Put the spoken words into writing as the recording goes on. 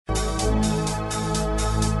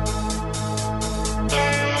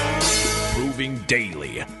proving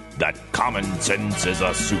daily that common sense is a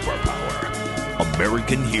superpower.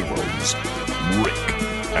 American heroes, Rick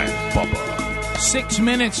and Bubba. 6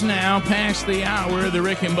 minutes now past the hour of the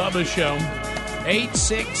Rick and Bubba Show.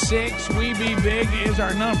 866-WE-BE-BIG is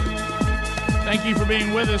our number. Thank you for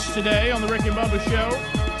being with us today on the Rick and Bubba Show.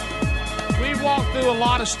 We've walked through a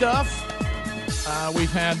lot of stuff.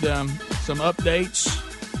 We've had some updates.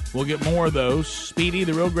 We'll get more of those. Speedy,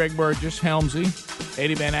 the real Greg Burgess, Helmsy.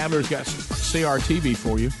 Eddie Van Adler's got CRTV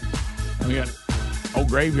for you. And we got Old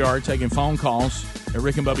Graveyard taking phone calls at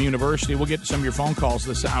Rick and Bubba University. We'll get to some of your phone calls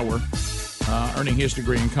this hour, earning his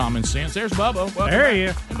degree in common sense. There's Bubba. There he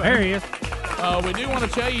is. There he is. We do want to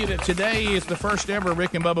tell you that today is the first ever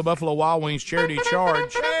Rick and Bubba Buffalo Wild Wings Charity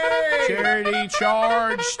Charge. Charity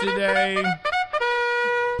Charge today.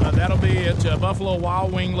 That'll be at Buffalo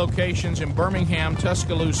Wild Wing locations in Birmingham,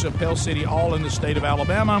 Tuscaloosa, Pell City, all in the state of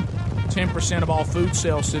Alabama. 10% of all food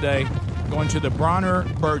sales today going to the Bronner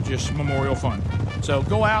Burgess Memorial Fund. So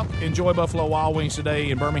go out, enjoy Buffalo Wild Wings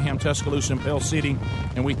today in Birmingham, Tuscaloosa, and Pell City,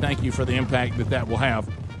 and we thank you for the impact that will have.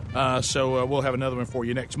 So we'll have another one for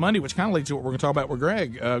you next Monday, which kind of leads to what we're going to talk about with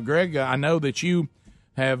Greg. Greg, I know that you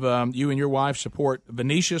have you and your wife support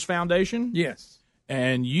Venetia's Foundation. Yes.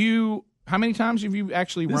 And you, how many times have you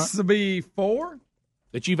actually run? This will be 4.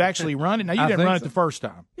 That you've actually run it? Now, you didn't run it the first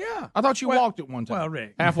time. Yeah. I thought you walked it one time. Well,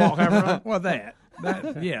 Rick. Half walk, half run? Well, that,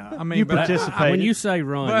 yeah. I mean, You participate. When you say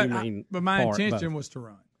run, you mean but my part, intention was to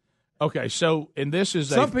run. Okay, so, and this is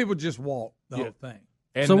Some people just walk the whole thing.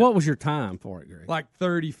 And so what was your time for it, Greg? Like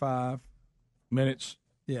 35 minutes.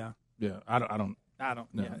 Yeah. Yeah, I don't know.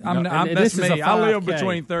 Yeah. That's me. I live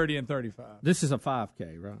between 30 and 35. This is a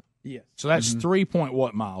 5K, right? Yes. So that's 3 point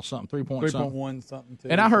what miles? Something, 3 point something. 3.1 something. Too.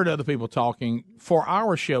 And I heard other people talking. For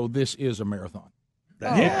our show, this is a marathon.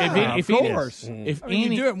 Of course. If you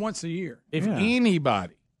do it once a year. If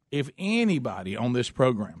anybody on this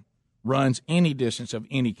program runs any distance of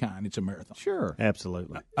any kind, it's a marathon. Sure.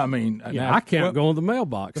 Absolutely. I mean, I can't go in the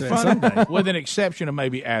mailbox on Sunday. With an exception of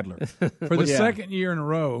maybe Adler. For the second year in a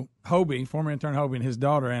row, Hobie, former intern Hobie, and his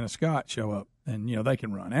daughter Anna Scott show up, and they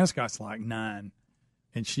can run. Anna Scott's like 9,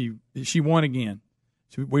 and she won again.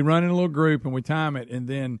 So we run in a little group and we time it, and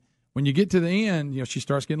then when you get to the end, she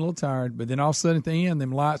starts getting a little tired, but then all of a sudden at the end,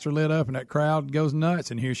 them lights are lit up and that crowd goes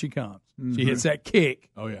nuts, and here she comes. Mm-hmm. She hits that kick.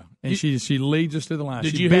 Oh, yeah. And she leads us to the line.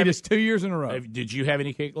 Did she you beat us 2 years in a row. Did you have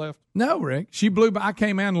any kick left? No, Rick. She blew by. I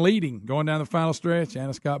came out leading, going down the final stretch.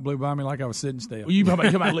 Anna Scott blew by me like I was sitting still. Well, you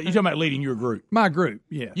talking about leading your group? My group,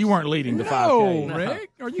 yes. You weren't leading the 5K. No,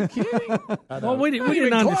 Rick. Are you kidding? Well, we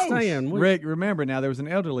didn't understand. Rick, remember now, there was an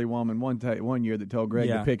elderly woman one year that told Greg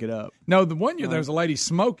to pick it up. No, the one year there was a lady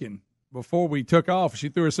smoking before we took off. She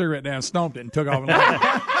threw her cigarette down, stomped it, and took off.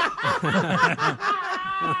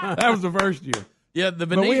 That was the first year. Yeah,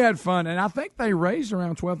 but we had fun, and I think they raised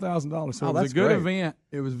around $12,000. So it was a good event.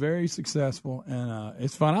 It was very successful, and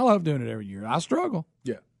it's fun. I love doing it every year. I struggle.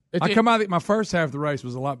 Yeah, I come out. My first half of the race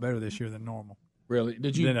was a lot better this year than normal. Really?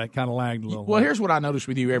 Did you? Then I kind of lagged a little. Well, here's what I noticed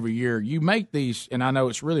with you every year. You make these, and I know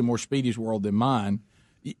it's really more Speedy's world than mine,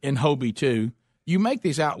 and Hobie too. You make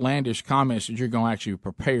these outlandish comments that you're going to actually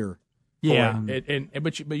prepare. Yeah,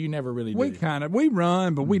 but you never really do. We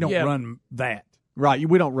run, but we don't run that. Right,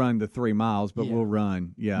 we don't run the 3 miles, but we'll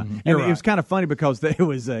run. Yeah, Mm-hmm. And it was kind of funny because there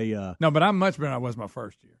was a no, but I'm much better than I was my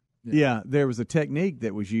first year. Yeah, there was a technique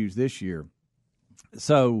that was used this year.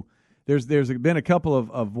 So there's been a couple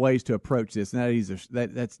of ways to approach this, and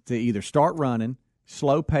that's to either start running,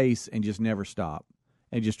 slow pace, and just never stop,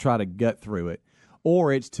 and just try to gut through it,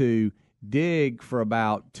 or it's to dig for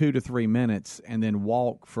about 2 to 3 minutes and then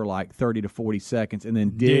walk for like 30 to 40 seconds and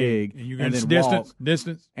then dig and then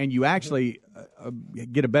distance, and you actually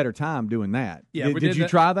get a better time doing that. Yeah, did you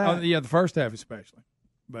try that? The first half especially,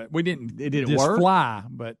 but we didn't. It didn't just work. Fly,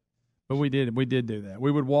 but we did do that.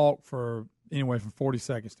 We would walk for anyway from 40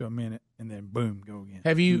 seconds to a minute, and then boom, go again.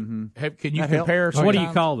 Have you? Can you compare? What do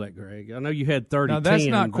you call that, Greg? I know you had 30-10. No, that's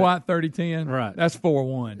not quite 30-10. Right. That's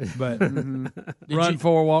 4-1. But run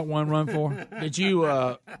 4, walk 1, run 4. Did you?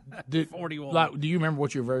 41. Like, do you remember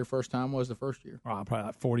what your very first time was the first year? Oh, probably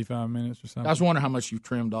like 45 minutes or something. I was wondering how much you've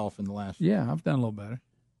trimmed off in the last. Yeah, I've done a little better.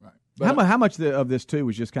 Right. How much of this too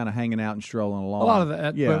was just kind of hanging out and strolling along? A lot of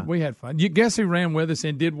that, but we had fun. You guess who ran with us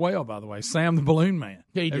and did well, by the way? Sam the Balloon Man.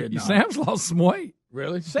 Yeah, he did. Sam's lost some weight.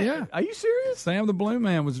 Really? Yeah. Are you serious? Sam the Balloon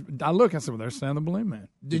Man was. I said, well, there's Sam the Balloon Man.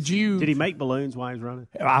 Did he make balloons while he was running?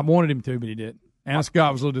 I wanted him to, but he didn't. Anna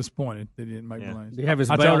Scott was a little disappointed that he didn't make balloons. Did he have his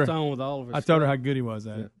belt on with all of his I told her how good he was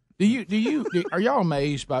at it. Are y'all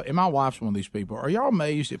amazed by? And my wife's one of these people. Are y'all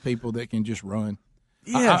amazed at people that can just run?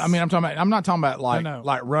 Yes. I mean, I'm not talking about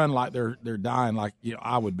like run like they're dying like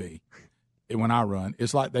I would be. when I run.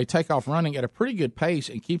 It's like they take off running at a pretty good pace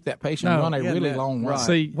and keep that pace and run a really long way.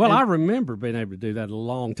 See, I remember being able to do that a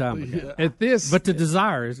long time ago. At this, but the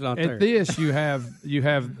desire is not there. At this, you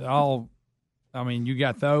have all. I mean, you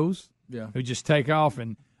got those who just take off,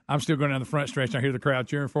 and I'm still going down the front stretch. And I hear the crowd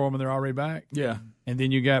cheering for them, and they're already back. Yeah, and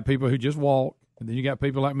then you got people who just walk, and then you got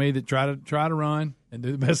people like me that try to run and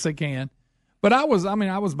do the best they can. But I was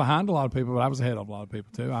behind a lot of people, but I was ahead of a lot of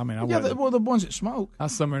people too. I mean, the ones that smoke. I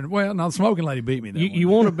was somewhere. Well, no, the smoking lady beat me. You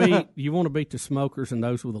want to beat the smokers and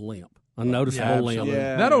those with a limp, a noticeable limp.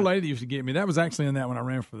 Yeah. That old lady that used to get me. That was actually in that when I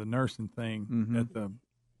ran for the nursing thing at the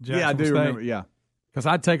Jacksonville I do State. remember. Yeah, because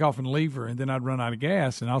I'd take off and leave her, and then I'd run out of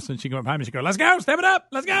gas, and all of a sudden she'd go up behind me. She'd go, "Let's go, step it up,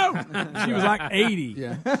 let's go." She was like 80.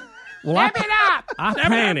 Yeah. Well, I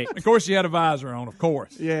panicked. Of course, she had a visor on. Of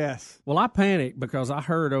course. Yes. Well, I panicked because I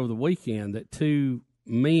heard over the weekend that 2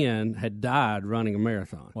 men had died running a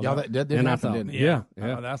marathon. Well, that did and happen, I thought, didn't it? Yeah.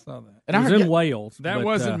 I saw that. And it I was heard in Wales. That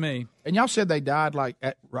wasn't me. And y'all said they died like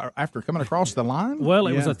after coming across the line? Well,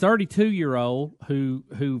 it was a 32-year-old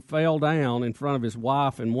who fell down in front of his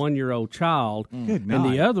wife and 1-year-old child. Good and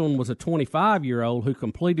night. the other one was a 25-year-old who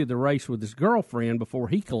completed the race with his girlfriend before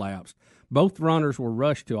he collapsed. Both runners were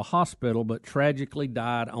rushed to a hospital, but tragically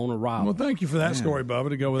died on arrival. Well, thank you for that story, Bubba,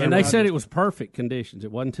 to go with. And they said it was perfect conditions.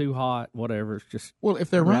 It wasn't too hot, whatever. It's just if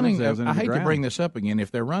they're running, themselves into I the hate to ground. bring this up again.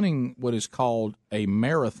 If they're running what is called a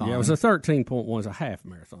marathon, it was a 13.1, it's a half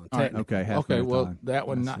marathon. Technically. Okay. Half okay, well marathon. that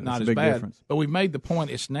one That's not a as big bad. difference. But we've made the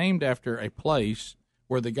point. It's named after a place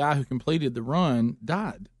where the guy who completed the run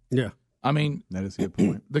died. Yeah. I mean, That is a good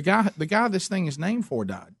point. the guy this thing is named for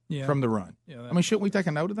died from the run. Yeah, I mean, shouldn't we take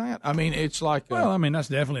a note of that? I mean, it's like Well, I mean, that's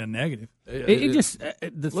definitely a negative. It just the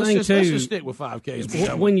let's thing just, too. let's just stick with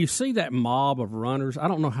 5Ks. When you see that mob of runners, I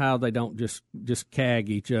don't know how they don't just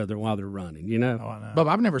cag each other while they're running. You know, I know. But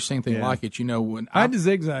I've never seen anything like it. You know, when I had to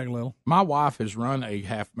zigzag a little. my wife has run a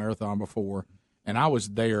half marathon before, and I was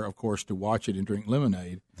there, of course, to watch it and drink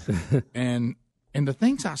lemonade. And the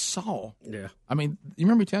things I saw, I mean, you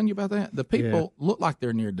remember me telling you about that? The people look like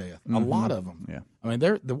they're near death. A lot of them. Yeah. I mean,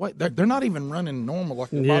 they're not even running normal. Like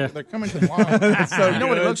Yeah. they're coming to the line. You know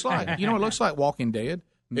what it looks like? You know what it looks like? Walking Dead.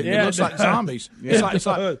 It looks like zombies. It's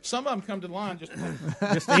like some of them come to the line just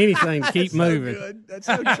anything, keep moving. That's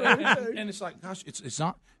so true. and it's like, gosh, it's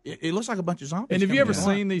not. It looks like a bunch of zombies. And have you coming ever to the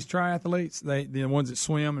line. seen these triathletes? The ones that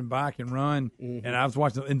swim and bike and run. And I was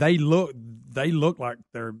watching, and they look like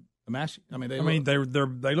they're. I mean, they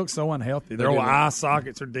look so unhealthy. Their do old look- eye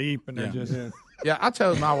sockets are deep, and they're just. Yeah, I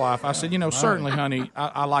told my wife, I said, certainly, honey,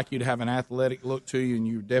 I like you to have an athletic look to you, and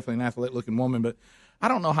you're definitely an athletic-looking woman, but I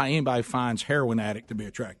don't know how anybody finds heroin addict to be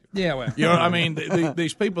attractive. Yeah, well, You know what I mean?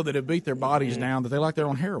 These people that have beat their bodies down, that they like they're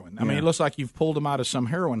on heroin. I mean, it looks like you've pulled them out of some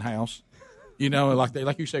heroin house. You know,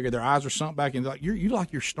 like you say, their eyes are sunk back, and like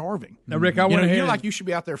you're starving. Now, Rick, I went ahead. You're like you should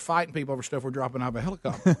be out there fighting people over stuff we're dropping out of a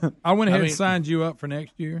helicopter. I went ahead and signed you up for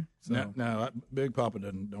next year. So. No, Big Papa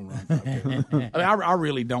don't run 5K. I mean, I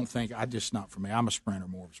really don't think. Just not for me. I'm a sprinter,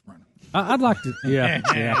 more of a sprinter. I'd like to.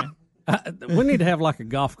 Yeah. We need to have like a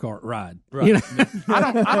golf cart ride. Right. You know?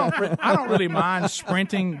 I don't really mind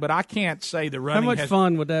sprinting, but I can't say the running. How much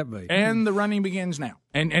fun would that be? And the running begins now,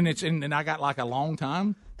 and I got like a long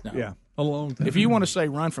time. No. Yeah. A long time. If you want to say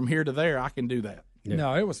run from here to there, I can do that.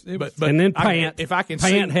 No, it was. But and then pant. If I can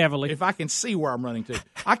pant see, heavily. If I can see where I'm running to,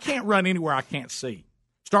 I can't run anywhere I can't see.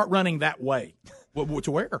 Start running that way.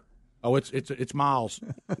 To where? Oh, it's miles.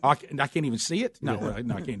 I can't even see it. No, I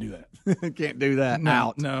can't do that. Can't do that. No,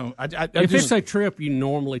 Out. no. If it's a trip you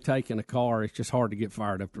normally take in a car, it's just hard to get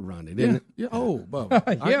fired up to run it, isn't it? Yeah. Oh, Bub.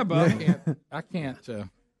 I can't.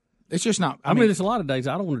 It's just not. I mean, there's a lot of days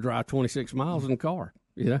I don't want to drive 26 miles in a car.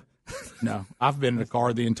 You know? No, I've been in a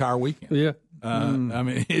car the entire weekend. Yeah. I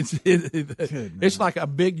mean, it's like a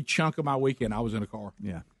big chunk of my weekend. I was in a car.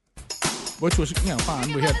 Yeah. Which was fine.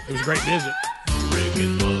 It was a great visit.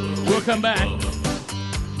 We'll come back.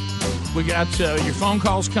 We got your phone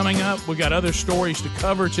calls coming up. We got other stories to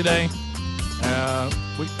cover today.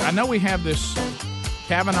 I know we have this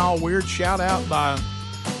Kavanaugh weird shout out by.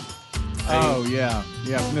 Oh yeah.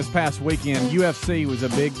 From this past weekend, UFC was a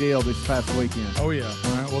big deal this past weekend. Oh yeah.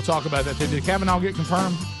 All right, we'll talk about that too. Did Kavanaugh get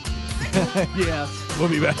confirmed? Yes. We'll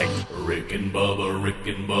be back. Rick and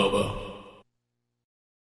Bubba.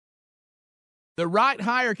 The right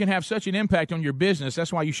hire can have such an impact on your business.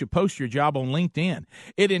 That's why you should post your job on LinkedIn.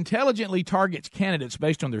 It intelligently targets candidates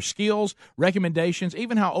based on their skills, recommendations,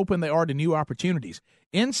 even how open they are to new opportunities.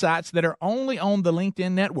 insights that are only on the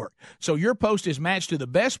LinkedIn network. So your post is matched to the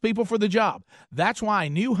best people for the job. That's why a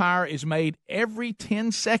new hire is made every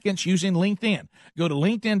 10 seconds using LinkedIn. Go to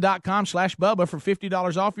linkedin.com/Bubba for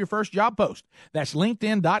 $50 off your first job post. That's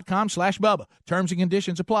linkedin.com/Bubba. Terms and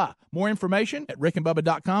conditions apply. More information at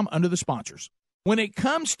rickandbubba.com under the sponsors. When it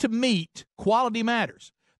comes to meat, quality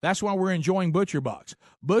matters. That's why we're enjoying ButcherBox.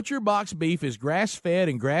 ButcherBox beef is grass-fed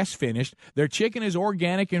and grass-finished. Their chicken is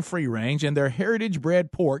organic and free-range, and their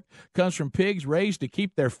heritage-bred pork comes from pigs raised to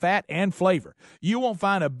keep their fat and flavor. You won't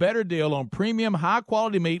find a better deal on premium,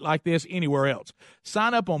 high-quality meat like this anywhere else.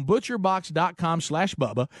 Sign up on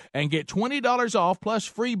ButcherBox.com/Bubba and get $20 off plus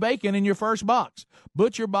free bacon in your first box.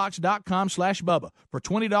 ButcherBox.com/Bubba for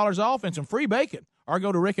 $20 off and some free bacon. Or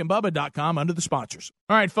go to rickandbubba.com under the sponsors.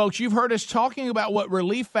 All right, folks, you've heard us talking about what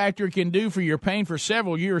Relief Factor can do for your pain for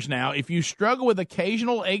several years now. If you struggle with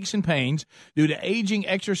occasional aches and pains due to aging,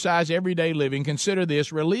 exercise, everyday living, consider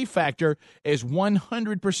this. Relief Factor is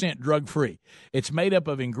 100% drug-free. It's made up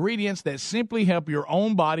of ingredients that simply help your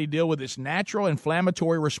own body deal with its natural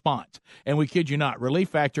inflammatory response. And we kid you not, Relief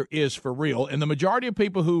Factor is for real. And the majority of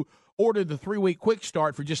people who ordered the 3-week quick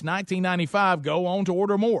start for just $19.95 go on to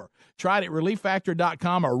order more. Try it at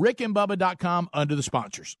ReliefFactor.com or rickandbubba.com under the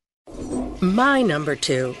sponsors. My number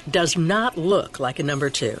 2 does not look like a number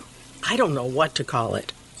 2. I don't know what to call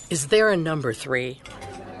it. Is there a number 3?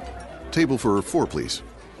 Table for 4, please.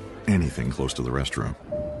 Anything close to the restroom.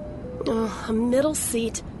 Oh, a middle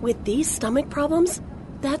seat with these stomach problems?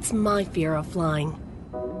 That's my fear of flying.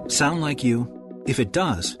 Sound like you? If it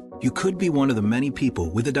does, you could be one of the many people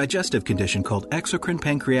with a digestive condition called exocrine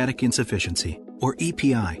pancreatic insufficiency, or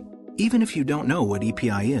EPI. Even if you don't know what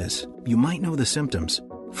EPI is, you might know the symptoms: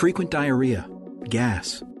 frequent diarrhea,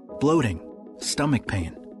 gas, bloating, stomach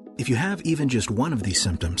pain. If you have even just one of these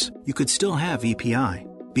symptoms, you could still have EPI,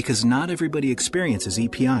 because not everybody experiences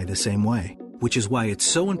EPI the same way, which is why it's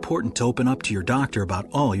so important to open up to your doctor about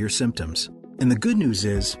all your symptoms. And the good news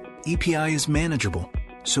is, EPI is manageable,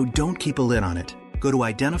 so don't keep a lid on it. Go to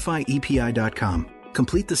identifyepi.com,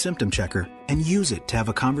 complete the symptom checker, and use it to have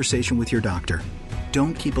a conversation with your doctor.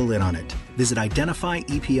 Don't keep a lid on it. Visit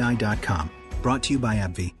identifyepi.com. Brought to you by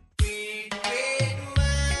AbbVie.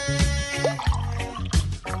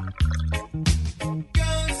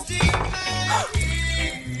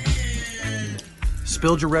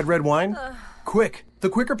 Spilled your red wine? Quick, the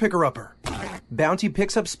Quicker Picker-Upper. Bounty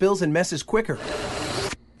picks up spills and messes quicker,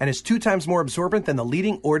 and is 2 times more absorbent than the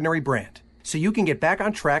leading Ordinary brand, so you can get back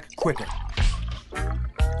on track quicker.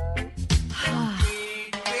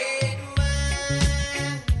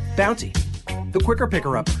 Bounty, the Quicker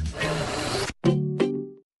Picker-Upper.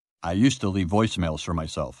 I used to leave voicemails for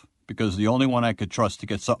myself because the only one I could trust to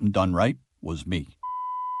get something done right was me.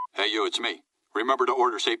 Hey, you, it's me. Remember to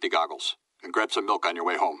order safety goggles and grab some milk on your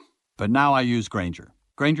way home. But now I use Grainger.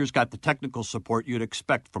 Grainger's got the technical support you'd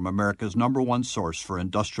expect from America's #1 source for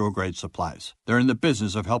industrial-grade supplies. They're in the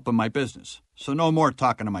business of helping my business, so no more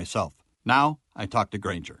talking to myself. Now I talk to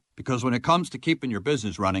Grainger, because when it comes to keeping your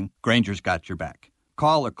business running, Grainger's got your back.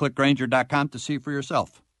 Call or click Grainger.com to see for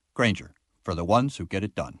yourself. Grainger, for the ones who get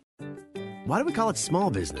it done. Why do we call it small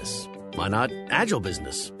business? Why not agile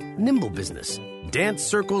business, nimble business, dance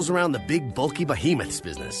circles around the big, bulky behemoths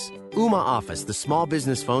business? Ooma Office, the small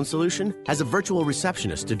business phone solution, has a virtual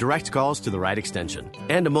receptionist to direct calls to the right extension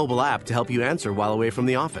and a mobile app to help you answer while away from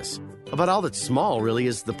the office. About all that's small really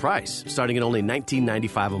is the price, starting at only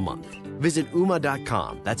 $19.95 a month. Visit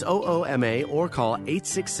Ooma.com, that's OOMA, or call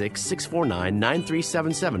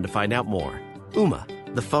 866-649-9377 to find out more. Ooma,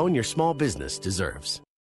 the phone your small business deserves.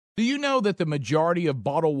 Do you know that the majority of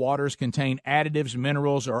bottled waters contain additives,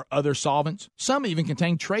 minerals, or other solvents? Some even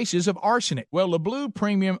contain traces of arsenic. Well, LeBlue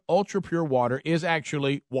Premium Ultra Pure Water is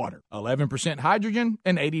actually water. 11% hydrogen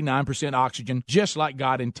and 89% oxygen, just like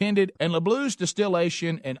God intended. And LeBlue's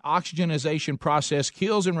distillation and oxygenization process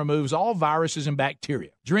kills and removes all viruses and bacteria.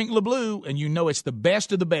 Drink LeBlue, and you know it's the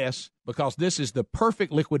best of the best, because this is the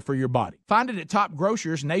perfect liquid for your body. Find it at top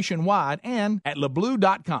grocers nationwide and at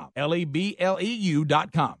lebleu.com,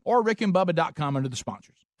 LEBLEU.com, or rickandbubba.com under the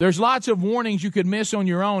sponsors. There's lots of warnings you could miss on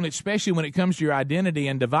your own, especially when it comes to your identity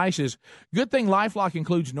and devices. Good thing LifeLock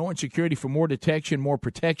includes Norton Security for more detection, more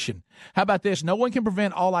protection. How about this? No one can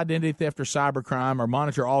prevent all identity theft or cybercrime or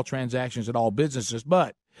monitor all transactions at all businesses,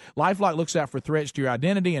 but LifeLock looks out for threats to your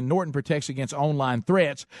identity, and Norton protects against online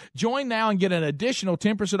threats. Join now and get an additional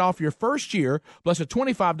 10% off your first year, plus a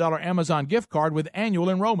 $25 Amazon gift card with annual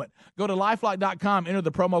enrollment. Go to LifeLock.com, enter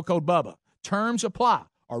the promo code BUBBA. Terms apply,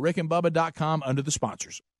 or rickandbubba.com under the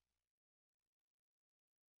sponsors.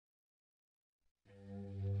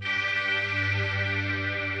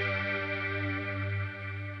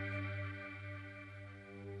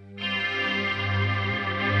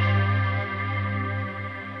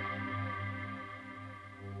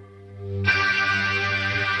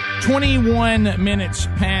 21 minutes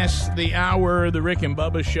past the hour. The Rick and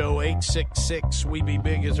Bubba Show, 866 We Be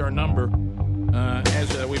Big is our number.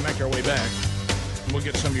 As we make our way back, we'll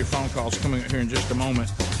get some of your phone calls coming up here in just a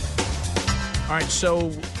moment. All right, so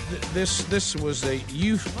this was a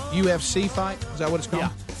UFC fight? Is that what it's called?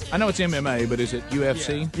 Yeah. I know it's MMA, but is it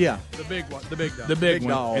UFC? Yeah. The big one. The big dog. The big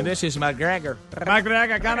one. dog. And this is McGregor.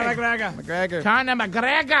 McGregor. Conor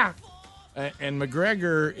McGregor. And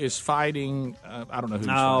McGregor is fighting. I don't know who's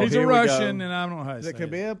fighting. He's a Russian, and I don't know how to Is say it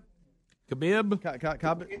Khabib? Khabib?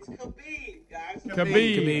 It's Khabib, guys.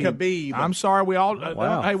 Khabib. I'm sorry, we all.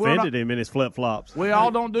 Wow, hey, offended him in his flip flops. We all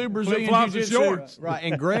don't do Brazilian Flip-flops and jiu-jitsu. shorts. Right,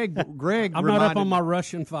 and Greg I'm not up on my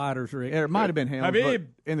Russian fighters, Rick. It might have been him. Khabib.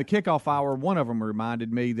 But in the kickoff hour, one of them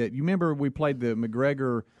reminded me that you remember we played the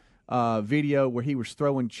McGregor video where he was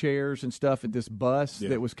throwing chairs and stuff at this bus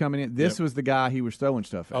that was coming in. This was the guy he was throwing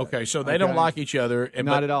stuff at. Okay, so they don't like each other.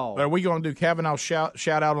 Not at all. Are we going to do Kavanaugh's shout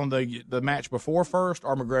out on the match before first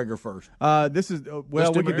or McGregor first? This is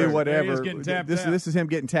Let's we do can do McGregor. whatever. He's getting tapped out. This is him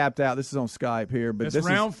getting tapped out. This is on Skype here, but It's this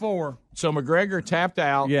round is 4. So McGregor tapped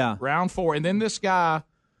out. Yeah. Round 4, and then this guy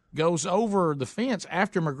goes over the fence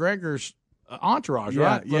after McGregor's entourage. Yeah,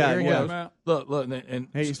 right? Look, yeah, here he yeah. goes. Look, and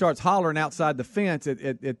he starts hollering outside the fence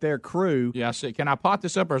at their crew. Yeah, I see. Can I pot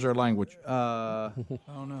this up, or is there language? Oh,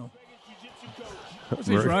 no. He's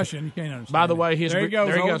Russian. You can't understand. By the way, there he goes.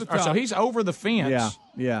 There he over goes. the All right, top. so he's over the fence.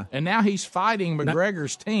 Yeah. And now he's fighting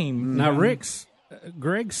McGregor's team. Now,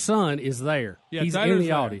 Greg's son is there. Yeah, He's Taylor's in the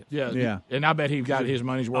there. audience. Yeah. And I bet he got his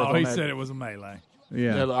money's worth on he that. said it was a melee.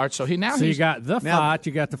 Yeah. All right, so he now So you he's got the fight,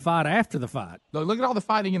 you got the fight after the fight. look at all the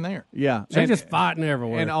fighting in there. Yeah. They're just fighting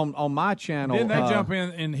everywhere. And on my channel, Then they jump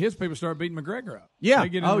in, and his people start beating McGregor up. Yeah. They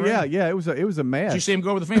get in Oh the yeah, ring. yeah. It was a mess. Did you see him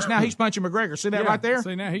go over the fence? Now he's punching McGregor. See that Yeah. right there?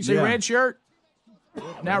 See, now he's- See Yeah. red shirt?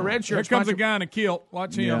 Now red shirt. Here comes a guy in a kilt.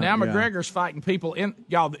 Watch him. Yeah. Now McGregor's fighting people in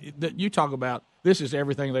y'all that you talk about. This is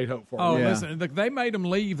everything they'd hope for. Oh, Yeah. listen, they made him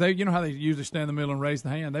leave. You know how they usually stand in the middle and raise the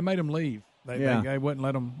hand? They made him leave. They wouldn't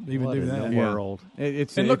let him even What do in that. the world?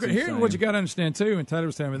 It's And look, it's here's insane. what you got to understand too. And Taylor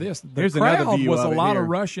was telling me this: the Here's another crowd view was of a it lot here. of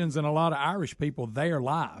Russians and a lot of Irish people there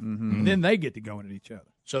live. And then they get to going at each other.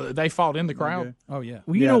 So they fought in the crowd. Oh yeah.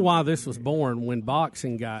 Well, you know why this was born when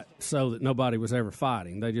boxing got so that nobody was ever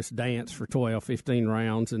fighting. They just danced for 12, 15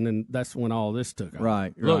 rounds, and then that's when all this took off.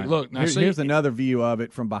 Right. Look. Now Here's another view of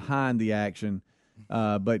it from behind the action.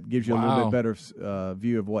 But gives you a little bit better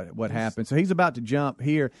view of what happened. So he's about to jump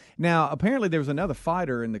here. Now, apparently there was another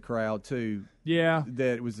fighter in the crowd, too. Yeah.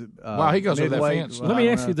 That was Wow, he goes over that midway. fence. Let me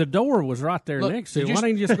ask you, the door was right there Look, next to did him. you Why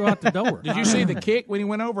didn't you just go out the door? Did you see the kick when he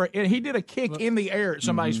went over? And he did a kick in the air at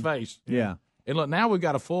somebody's face. Yeah. And look, now we've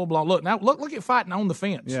got a full blown look. Now look at fighting on the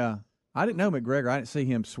fence. Yeah. I didn't know McGregor. I didn't see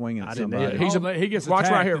him swinging at didn't somebody. either. He gets watch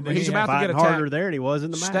attacked, right here. and then He's he about to get Fighting attacked. harder there than he was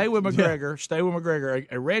in the match. Stay with McGregor. Stay with McGregor.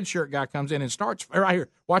 A red shirt guy comes in and starts right here.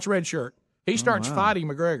 Watch red shirt. He starts fighting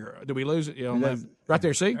McGregor. Do we lose it? You know, right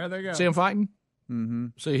there. See? There they go. See him fighting? Mm-hmm.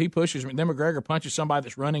 See, he pushes me. Then McGregor punches somebody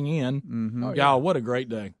that's running in. Mm-hmm. Y'all, what a great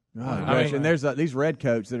day. Oh, I mean- and there's these red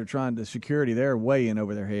coats that are trying to security. They're way in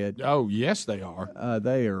over their head. Oh, yes, they are.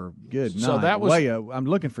 They are good. So night. that was- way. I'm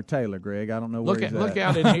looking for Taylor, Greg. I don't know where Look he's look at.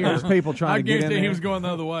 out in here. There's people trying I to get in guarantee there. he was going the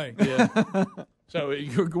other way. Yeah. So,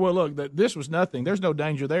 well, look, this was nothing. There's no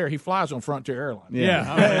danger there. He flies on Frontier Airlines. Yeah,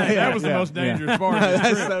 I mean, that was the most dangerous part of this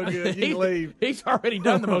That's trip. so good. You can leave. He's already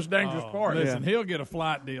done the most dangerous part. Listen, he'll get a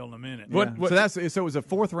flight deal in a minute. What- So it was a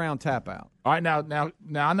fourth round tap out. All right, now,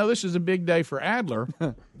 I know this is a big day for Adler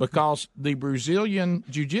because the Brazilian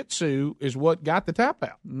Jiu-Jitsu is what got the tap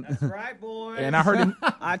out. That's right, boys. And I heard him.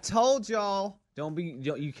 I told y'all.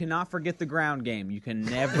 You cannot forget the ground game. You can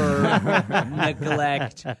never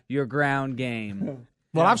neglect your ground game.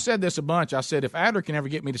 Well, I've said this a bunch. I said if Adler can ever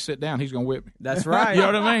get me to sit down, he's going to whip me. That's right. You know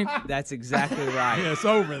what I mean? That's exactly right. Yeah, it's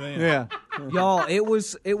over then. Yeah. Y'all, it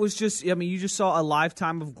was just, I mean, you just saw a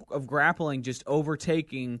lifetime of grappling just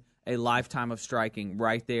overtaking a lifetime of striking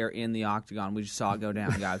right there in the octagon. We just saw it go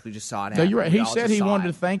down, guys. We just saw it No, happen. you're right. We He all said just he saw wanted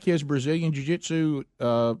it. to thank his Brazilian Jiu-Jitsu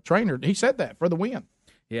trainer. He said that for the win.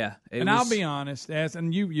 Yeah. And I'll be honest,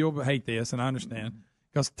 and you'll hate this, and I understand,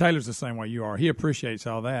 because Taylor's the same way you are. He appreciates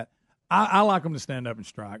all that. I like them to stand up and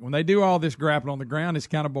strike. When they do all this grappling on the ground, it's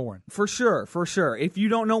kind of boring. For sure. If you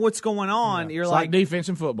don't know what's going on, you're It's like defense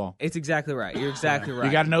in football. It's exactly right. You're exactly right.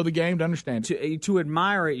 You got to know the game to understand it. To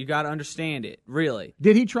admire it, you got to understand it, really.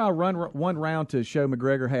 Did he try run one round to show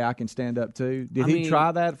McGregor, hey, I can stand up too? Did he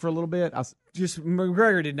try that for a little bit? Just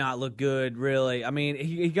McGregor did not look good, really. I mean,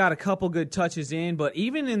 he got a couple good touches in, but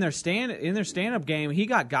even in their stand-up game, he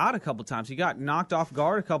got a couple times. He got knocked off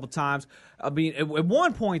guard a couple times. I mean, at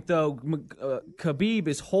one point, though, Khabib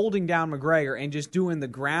is holding down McGregor and just doing the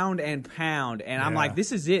ground and pound, and I'm like,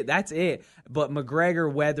 this is it. That's it. But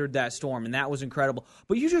McGregor weathered that storm, and that was incredible.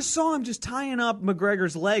 But you just saw him just tying up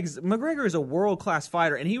McGregor's legs. McGregor is a world-class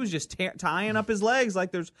fighter, and he was just tying up his legs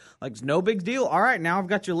like there's no big deal. All right, now I've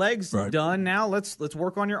got your legs done. Now let's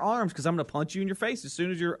work on your arms because I'm going to punch you in your face as soon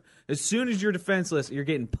as you're defenseless. You're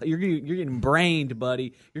getting brained,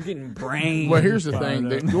 buddy. You're getting brained. Well, here's the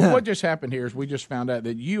thing. What just happened here is we just found out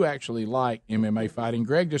that you actually like MMA fighting.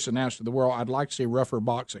 Greg just announced to the world, I'd like to see rougher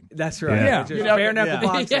boxing. That's right. Yeah. Bare knuckle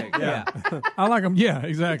boxing. Yeah. I like them. Yeah,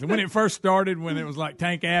 exactly. When it first started, when it was like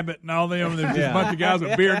Tank Abbott and all them, there was just a bunch of guys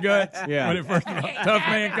with beer guts. Yeah. When it first was tough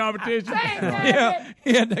man competition. Yeah,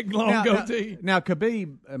 he had that long goatee. Now,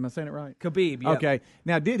 Khabib, am I saying it right? Khabib, yeah. Okay.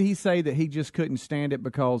 Now, did he say that he just couldn't stand it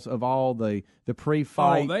because of all the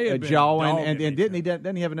pre-fight jawing? And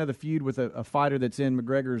doesn't he have another feud with a fighter that's in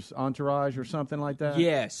McGregor's entourage or something like that?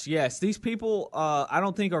 Yes. These people, I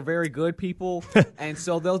don't think are very good people, and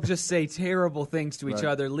so they'll just say terrible things to each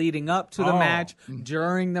other leading up to the match,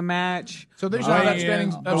 during the match. So there's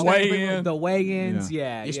the weigh-ins.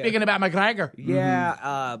 Yeah. You're speaking about McGregor.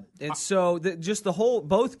 Yeah. And so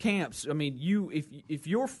both camps. I mean, if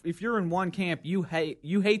you're in one camp, you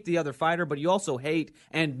hate the other fighter, but you also hate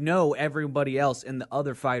and know everybody else in the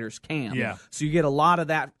other fighter's camp. Yeah. So you get a lot of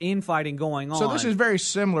that infighting going on. So this is very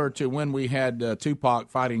similar to when we had Tupac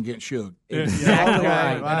fighting against Suge. Exactly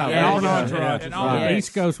right.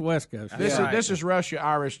 East Coast, West Coast. This is Russia,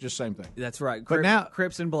 Irish, just same thing. That's right.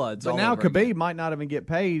 Crips and Bloods. But now Khabib might not even get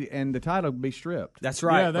paid, and the title be stripped. That's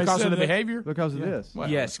right. Yeah, because of the behavior. Because of this. Well,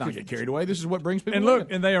 yes. Let's not get carried away. This is what brings people. And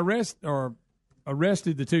look, and they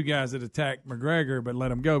arrested the two guys that attacked McGregor, but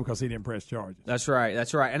let him go because he didn't press charges. That's right.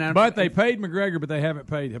 But they paid McGregor, but they haven't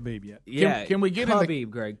paid Khabib yet. Yeah. Can we get Khabib,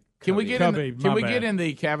 Greg? Can we get in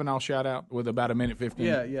the Kavanaugh shout out with about a minute 15?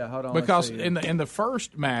 Yeah. Hold on. Because in the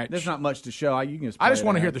first match, there's not much to show. You can just I just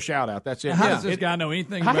want to hear the shout out. That's it. How does this guy know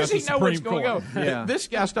anything about the Supreme Court? Going to go? Yeah. This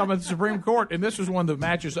guy's talking about the Supreme Court, and this was one of the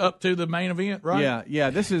matches up to the main event, right?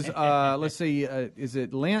 Yeah. This is let's see, is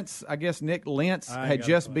it Lentz? I guess Nick Lentz had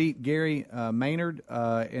just beat Gary Maynard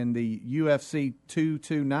in the UFC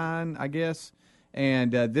 229, I guess,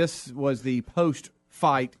 and this was the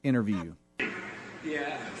post-fight interview.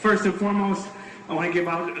 Yeah. First and foremost, I want to give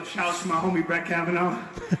out a shout out to my homie Brett Kavanaugh.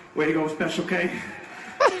 Way to go, Special K.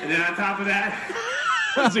 And then on top of that,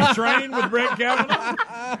 does he train with Brett Kavanaugh?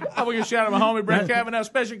 I'm going to shout out my homie Brett Kavanaugh,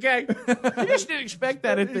 Special K. You just didn't expect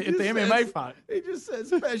that at the MMA fight. He just said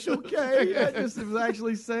Special K. That just was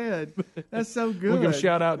actually said. That's so good. We're going to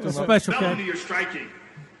shout out to Special K. You're striking.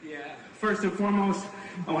 Yeah. First and foremost,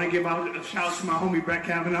 I want to give out a shout out to my homie Brett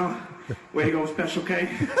Kavanaugh. Way to go, Special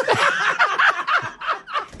K.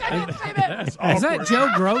 Is that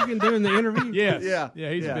Joe Grogan doing the interview? Yes.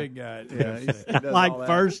 Yeah, he's a big guy. Yeah,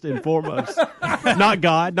 first and foremost. Not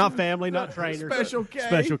God, not family, not trainer. Special K.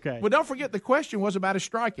 Special K. Well, don't forget the question was about his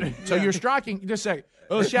striking. So you're striking, just say,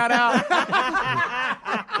 shout out.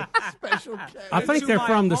 Special K. I think they're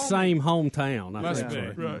from the same hometown. Must be.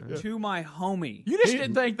 Right. To my homie. You just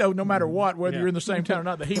didn't think, though, no matter what, whether you're in the same town or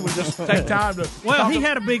not, that he would just take time to... Well, he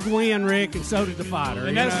had a big win, Rick, and so did the fighter.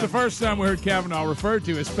 And that's the first time we heard Kavanaugh referred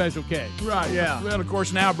to as Special K. Right, yeah. Well, of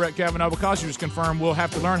course, now Brett Kavanaugh, because he was confirmed, will have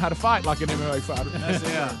to learn how to fight like an MMA fighter.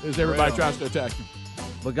 As everybody tries to attack him.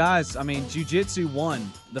 But guys, I mean, jiu-jitsu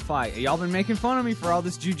won the fight. Y'all been making fun of me for all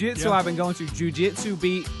this jiu-jitsu I've been going to. Jiu-jitsu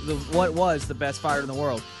beat what was the best fighter in the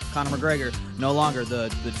world, Conor McGregor, no longer the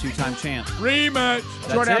two-time champ. Rematch.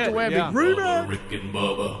 Short after Webby. Rematch. Rick and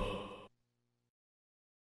Bubba.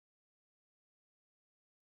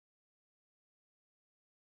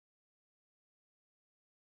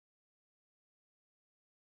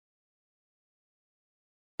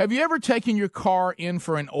 Have you ever taken your car in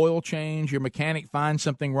for an oil change, your mechanic finds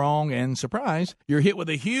something wrong, and surprise, you're hit with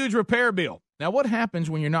a huge repair bill? Now, what happens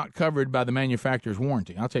when you're not covered by the manufacturer's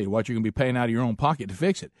warranty? I'll tell you what, you're going to be paying out of your own pocket to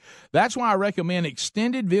fix it. That's why I recommend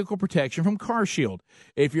extended vehicle protection from CarShield.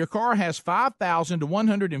 If your car has 5,000 to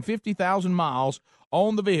 150,000 miles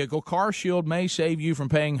on the vehicle, CarShield may save you from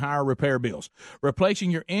paying higher repair bills. Replacing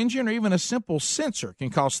your engine or even a simple sensor can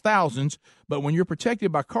cost thousands, but when you're protected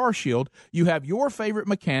by CarShield, you have your favorite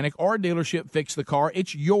mechanic or dealership fix the car.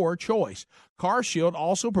 It's your choice. CarShield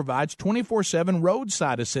also provides 24/7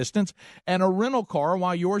 roadside assistance and a rental car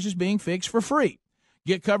while yours is being fixed for free.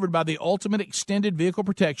 Get covered by the ultimate extended vehicle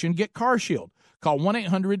protection. Get CarShield. Call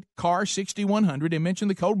 1-800-CAR-6100 and mention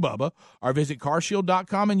the code BUBBA, or visit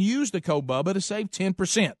carshield.com and use the code BUBBA to save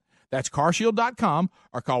 10%. That's carshield.com,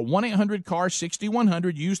 or call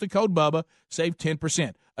 1-800-CAR-6100, use the code BUBBA, save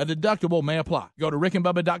 10%. A deductible may apply. Go to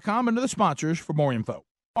rickandbubba.com under the sponsors for more info.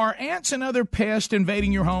 Are ants and other pests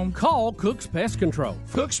invading your home? Call Cook's Pest Control.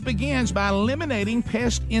 Cook's begins by eliminating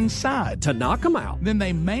pests inside. To knock them out. Then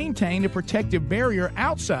they maintain a protective barrier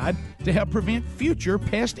outside to help prevent future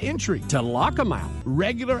pest entry. To lock them out.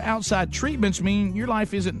 Regular outside treatments mean your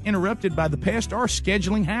life isn't interrupted by the pest or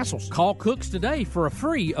scheduling hassles. Call Cook's today for a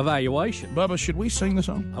free evaluation. Bubba, should we sing the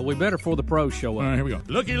song? We better before the pros show up. All right, here we go.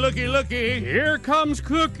 Looky, looky, looky. Here comes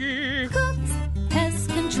Cookie. Cook's Pest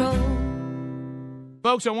Control.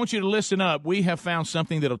 Folks, I want you to listen up. We have found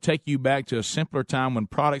something that'll take you back to a simpler time when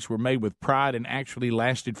products were made with pride and actually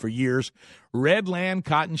lasted for years. Redland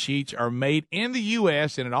cotton sheets are made in the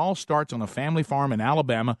U.S., and it all starts on a family farm in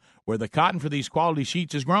Alabama where the cotton for these quality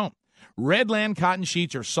sheets is grown. Redland cotton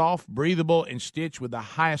sheets are soft, breathable, and stitched with the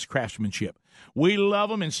highest craftsmanship. We love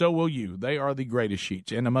them, and so will you. They are the greatest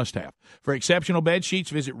sheets and a must-have. For exceptional bed sheets,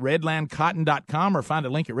 visit redlandcotton.com or find a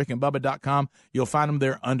link at rickandbubba.com. You'll find them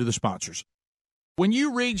there under the sponsors. When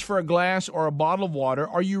you reach for a glass or a bottle of water,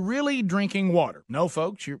 are you really drinking water? No,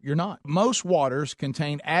 folks, you're not. Most waters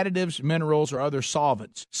contain additives, minerals, or other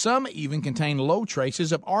solvents. Some even contain low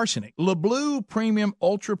traces of arsenic. LeBlue Premium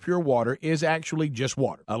Ultra Pure Water is actually just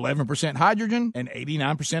water. 11% hydrogen and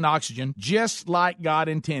 89% oxygen, just like God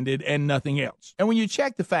intended and nothing else. And when you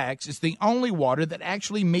check the facts, it's the only water that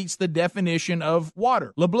actually meets the definition of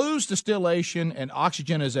water. LeBlue's distillation and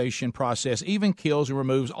oxygenization process even kills and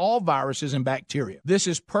removes all viruses and bacteria. This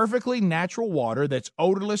is perfectly natural water that's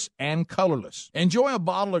odorless and colorless. Enjoy a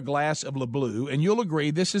bottle or glass of LeBlue, and you'll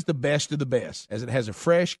agree this is the best of the best, as it has a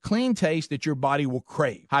fresh, clean taste that your body will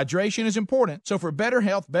crave. Hydration is important, so for better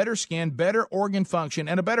health, better skin, better organ function,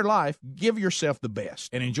 and a better life, give yourself the best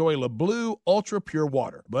and enjoy LeBlue Ultra Pure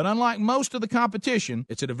Water. But unlike most of the competition,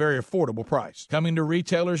 it's at a very affordable price. Coming to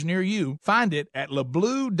retailers near you, find it at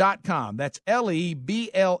lebleu.com. That's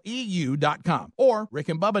LEBLEU.com or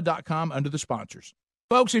rickandbubba.com under the sponsors.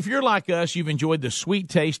 Folks, if you're like us, you've enjoyed the sweet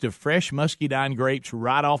taste of fresh muscadine grapes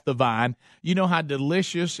right off the vine. You know how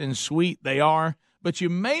delicious and sweet they are, but you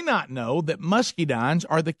may not know that muscadines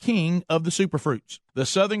are the king of the superfruits. The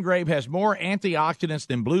Southern grape has more antioxidants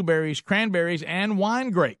than blueberries, cranberries, and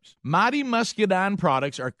wine grapes. Mighty Muscadine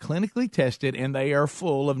products are clinically tested, and they are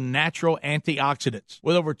full of natural antioxidants.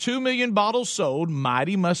 With over 2 million bottles sold,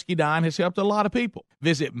 Mighty Muscadine has helped a lot of people.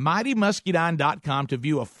 Visit MightyMuscadine.com to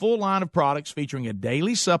view a full line of products featuring a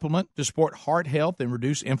daily supplement to support heart health and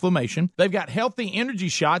reduce inflammation. They've got healthy energy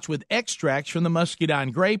shots with extracts from the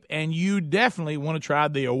muscadine grape, and you definitely want to try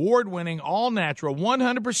the award-winning, all-natural,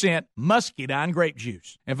 100% muscadine grape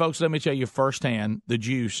juice. And folks, let me tell you firsthand, the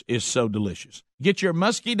juice is so delicious. Get your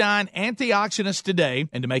muscadine antioxidants today,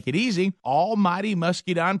 and to make it easy, all Mighty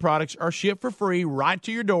Muscadine products are shipped for free right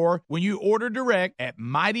to your door when you order direct at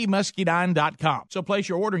mightymuscadine.com. So place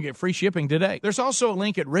your order and get free shipping today. There's also a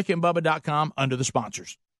link at rickandbubba.com under the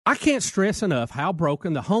sponsors. I can't stress enough how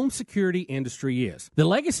broken the home security industry is. The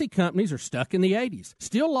legacy companies are stuck in the 80s,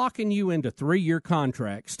 still locking you into 3-year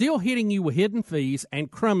contracts, still hitting you with hidden fees and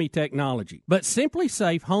crummy technology. But Simply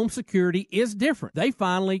Safe Home Security is different. They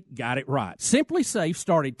finally got it right. Simply Safe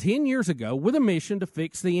started 10 years ago with a mission to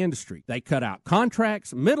fix the industry. They cut out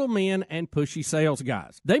contracts, middlemen, and pushy sales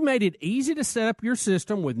guys. They made it easy to set up your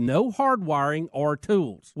system with no hardwiring or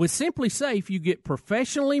tools. With Simply Safe, you get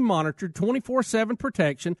professionally monitored 24/7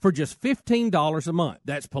 protection for just $15 a month.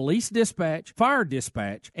 That's police dispatch, fire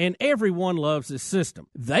dispatch, and everyone loves this system.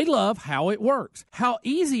 They love how it works, how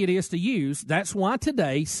easy it is to use. That's why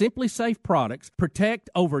today Simply Safe products protect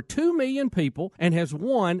over 2 million people and has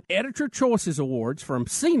won Editor Choices Awards from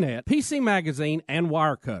CNET, PC Magazine, and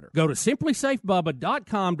Wirecutter. Go to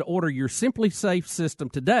simplysafebubba.com to order your Simply Safe system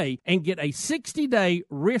today and get a 60-day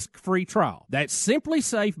risk-free trial. That's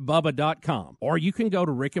simplysafebubba.com. Or you can go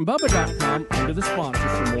to rickandbubba.com under the sponsors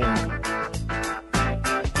for more.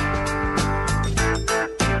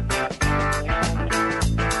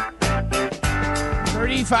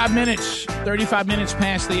 35 minutes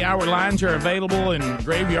past the hour. Lines are available and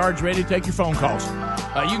graveyards ready to take your phone calls.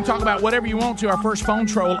 You can talk about whatever you want to our first phone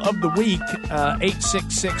troll of the week,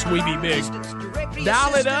 866-WE-BE-BIG.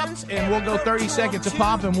 Dial it up, and we'll go 30 seconds a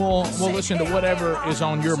pop, and we'll listen to whatever is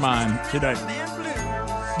on your mind today.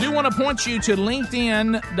 Do want to point you to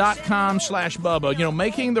LinkedIn.com/Bubba. You know,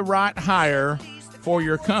 making the right hire for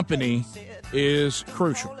your company is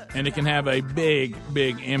crucial, and it can have a big,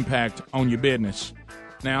 big impact on your business.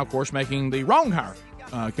 Now, of course, making the wrong hire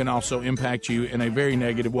can also impact you in a very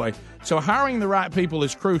negative way. So hiring the right people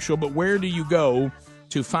is crucial, but where do you go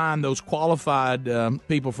to find those qualified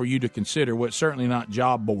people for you to consider? Well, it's certainly not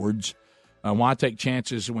job boards. Why take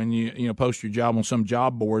chances when you post your job on some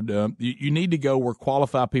job board? You need to go where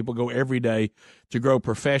qualified people go every day to grow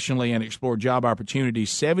professionally and explore job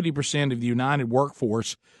opportunities. 70% of the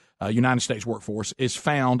United States workforce is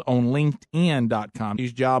found on LinkedIn.com.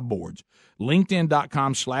 These job boards.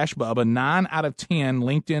 LinkedIn.com/Bubba. 9 out of 10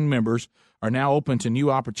 LinkedIn members are now open to new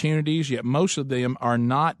opportunities, yet most of them are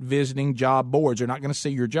not visiting job boards. They're not going to see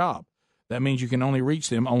your job. That means you can only reach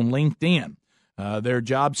them on LinkedIn. Their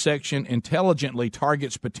job section intelligently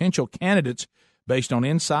targets potential candidates based on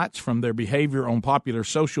insights from their behavior on popular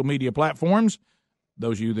social media platforms.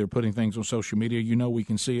 Those of you that are putting things on social media, we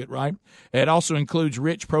can see it, right? It also includes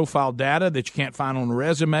rich profile data that you can't find on a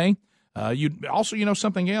resume.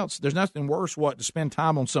 Something else. There's nothing worse, to spend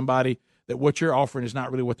time on somebody that what you're offering is not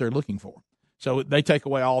really what they're looking for. So they take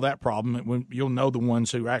away all that problem, and you'll know the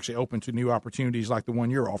ones who are actually open to new opportunities like the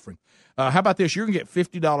one you're offering. How about this? You're going to get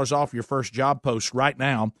 $50 off your first job post right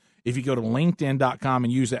now if you go to LinkedIn.com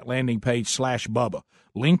and use that landing page /Bubba.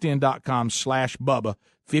 LinkedIn.com/Bubba.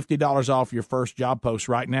 $50 off your first job post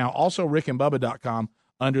right now. Also, rickandbubba.com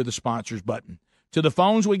under the sponsors button. To the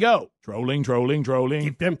phones we go. Trolling.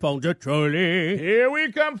 Keep them phones a trolling. Here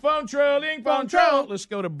we come, phone trolling, phone troll. Let's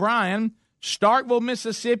go to Brian, Starkville,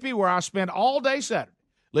 Mississippi, where I spent all day Saturday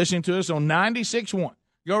listening to us on 96.1.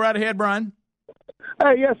 Go right ahead, Brian.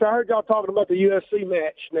 Hey, yes, I heard y'all talking about the UFC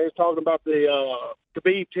match, and they was talking about the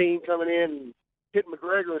Khabib team coming in and hitting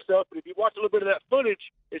McGregor and stuff. But if you watch a little bit of that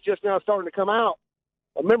footage, it's just now starting to come out.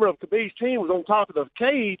 A member of Khabib's team was on top of the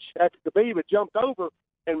cage after Khabib had jumped over,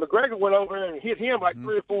 and McGregor went over there and hit him like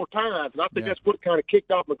 3 or 4 times. And I think that's what kind of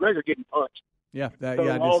kicked off McGregor getting punched.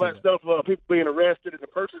 All that stuff, people being arrested and the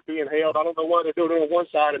person's being held. I don't know why they're doing it on one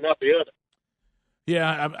side and not the other.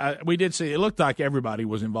 Yeah, we did see. It looked like everybody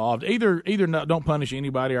was involved. Either don't punish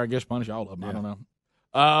anybody, or I guess punish all of them. Yeah. I don't know.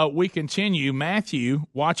 We continue. Matthew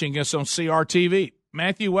watching us on CRTV.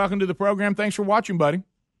 Matthew, welcome to the program. Thanks for watching, buddy.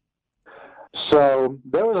 So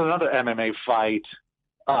there was another MMA fight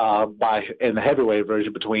in the heavyweight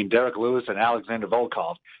version between Derek Lewis and Alexander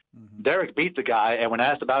Volkov. Mm-hmm. Derek beat the guy, and when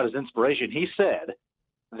asked about his inspiration, he said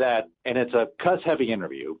that, and it's a cuss-heavy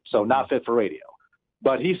interview, so not fit for radio,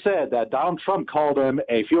 but he said that Donald Trump called him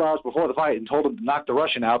a few hours before the fight and told him to knock the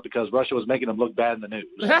Russian out because Russia was making him look bad in the news.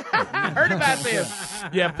 I heard about this.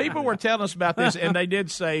 Yeah, people were telling us about this, and they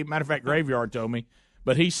did say, matter of fact, Graveyard told me,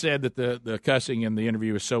 but he said that the cussing in the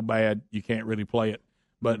interview is so bad you can't really play it.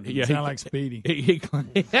 But yeah, sound like Speedy.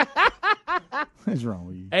 What's wrong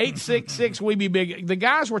with you? 866 We Be Big. The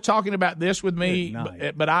guys were talking about this with me,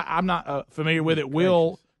 but I'm not familiar with it.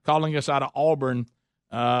 Will calling us out of Auburn,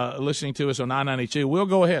 listening to us on 992. Will,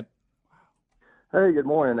 go ahead. Hey, good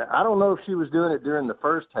morning. I don't know if she was doing it during the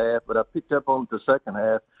first half, but I picked up on it the second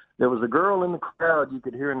half. There was a girl in the crowd you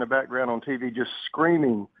could hear in the background on TV just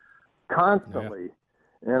screaming constantly. Yeah.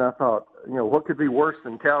 And I thought, what could be worse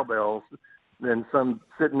than cowbells than some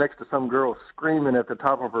sitting next to some girl screaming at the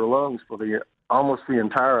top of her lungs for almost the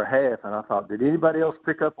entire half. And I thought, did anybody else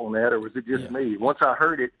pick up on that, or was it just me? Once I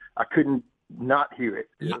heard it, I couldn't not hear it.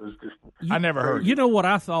 It was just I never heard it. You know what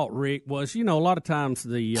I thought, Rick, was, a lot of times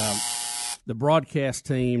the broadcast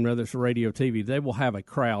team, whether it's radio or TV, they will have a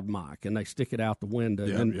crowd mic, and they stick it out the window.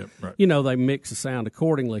 Right. They mix the sound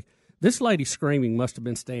accordingly. This lady screaming must have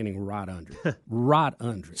been standing right under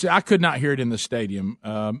it. See, I could not hear it in the stadium,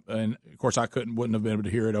 and of course I wouldn't have been able to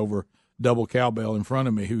hear it over double cowbell in front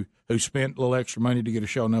of me, who spent a little extra money to get a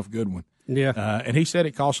show enough good one. Yeah, and he said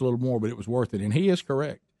it cost a little more, but it was worth it, and he is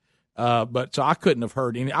correct. But so I couldn't have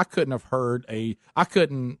heard any. I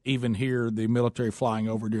couldn't even hear the military flying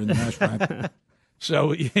over during the national anthem.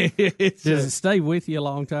 So does it stay with you a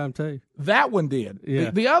long time too? That one did.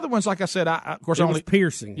 Yeah. The other ones, like I said, of course, it was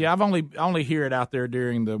piercing. Yeah, I've only hear it out there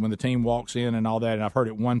during when the team walks in and all that, and I've heard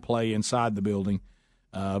it one play inside the building.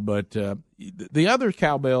 But the other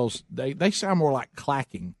cowbells, they sound more like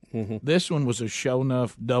clacking. Mm-hmm. This one was a show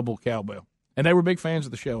enough double cowbell, and they were big fans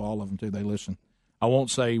of the show. All of them too. They listen. I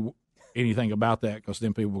won't say anything about that because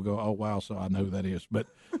then people will go, "Oh wow," so I know who that is. But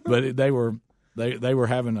they were. They were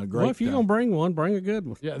having a great. Well, if you're gonna bring one, bring a good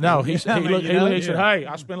one. Yeah, no, he said, he said, "Hey,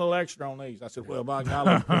 I spent a little extra on these." I said, "Well, by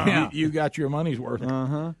golly, you got your money's worth."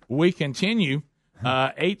 Uh-huh. We continue.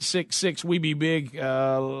 866 We Be Big.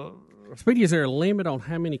 Speedy, is there a limit on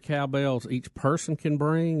how many cowbells each person can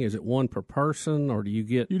bring? Is it one per person, or do you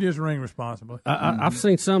get? You just ring responsibly. I've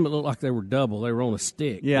seen some that looked like they were double. They were on a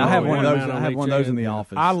stick. Yeah, I have one of those. I have one of those in the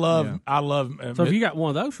office. I love. So if you got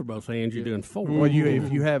one of those for both hands, you're doing 4. Well,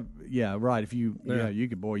 if you have, Yeah, right. If you you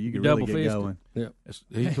could you could double really get fisted. going. Yeah.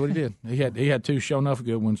 That's what he did. He had two show enough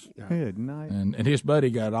good ones. Good night. And his buddy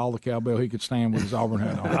got all the cowbell he could stand with his Auburn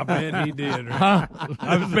hat on. I bet he did. Right?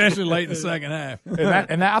 Especially late in the second half.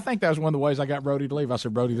 And I think that was one of the ways I got Brody to leave. I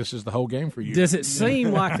said, Brody, this is the whole game for you. Does it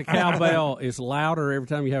seem like the cowbell is louder every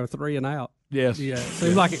time you have a 3 and out? Yes. Yeah. It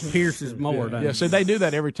seems like it pierces more. doesn't Yeah, it? so they do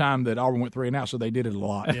that every time that Auburn went 3 and out, so they did it a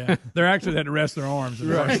lot. Yeah. They're actually had to rest their arms.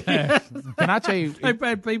 Right. Can I tell you? They've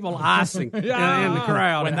had people icing in the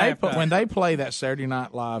crowd. When they play that Saturday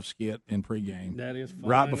Night Live skit in pregame, that is funny.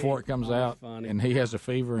 right before it comes out, funny. and he has a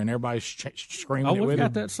fever, and everybody's screaming Oh, it we've with got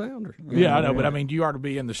him. that sounder. Yeah, I know, but I mean, you ought to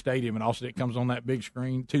be in the stadium, and also it comes on that big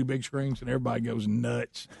screen, 2 big screens, and everybody goes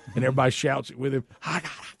nuts, and everybody shouts it with him. I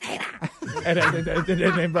got a fever, and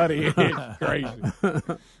everybody is crazy.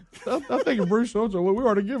 I think of Bruce so-and-so, well, we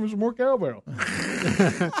ought to give him some more cowbell.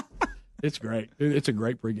 It's great. It's a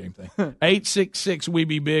great pregame thing. 866 We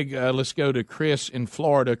Be Big. Let's go to Chris in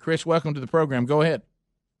Florida. Chris, welcome to the program. Go ahead.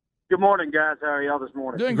 Good morning, guys. How are y'all this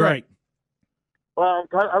morning? Doing great. Well,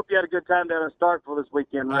 I hope you had a good time down in Starkville this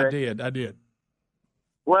weekend, Rick. I did.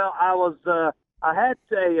 Well, I had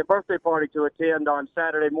a birthday party to attend on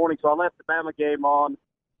Saturday morning, so I left the Bama game on,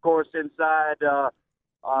 of course, inside to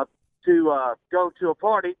go to a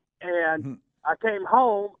party, and I came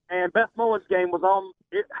home, and Beth Mullen's game was on.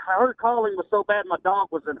 Her calling was so bad, my dog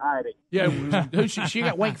was in hiding. Yeah, she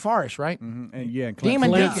got Wake Forest, right? Mm-hmm. And yeah,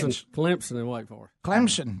 Demon Deacons. Clemson and Wake Forest.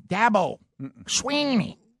 Clemson, Dabo,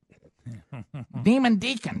 Sweeney, Demon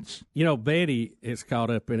Deacons. You know, Betty is caught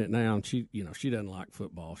up in it now, and she doesn't like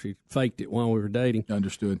football. She faked it while we were dating.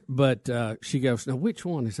 Understood. But she goes, now, which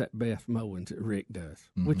one is that Beth Mowens that Rick does?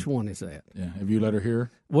 Mm-hmm. Which one is that? Yeah. Have you let her hear?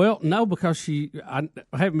 Well, no, because I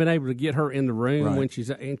haven't been able to get her in the room when she's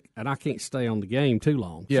and I can't stay on the game too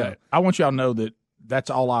long. Yeah. So. I want y'all to know that that's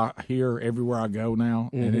all I hear everywhere I go now,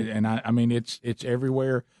 Mm-hmm. and I mean it's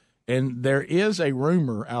everywhere, and there is a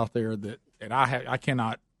rumor out there that, and I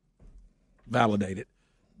cannot validate it,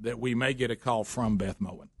 that we may get a call from Beth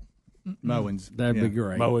Mowen. Mowens. That'd be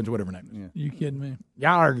great. Mowens, whatever her name is. Yeah. You kidding me?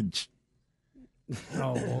 Yards.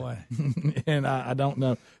 Oh, boy. And I don't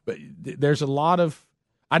know. But there's a lot of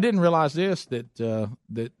 – I didn't realize this, that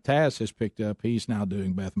Taz has picked up. He's now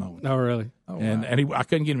doing Beth Mowen. Oh, really? Oh, and I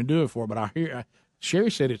couldn't get him to do it for, but I hear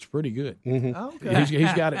Sherry said it's pretty good. Mm-hmm. Okay.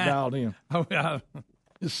 He's got it dialed in. Oh, yeah.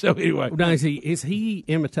 So anyway, now is he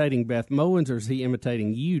imitating Beth Mowens, or is he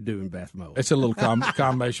imitating you doing Beth Mowens? It's a little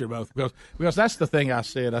combination of both, because that's the thing I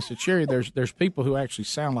said. I said, Sherry, there's people who actually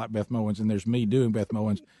sound like Beth Mowens, and there's me doing Beth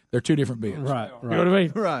Mowens. They're two different beings. Right. You know what I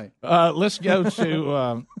mean? Right. Let's go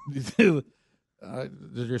to.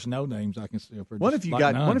 There's no names I can see. What if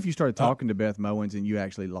you started talking to Beth Mowens and you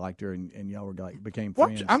actually liked her and y'all were became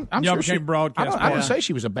friends? I'm Y'all sure became broadcast. I would say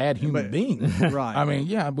she was a bad human being. Right. I mean,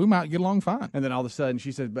 yeah, we might get along fine. And then all of a sudden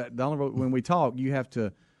she said, "But the only when we talk, you have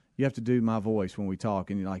to do my voice when we talk."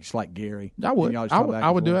 And it's like Gary. I would. I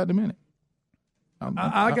would do that in a minute.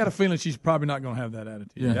 I got a feeling she's probably not going to have that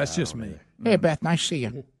attitude. Yeah. That's just me. Hey, Beth, nice to see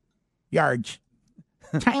you. Yards.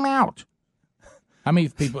 Time out. How many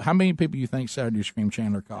people you think Saturday scream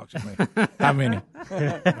Chandler Cox at me? How many?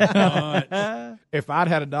 If I'd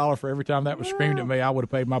had $1 for every time that was screamed at me, I would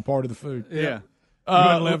have paid my part of the food. Yeah. You would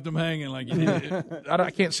have left them hanging like you did.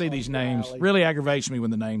 I can't see these names. Really aggravates me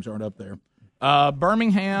when the names aren't up there.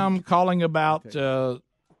 Birmingham calling about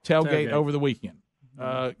tailgate over the weekend.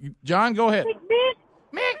 John, go ahead.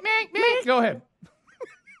 Mick, go ahead.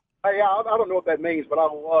 Hey, I don't know what that means, but I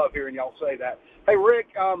love hearing y'all say that. Hey, Rick,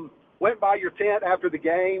 went by your tent after the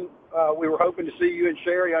game. We were hoping to see you and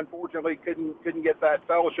Sherry. Unfortunately, couldn't get that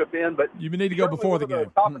fellowship in. But you need to go before the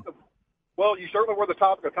game. Well, you certainly were the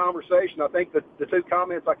topic of conversation. I think that the two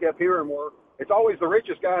comments I kept hearing were, it's always the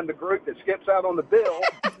richest guy in the group that skips out on the bill,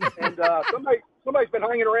 and somebody's been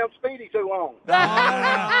hanging around Speedy too long.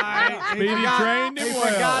 Speedy trained him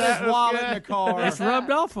well. Forgot his wallet in the car. It's rubbed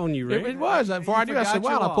off on you, Rick. It was. Before I do, I said,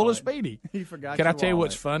 wow, I'll pull a Speedy. He forgot. Can I tell you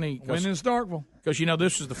what's funny? When in Starkville. Because,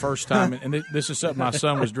 this was the first time, and this is something my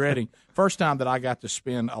son was dreading, first time that I got to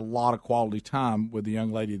spend a lot of quality time with the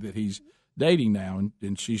young lady that he's dating now,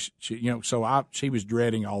 and she was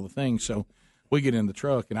dreading all the things. So we get in the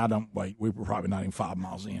truck, and I don't wait. We were probably not even 5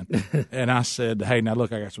 miles in, and I said, "Hey, now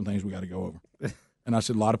look, I got some things we got to go over." And I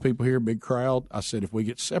said, "A lot of people here, big crowd." I said, "If we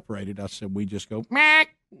get separated," I said, "we just go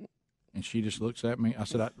Mac." And she just looks at me. I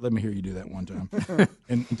said, "Let me hear you do that one time."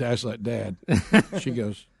 And Dad's like, "Dad," she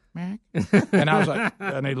goes, "Mac," and I was like,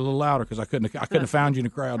 "I need a little louder because I couldn't have found you in the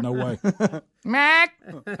crowd. No way." Mac.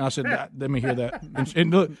 And I said, "Let me hear that."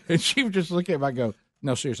 And she would just look at me. I go,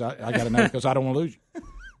 "No, seriously, I got to know because I don't want to lose you."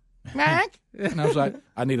 Mac. And I was like,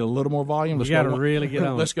 I need a little more volume. You got to really get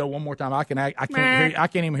on. Let's go one more time. I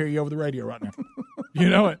can't even hear you over the radio right now. You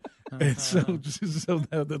know it. It's so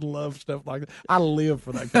the love stuff like that. I live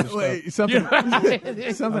for that kind of stuff.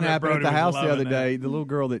 Something happened at the house the other day. The little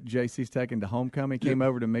girl that JC's taking to homecoming came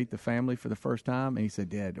over to meet the family for the first time, and he said,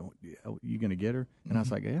 "Dad, you going to get her?" And I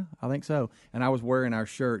was like, "Yeah, I think so." And I was wearing our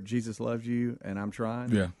shirt, "Jesus loves you," and I'm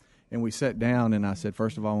trying. Yeah. And we sat down, and I said,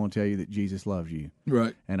 "First of all, I want to tell you that Jesus loves you."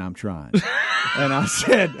 Right. And I'm trying. And I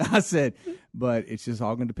said, but it's just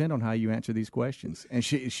all going to depend on how you answer these questions. And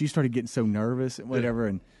she started getting so nervous and whatever.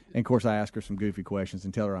 And of course, I ask her some goofy questions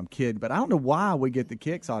and tell her I'm kidding. But I don't know why we get the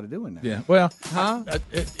kicks out of doing that. Yeah. Well,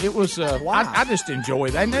 it was. I just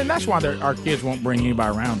enjoy that, and that's why our kids won't bring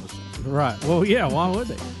anybody around us. Right. Well, yeah. Why would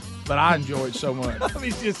they? But I enjoy it so much. I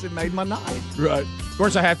mean, it made my night. Right. Of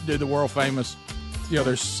course, I have to do the world famous.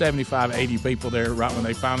 There's 75, 80 people there right when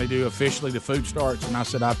they finally do officially the food starts, and I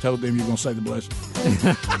said, I've told them you're going to say the blessing.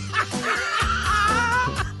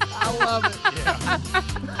 I love it.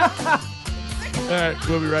 Yeah. All right,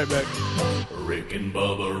 we'll be right back. Rick and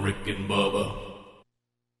Bubba, Rick and Bubba.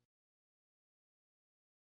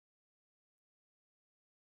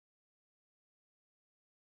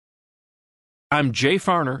 I'm Jay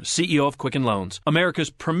Farner, CEO of Quicken Loans, America's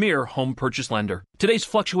premier home purchase lender. Today's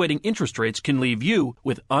fluctuating interest rates can leave you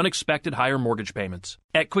with unexpected higher mortgage payments.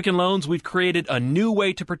 At Quicken Loans, we've created a new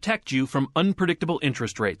way to protect you from unpredictable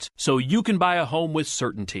interest rates so you can buy a home with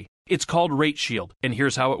certainty. It's called Rate Shield, and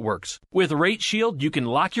here's how it works. With Rate Shield, you can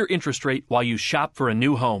lock your interest rate while you shop for a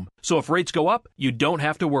new home. So if rates go up, you don't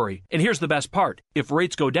have to worry. And here's the best part. If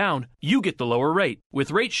rates go down, you get the lower rate.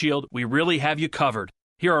 With Rate Shield, we really have you covered.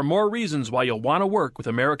 Here are more reasons why you'll want to work with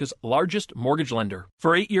America's largest mortgage lender.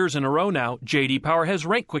 For 8 years in a row now, J.D. Power has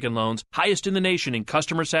ranked Quicken Loans highest in the nation in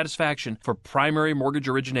customer satisfaction for primary mortgage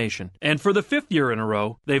origination. And for the 5th year in a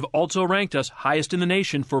row, they've also ranked us highest in the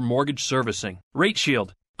nation for mortgage servicing. Rate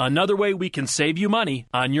Shield, another way we can save you money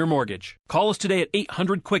on your mortgage. Call us today at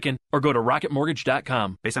 800-QUICKEN or go to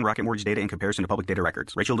rocketmortgage.com. Based on Rocket Mortgage data in comparison to public data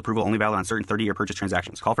records. Rate Shield approval only valid on certain 30-year purchase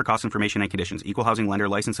transactions. Call for cost information and conditions. Equal housing lender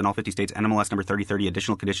license in all 50 states. NMLS number 3030.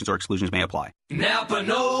 Additional conditions or exclusions may apply. Napa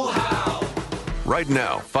know-how. Right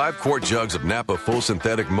now, 5-quart jugs of Napa full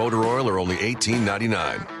synthetic motor oil are only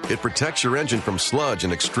 $18.99. It protects your engine from sludge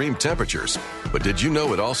and extreme temperatures. But did you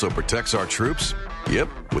know it also protects our troops? Yep,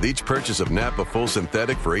 with each purchase of Napa full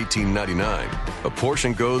synthetic for $18.99, a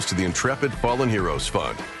portion goes to the Intrepid Fallen Heroes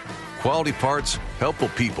Fund. Quality parts, helpful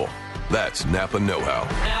people. That's Napa know-how.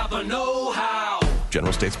 Napa know-how.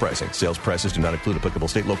 General states pricing. Sales prices do not include applicable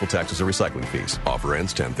state, local taxes, or recycling fees. Offer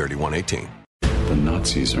ends 10/31/18. The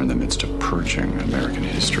Nazis are in the midst of purging American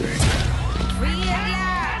history.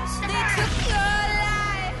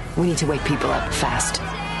 We need to wake people up fast.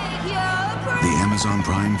 The Amazon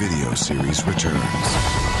Prime Video series returns.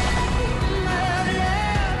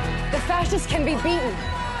 The fascists can be beaten.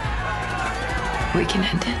 We can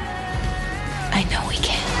end it. I know we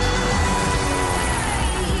can.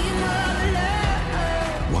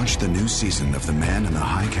 Watch the new season of The Man in the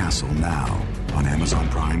High Castle now on Amazon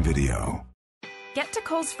Prime Video. Get to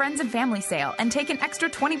Kohl's Friends and Family Sale and take an extra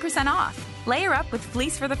 20% off. Layer up with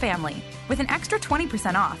Fleece for the Family. With an extra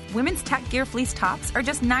 20% off, women's Tech Gear fleece tops are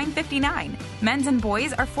just $9.59. Men's and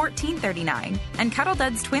boys are $14.39. And Cuddle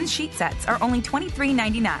Duds twins sheet sets are only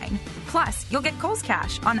 $23.99. Plus, you'll get Kohl's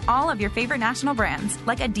Cash on all of your favorite national brands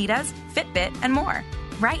like Adidas, Fitbit, and more.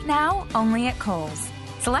 Right now, only at Kohl's.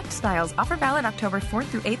 Select styles. Offer valid October 4th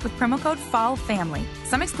through 8th with promo code FALLFAMILY.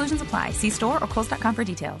 Some exclusions apply. See store or kohls.com for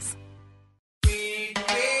details.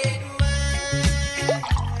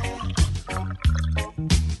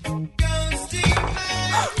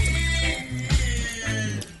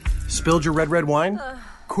 Spilled your red wine?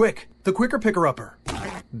 Quick, the Quicker Picker-Upper.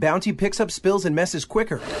 Bounty picks up spills and messes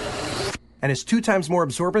quicker. And is 2 times more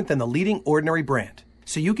absorbent than the leading Ordinary brand.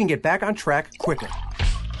 So you can get back on track quicker.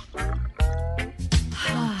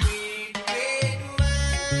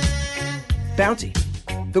 Bounty,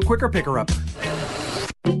 the Quicker Picker-Upper.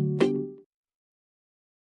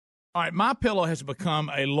 All right, MyPillow has become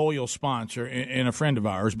a loyal sponsor and a friend of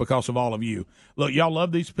ours because of all of you. Look, y'all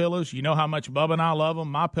love these pillows. You know how much Bubba and I love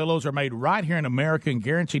them. MyPillows are made right here in America and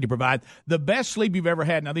guaranteed to provide the best sleep you've ever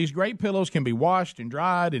had. Now, these great pillows can be washed and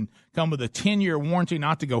dried and come with a 10-year warranty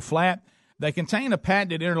not to go flat. They contain a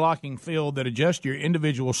patented interlocking field that adjusts your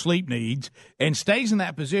individual sleep needs and stays in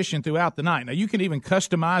that position throughout the night. Now, you can even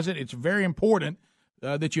customize it. It's very important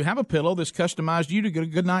that you have a pillow that's customized you to get a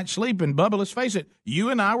good night's sleep. And, Bubba, let's face it, you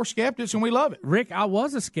and I were skeptics, and we love it. Rick, I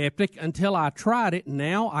was a skeptic until I tried it.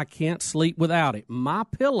 Now I can't sleep without it. My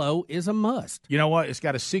pillow is a must. You know what? It's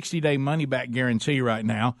got a 60-day money-back guarantee right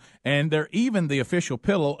now, and they're even the official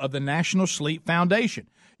pillow of the National Sleep Foundation.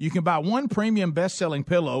 You can buy one premium best-selling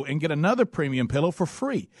pillow and get another premium pillow for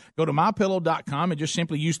free. Go to MyPillow.com and just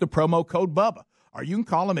simply use the promo code BUBBA. Or you can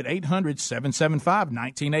call them at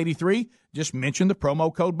 800-775-1983. Just mention the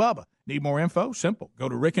promo code BUBBA. Need more info? Simple. Go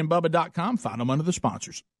to rickandbubba.com. Find them under the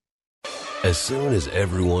sponsors. As soon as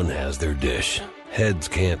everyone has their dish, heads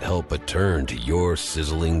can't help but turn to your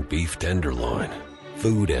sizzling beef tenderloin.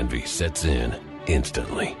 Food envy sets in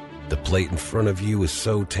instantly. The plate in front of you is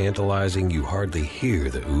so tantalizing you hardly hear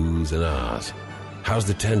the oohs and ahs. How's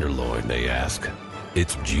the tenderloin, they ask.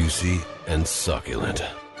 It's juicy and succulent.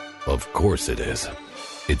 Of course it is.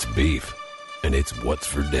 It's beef, and it's what's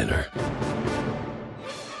for dinner.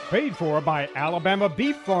 Paid for by Alabama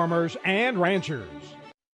beef farmers and ranchers.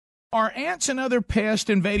 Are ants and other pests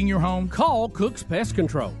invading your home? Call Cook's Pest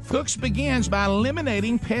Control. Cook's begins by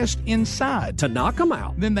eliminating pests inside. To knock them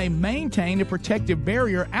out. Then they maintain a protective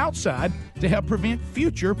barrier outside to help prevent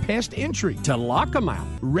future pest entry. To lock them out.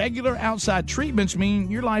 Regular outside treatments mean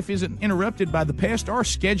your life isn't interrupted by the pest or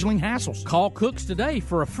scheduling hassles. Call Cook's today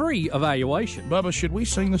for a free evaluation. Bubba, should we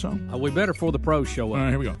sing the song? We better before the pros show up. All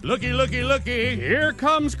right, here we go. Looky, looky, looky. Here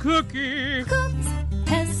comes Cookie. Cook's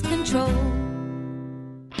Pest Control.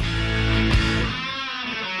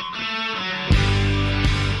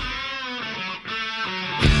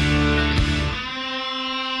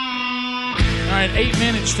 All right, 8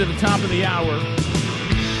 minutes to the top of the hour.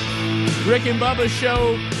 Rick and Bubba's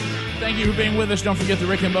show. Thank you for being with us. Don't forget the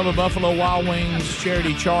Rick and Bubba Buffalo Wild Wings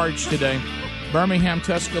charity charge today. Birmingham,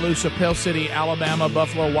 Tuscaloosa, Pell City, Alabama,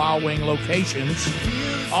 Buffalo Wild Wing locations.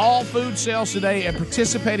 All food sales today at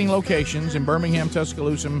participating locations in Birmingham,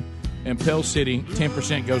 Tuscaloosa, and Pell City.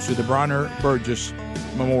 10% goes to the Bronner Burgess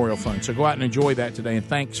Memorial Fund. So go out and enjoy that today. And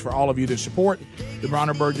thanks for all of you that support the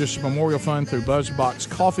Bronner Burgess Memorial Fund through BuzzBox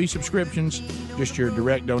coffee subscriptions, just your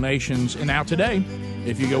direct donations. And now today,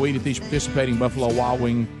 if you go eat at these participating Buffalo Wild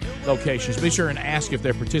Wing locations, be sure and ask if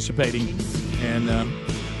they're participating. And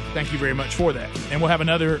thank you very much for that. And we'll have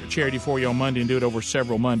another charity for you on Monday and do it over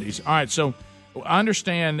several Mondays. All right, so I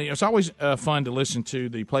understand it's always fun to listen to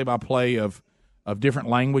the play-by-play of different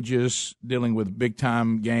languages dealing with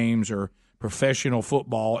big-time games or professional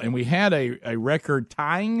football, and we had a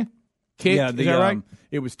record-tying kick. Yeah, is that right?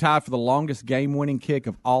 It was tied for the longest game-winning kick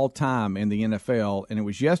of all time in the NFL, and it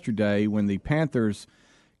was yesterday when the Panthers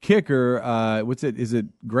kicker, is it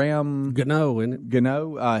Graham Gano, isn't it?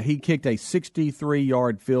 Gano, he kicked a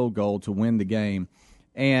 63-yard field goal to win the game,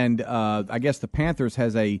 and I guess the Panthers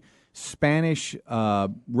has a Spanish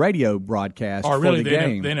radio broadcast or really for the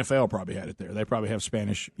game. The NFL probably had it there. They probably have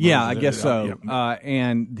Spanish. Yeah, I guess so. Yeah.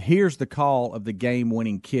 And here's the call of the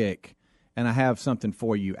game-winning kick, and I have something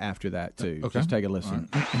for you after that, too. Okay. Just take a listen.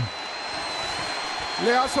 Le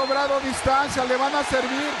ha sobrado distancia, le van a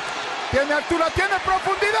servir. Tiene altura, tiene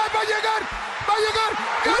profundidad, va a llegar.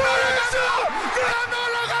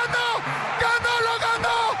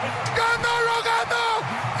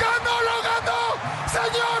 ¡Ganó,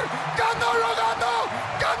 señor! ¡Ganó!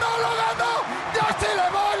 ¡Yo sí le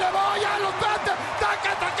voy a los Panthers!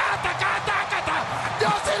 ¡Taca! ¡Yo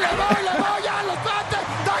sí le voy a los Panthers!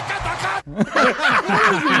 ¡Taca!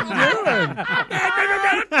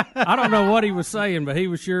 I don't know what he was saying, but he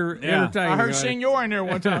was sure entertaining. I heard Senor in there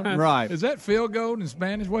one time. Right. Is that field goal in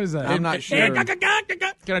Spanish? What is that? I'm not sure. Can I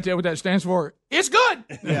tell you what that stands for? It's good.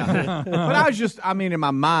 Yeah. But I was just, in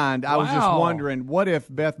my mind, I was just wondering, what if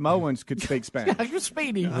Beth Mowens could speak Spanish? You're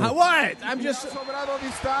speedy. What? I'm just...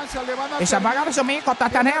 Es apagar su mico,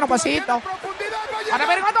 tatanero, pasito. Para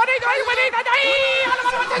ver cuánto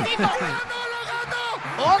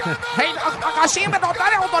hey, así me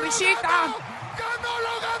notaré autorizita.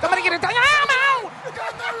 Somebody get it done.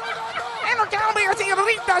 And look down here,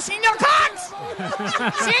 señorita, Señor Cox.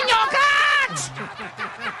 Señor Cox.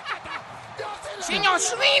 Señor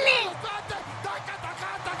Sweeney.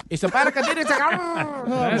 It's the better considered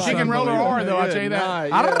she can roll her R, though, I'll tell you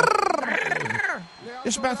that.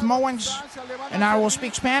 This is Beth Mowens, and I will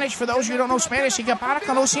speak Spanish. For those of you who don't know Spanish, si que para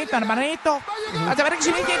con los cintos, hermanito. Hasta ver que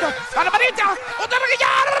se me quito. ¡Hermanito!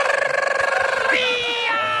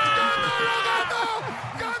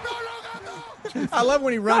 I love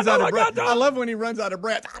when he runs out of breath. I love when he runs out of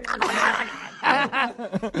breath.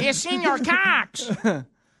 Yes, Senor Cox.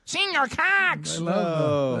 Senor Cox. They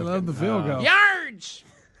love the field goal. Yards.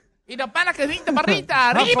 Y the barrita arriba.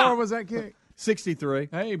 How far was that kick? 63.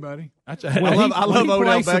 Hey, buddy. I When love he Odell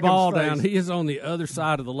plays the ball Beckham's down, face. he is on the other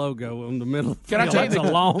side of the logo in the middle. Can I tell you, That's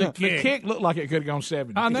a long the kick. kick looked like it could have gone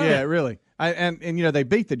 70. I know. Yeah, really. And you know, they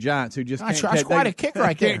beat the Giants, who just That's can't that's catch, quite they a kick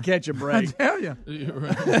right there. can't catch a I break. tell you.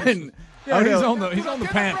 And Yeah, Odell- he's on the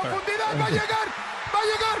Panther.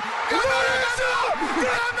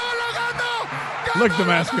 Look at the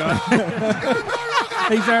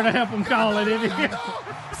mascot. He's there to help him call it, isn't he?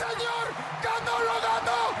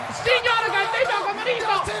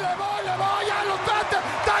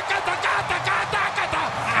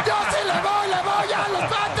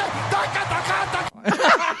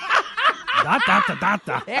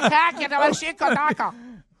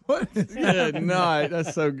 Good night.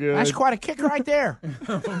 That's so good. That's quite a kick right there.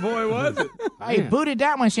 Boy, was it. I booted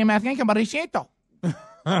that one, see, I think about it.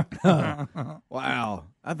 Wow.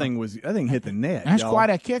 That thing hit the net. That's y'all. quite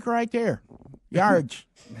a kick right there. Yards.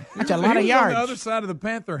 That's a He lot of was yards. on the other side of the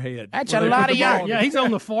Panther head. That's where a they lot put of the ball. yards. Yeah, he's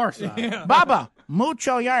on the far side. Bubba,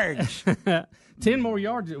 mucho yards. 10 more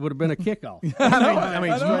yards, it would have been a kickoff. I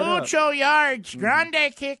mean, straight up. Mucho yards.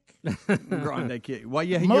 Grande kick. Grande kick. Well,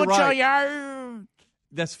 yeah, you're Mucho right. yards.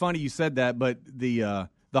 That's funny you said that, but the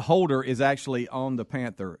holder is actually on the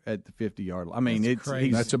Panther at the 50-yard line. I mean, That's crazy.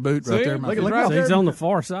 he's That's a boot right See? there. my Look at friend. right So he's there. on the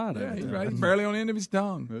far side of Yeah, it. he's right. He's barely on the end of his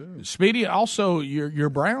tongue. Speedy, also, your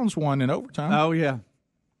Browns won in overtime. Oh yeah,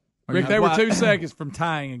 Rick, they were Well, 2 seconds from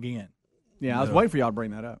tying again. yeah. I was waiting for y'all to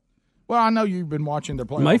bring that up. Well, I know you've been watching their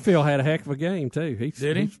playoffs. Mayfield had a heck of a game, too.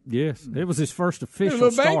 Did he? Yes. It was his first a official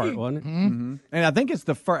little start, baby. wasn't it? Mm-hmm. And I think it's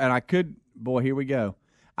the first. And I could, boy, here we go.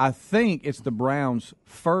 I think it's the Browns'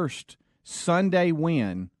 first Sunday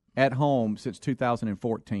win at home since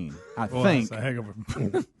 2014. I Boy, think that's a heck of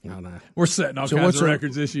a. No. We're setting all So kinds what's of their-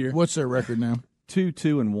 records this year. What's their record now?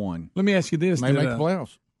 2-2-1. Let me ask you this: May did, make the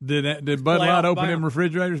playoffs. Did Bud Playoff Light open bound. them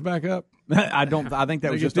refrigerators back up? I don't. I think that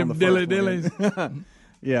They was get just on the them first dilly one.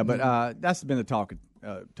 Yeah, but that's been the talk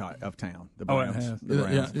of town. The Oh, it Browns. has. The Yeah,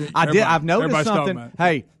 Browns. yeah. I did. I've noticed Everybody's talking something. about it.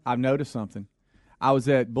 Hey, I've noticed something. I was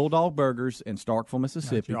at Bulldog Burgers in Starkville,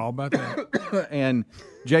 Mississippi. You're all about that. And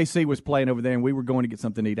JC was playing over there, and we were going to get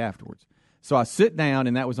something to eat afterwards. So I sit down,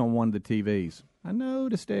 and that was on one of the TVs. I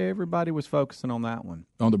noticed everybody was focusing on that one.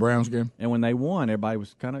 On the Browns game? And when they won, everybody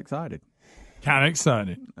was kind of excited. Kind of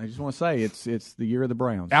excited. I just want to say it's the year of the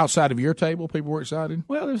Browns. Outside of your table, people were excited?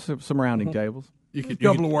 Well, there's some rounding tables. You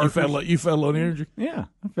Couple of workers. You felt a little energy? Yeah,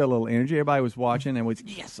 I felt a little energy. Everybody was watching, and was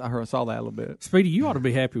yes, I saw that a little bit. Speedy, you ought to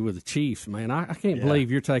be happy with the Chiefs, man. I can't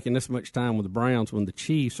believe you're taking this much time with the Browns when the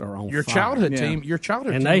Chiefs are on Your fire. childhood Yeah. team, your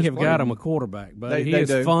childhood And team they is have playing. got him a quarterback, buddy. He They is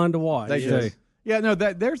do. fun to watch. They Yeah. do. Yeah, no,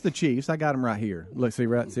 there's the Chiefs. I got them right here. Look, see,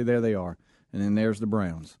 there they are, and then there's the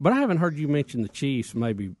Browns. But I haven't heard you mention the Chiefs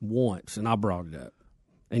maybe once, and I brought it up.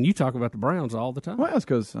 And you talk about the Browns all the time. Well, it's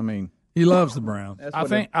because He loves the Browns.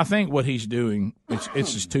 I think what he's doing it's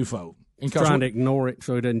just twofold. Trying to ignore it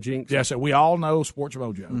so he doesn't jinx it. Yeah, so we all know Sports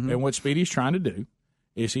Mojo, and what Speedy's trying to do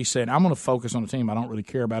is he said, "I'm going to focus on a team I don't really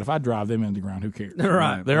care about. If I drive them in the ground, who cares?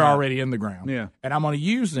 Right. They're already in the ground. Yeah. And I'm going to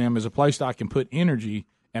use them as a place that I can put energy.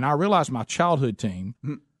 And I realize my childhood team,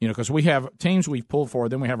 because we have teams we've pulled for,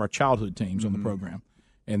 then we have our childhood teams on the program,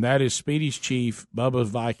 and that is Speedy's Chief, Bubba's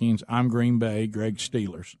Vikings, I'm Green Bay, Greg's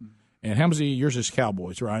Steelers." And Helmsy, yours is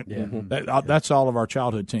Cowboys, right? Yeah. That's all of our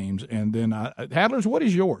childhood teams. And then, Hadlers, what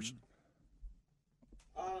is yours?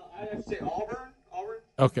 I'd say Auburn.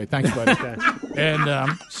 Okay, thanks, buddy.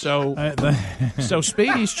 And so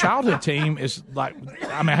Speedy's childhood team is like,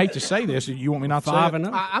 I mean, I hate to say this. You want me not to say 5-0.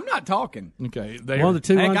 I'm not talking. Okay. One of the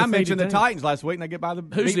two Heck, I undefeated mentioned the teams. Titans last week, and they get by the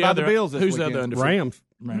Who's beat the by other? the Bills this Who's the weekend. other undefeated?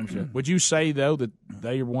 Rams. Yeah. Would you say, though, that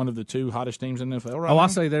they are one of the two hottest teams in the NFL right Oh, now? I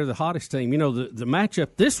say they're the hottest team. You know, the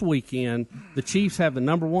matchup this weekend, the Chiefs have the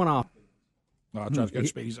number one offense. Oh, I tried to go to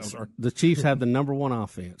Speedy's. I'm sorry. The Chiefs have the number one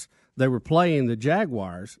offense. They were playing the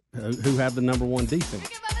Jaguars, who have the number one defense.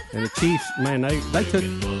 And the Chiefs, man, they took.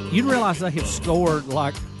 You realize they have scored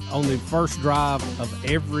like on the first drive of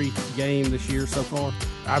every game this year so far.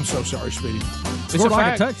 I'm so sorry, Speedy. It's Scored a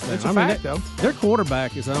like fact. a touchdown. It's a fact, though. Their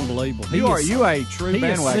quarterback is unbelievable. You a true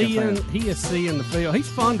bandwagon fan. He is seeing the field. He's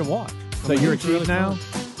fun to watch. So you're a he's Chief really now?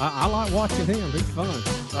 fun. I like watching him. He's fun.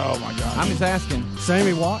 Oh, my gosh. I'm just asking.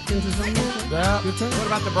 Sammy Watkins is on there. Good team. What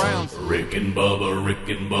about the Browns? Rick and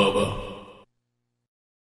Bubba.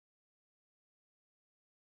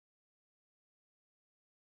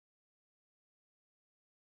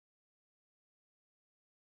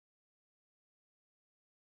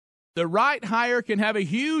 The right hire can have a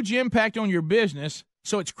huge impact on your business,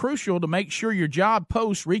 So it's crucial to make sure your job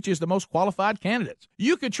post reaches the most qualified candidates.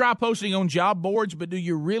 You could try posting on job boards, but do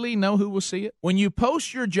you really know who will see it? When you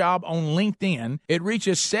post your job on LinkedIn, it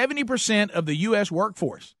reaches 70% of the U.S.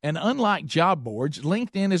 workforce. And unlike job boards,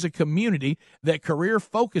 LinkedIn is a community that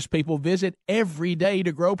career-focused people visit every day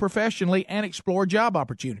to grow professionally and explore job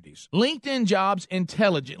opportunities. LinkedIn Jobs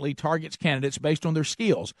intelligently targets candidates based on their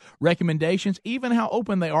skills, recommendations, even how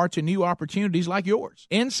open they are to new opportunities like yours.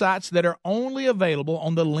 Insights that are only available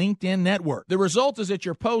on the LinkedIn network. The result is that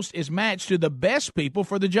your post is matched to the best people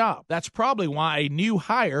for the job. That's probably why a new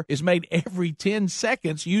hire is made every 10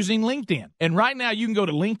 seconds using LinkedIn. And right now you can go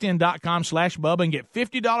to linkedin.com/Bubba and get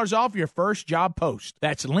 $50 off your first job post.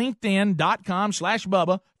 That's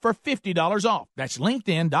linkedin.com/Bubba for $50 off. That's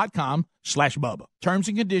linkedin.com/Bubba. Terms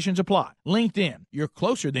and conditions apply. LinkedIn, you're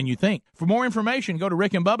closer than you think. For more information, go to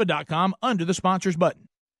rickandbubba.com under the sponsors button.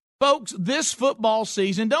 Folks, this football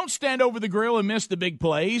season, don't stand over the grill and miss the big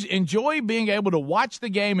plays. Enjoy being able to watch the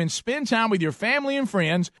game and spend time with your family and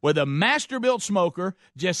friends with a Masterbuilt smoker.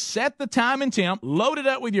 Just set the time and temp, load it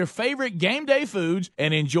up with your favorite game day foods,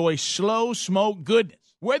 and enjoy slow smoke goodness.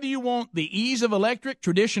 Whether you want the ease of electric,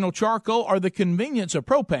 traditional charcoal, or the convenience of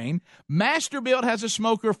propane, Masterbuilt has a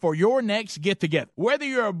smoker for your next get-together. Whether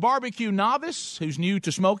you're a barbecue novice who's new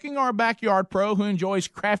to smoking or a backyard pro who enjoys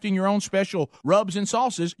crafting your own special rubs and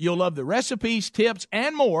sauces, you'll love the recipes, tips,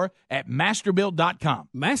 and more at Masterbuilt.com.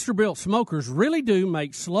 Masterbuilt smokers really do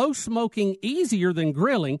make slow smoking easier than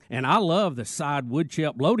grilling, and I love the side wood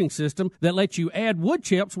chip loading system that lets you add wood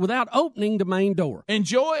chips without opening the main door.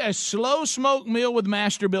 Enjoy a slow smoke meal with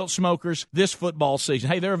Masterbuilt smokers this football season.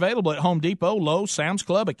 Hey, they're available at Home Depot, Lowe's, Sam's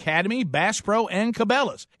Club, Academy, Bass Pro, and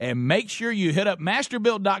Cabela's. And make sure you hit up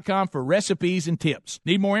Masterbuilt.com for recipes and tips.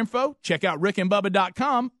 Need more info? Check out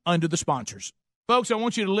rickandbubba.com under the sponsors. Folks, I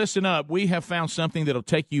want you to listen up. We have found something that'll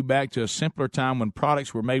take you back to a simpler time when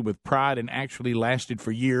products were made with pride and actually lasted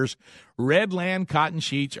for years. Redland cotton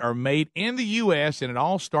sheets are made in the U.S., and it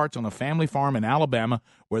all starts on a family farm in Alabama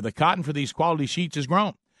where the cotton for these quality sheets is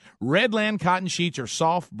grown. Redland cotton sheets are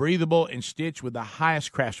soft, breathable, and stitched with the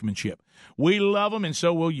highest craftsmanship. We love them, and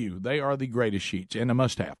so will you. They are the greatest sheets and a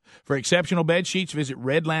must-have. For exceptional bed sheets, visit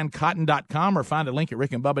redlandcotton.com or find a link at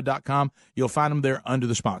rickandbubba.com. You'll find them there under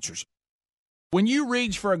the sponsors. When you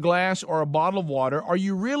reach for a glass or a bottle of water, are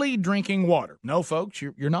you really drinking water? No, folks,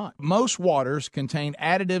 you're not. Most waters contain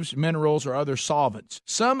additives, minerals, or other solvents.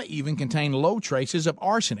 Some even contain low traces of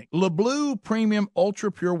arsenic. LeBlue Premium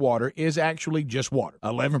Ultra Pure Water is actually just water.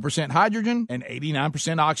 11% hydrogen and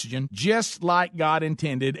 89% oxygen, just like God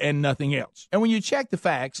intended and nothing else. And when you check the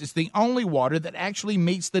facts, it's the only water that actually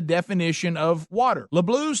meets the definition of water.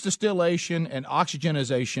 LeBlue's distillation and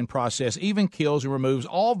oxygenization process even kills and removes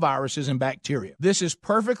all viruses and bacteria. This is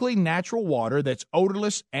perfectly natural water that's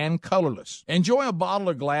odorless and colorless. Enjoy a bottle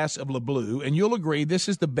or glass of LeBlue, and you'll agree this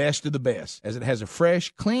is the best of the best, as it has a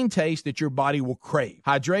fresh, clean taste that your body will crave.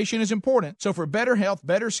 Hydration is important, so for better health,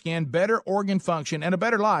 better skin, better organ function, and a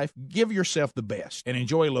better life, give yourself the best and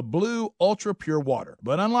enjoy LeBlue Ultra Pure Water.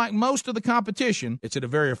 But unlike most of the competition, it's at a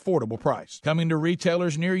very affordable price. Coming to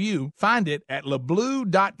retailers near you, find it at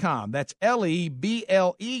lebleu.com. That's LEBLEU.com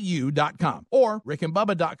or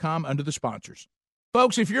rickandbubba.com under the sponsors.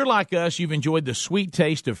 Folks, if you're like us, you've enjoyed the sweet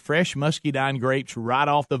taste of fresh muscadine grapes right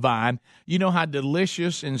off the vine. You know how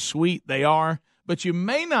delicious and sweet they are, but you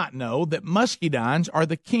may not know that muscadines are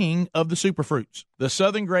the king of the superfruits. The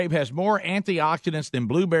southern grape has more antioxidants than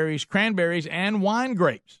blueberries, cranberries, and wine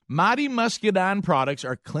grapes. Mighty Muscadine products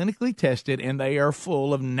are clinically tested, and they are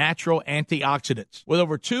full of natural antioxidants. With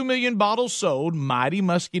over 2 million bottles sold, Mighty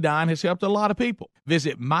Muscadine has helped a lot of people.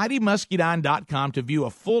 Visit mightymuscadine.com to view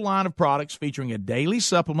a full line of products featuring a daily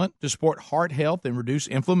supplement to support heart health and reduce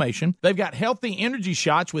inflammation. They've got healthy energy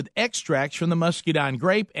shots with extracts from the muscadine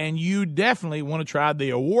grape, and you definitely want to try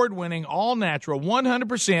the award-winning, all-natural,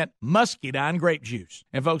 100% muscadine grape juice.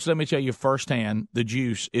 And folks, let me tell you firsthand, the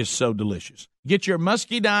juice is so delicious. Get your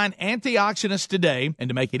Muscadine antioxidants today, and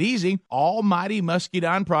to make it easy, all Mighty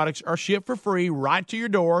Muscadine products are shipped for free right to your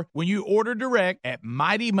door when you order direct at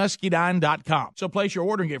mightymuscadine.com. So place your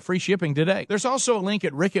order and get free shipping today. There's also a link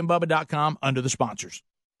at rickandbubba.com under the sponsors.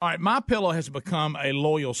 All right, MyPillow has become a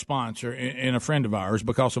loyal sponsor and a friend of ours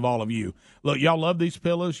because of all of you. Look, y'all love these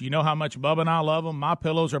pillows. You know how much Bubba and I love them.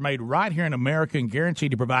 MyPillows are made right here in America and guaranteed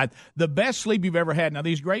to provide the best sleep you've ever had. Now,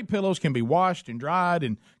 these great pillows can be washed and dried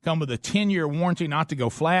and come with a 10-year warranty not to go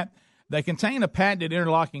flat. They contain a patented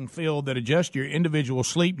interlocking fill that adjusts your individual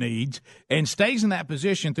sleep needs and stays in that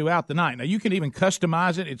position throughout the night. Now, you can even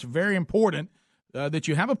customize it. It's very important that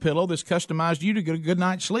you have a pillow that's customized you to get a good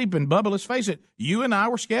night's sleep. And, Bubba, let's face it, you and I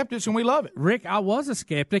were skeptics, and we love it. Rick, I was a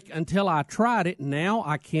skeptic until I tried it. Now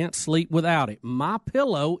I can't sleep without it. My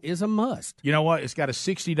pillow is a must. You know what? It's got a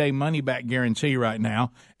 60-day money-back guarantee right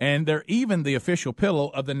now, and they're even the official pillow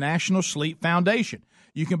of the National Sleep Foundation.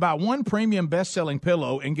 You can buy one premium best-selling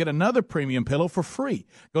pillow and get another premium pillow for free.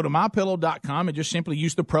 Go to MyPillow.com and just simply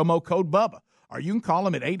use the promo code BUBBA. Or you can call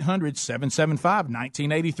them at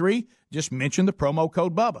 800-775-1983. Just mention the promo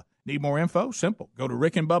code BUBBA. Need more info? Simple. Go to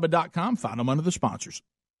rickandbubba.com. Find them under the sponsors.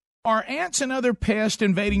 Are ants and other pests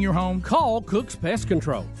invading your home? Call Cook's Pest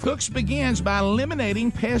Control. Cook's begins by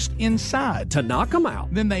eliminating pests inside. To knock them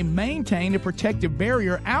out. Then they maintain a protective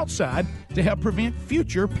barrier outside to help prevent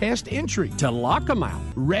future pest entry. To lock them out.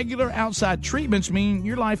 Regular outside treatments mean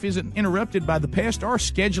your life isn't interrupted by the pest or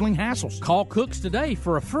scheduling hassles. Call Cook's today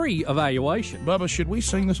for a free evaluation. Bubba, should we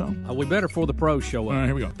sing the song? We better before the pros show up. All right,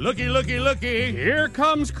 here we go. Looky, looky, looky. Here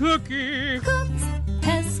comes Cookie. Cook's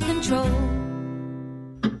Pest Control.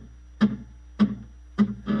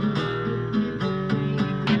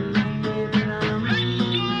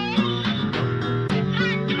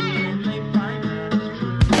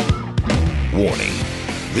 Warning.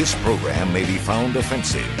 This program may be found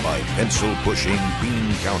offensive by pencil-pushing,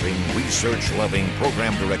 bean-counting, research-loving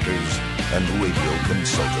program directors and radio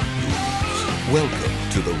consultant gurus. Welcome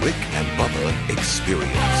to the Rick and Bubba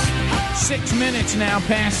Experience. 6 minutes now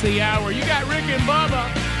past the hour. You got Rick and Bubba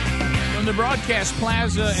from the Broadcast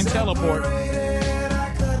Plaza and Teleport.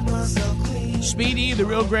 Speedy, the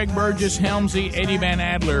real Greg Burgess, Helmsy, Eddie Van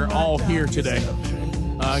Adler, all here today.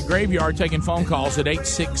 Graveyard taking phone calls at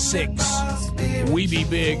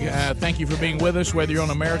 866-WE-BE-BIG. Thank you for being with us, whether you're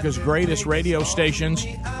on America's greatest radio stations,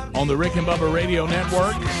 on the Rick and Bubba Radio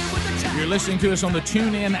Network. You're listening to us on the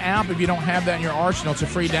TuneIn app. If you don't have that in your arsenal, it's a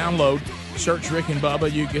free download. Search Rick and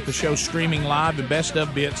Bubba. You get the show streaming live, the best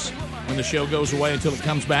of bits when the show goes away until it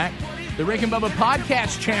comes back. The Rick and Bubba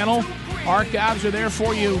podcast channel. Archives are there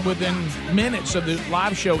for you within minutes of the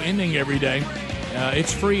live show ending every day.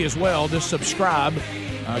 It's free as well. Just subscribe.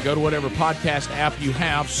 Go to whatever podcast app you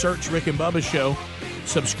have. Search Rick and Bubba Show.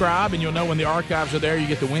 Subscribe, and you'll know when the archives are there. You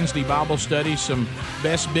get the Wednesday Bible study, some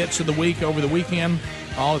best bits of the week over the weekend,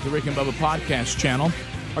 all at the Rick and Bubba podcast channel.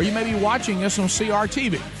 Or you may be watching us on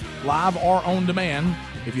CRTV, live or on demand.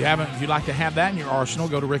 If you'd like to have that in your arsenal,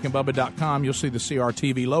 go to rickandbubba.com. You'll see the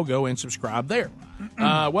CRTV logo and subscribe there.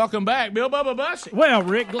 Welcome back, Bill Bubba Bussey. Well,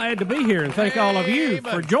 Rick, glad to be here, and thank all of you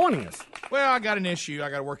for joining us. Well, I got an issue I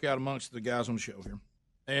got to work out amongst the guys on the show here.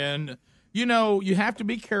 And, you know, you have to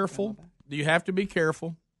be careful. You have to be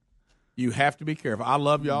careful. You have to be careful. I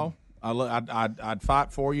love y'all. I'd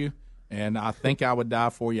fight for you, and I think I would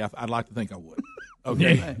die for you. I'd like to think I would.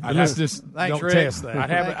 Okay, I'd have to don't test that.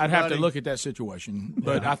 I'd have to look at that situation,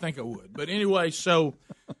 but I think I would. But anyway, so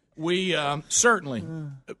we certainly,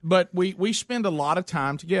 but we spend a lot of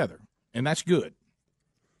time together, and that's good.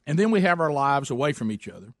 And then we have our lives away from each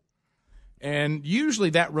other. And usually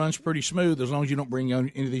that runs pretty smooth as long as you don't bring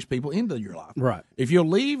any of these people into your life. Right. If you'll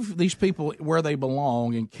leave these people where they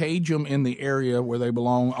belong and cage them in the area where they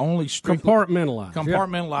belong, only strictly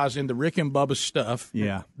compartmentalize into Rick and Bubba stuff,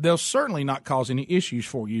 they'll certainly not cause any issues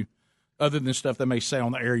for you other than stuff they may say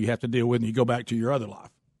on the air you have to deal with when you go back to your other life.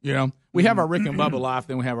 You know, we have our Rick and Bubba life,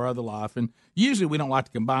 then we have our other life, and usually we don't like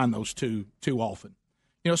to combine those two too often.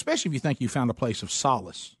 You know, especially if you think you found a place of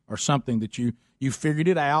solace or something that you figured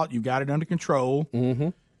it out, you got it under control. Mm-hmm.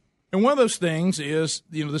 And one of those things is,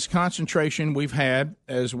 you know, this concentration we've had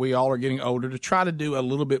as we all are getting older to try to do a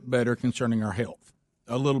little bit better concerning our health,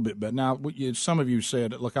 a little bit better. Now, some of you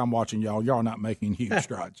said, look, I'm watching y'all. Y'all are not making huge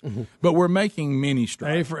strides, but we're making many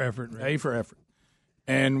strides. A for effort. A for effort.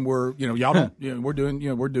 And we're, you know, y'all don't, you know,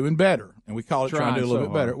 we're doing better, and we call it trying to do a little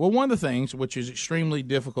bit better. Well, one of the things which is extremely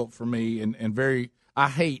difficult for me and very, I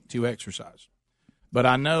hate to exercise, but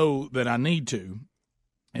I know that I need to.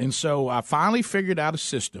 And so I finally figured out a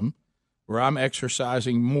system where I'm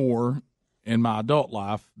exercising more in my adult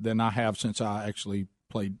life than I have since I actually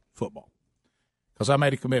played football. Because I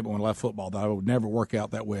made a commitment when I left football that I would never work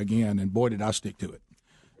out that way again, and boy, did I stick to it.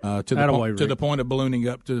 To the point of ballooning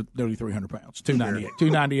up to nearly 300 pounds, 298.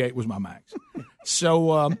 298 was my max.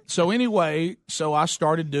 So anyway, I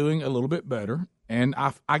started doing a little bit better. And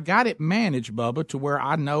I got it managed, Bubba, to where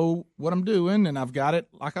I know what I'm doing, and I've got it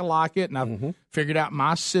like I like it, and I've figured out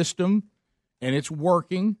my system, and it's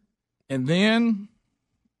working. And then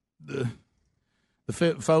the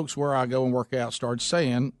folks where I go and work out started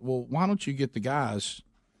saying, well, why don't you get the guys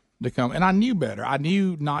to come, and I knew better. I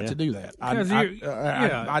knew not to do that.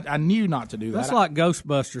 I knew not to do that. That's like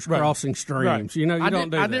Ghostbusters crossing streams. Right. You know, you don't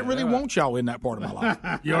do that. I didn't really want y'all in that part of my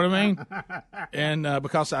life. You know what I mean? And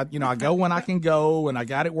because I go when I can go, and I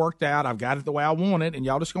got it worked out. I've got it the way I want it, and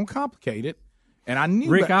y'all just gonna complicate it. And I knew,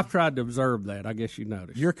 Rick, I've tried to observe that. I guess you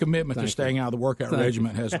noticed. Your commitment to staying out of the workout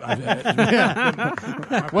regimen has.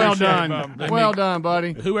 Well done. Well done,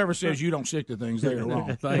 buddy. Whoever says you don't stick to things, they are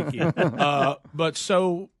wrong. Thank you. But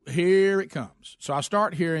so here it comes. So I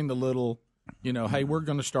start hearing the little, hey, we're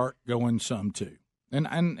going to start going some too.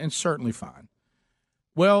 And certainly fine.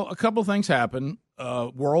 Well, a couple of things happened.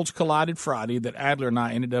 Worlds collided Friday that Adler and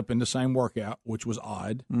I ended up in the same workout, which was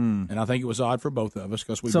odd. And I think it was odd for both of us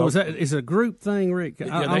because we. So is it a group thing, Rick?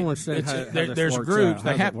 I don't understand how there's this groups. Out.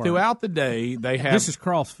 They have throughout the day. They have. This is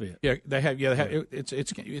CrossFit. Yeah, they have. Yeah, it's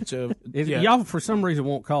a. Y'all for some reason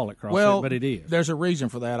won't call it CrossFit, but it is. There's a reason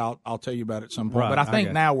for that. I'll tell you about it at some point. Right, but I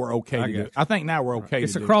think now we're okay to do it. I think now we're okay.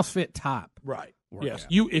 It's to a do CrossFit type. Right. Workout. Yes.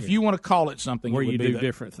 If you want to call it something where it would you be do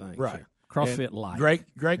different things. Right. CrossFit Life.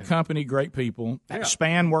 Great company, great people. Yeah.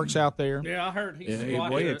 Span works out there. Yeah, I heard he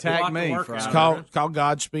attacked me. It's called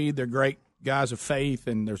Godspeed. They're great guys of faith,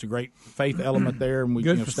 and there's a great faith element there. And we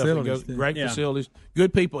good facilities. Great facilities,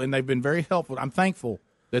 good people, and they've been very helpful. I'm thankful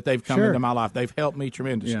that they've come into my life. They've helped me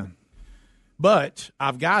tremendously. Yeah. But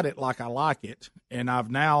I've got it like I like it, and I've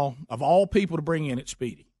now, of all people to bring in, it's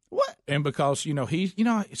Speedy. What? And because, he's,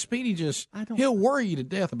 Speedy he'll worry you to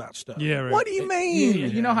death about stuff. Yeah, right. What do you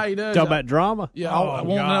mean? You know how he does. Talk about drama? Yeah, I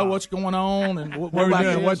want to know what's going on and what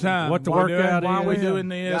time, what the workout is. Why are we doing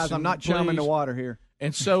this? Guys, I'm not chumming the water here.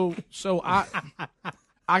 And so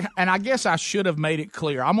I guess I should have made it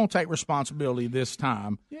clear. I'm going to take responsibility this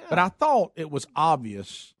time. Yeah. But I thought it was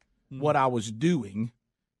obvious what I was doing,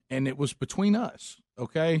 and it was between us,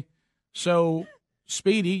 okay? So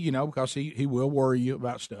Speedy, because he will worry you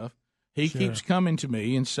about stuff, he keeps coming to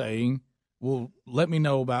me and saying, well, let me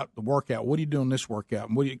know about the workout. What are you doing this workout?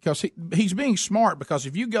 Because he's being smart, because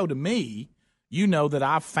if you go to me, you know that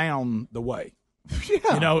I've found the way.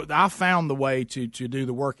 Yeah. I found the way to do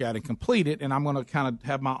the workout and complete it, and I'm going to kind of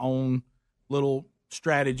have my own little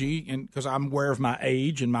strategy, and because I'm aware of my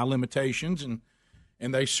age and my limitations, and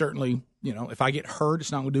they certainly, if I get hurt,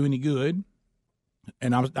 it's not going to do any good.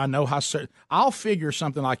 And I know how I'll figure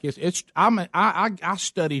something like this. I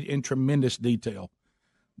studied in tremendous detail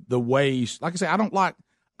the ways. Like I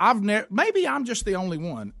say, maybe I'm just the only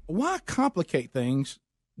one. Why complicate things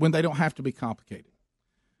when they don't have to be complicated?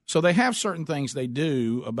 So they have certain things they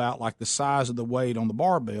do about like the size of the weight on the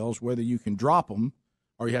barbells, whether you can drop them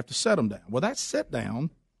or you have to set them down. Well, that set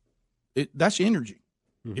down, that's energy.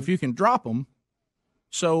 Mm-hmm. If you can drop them.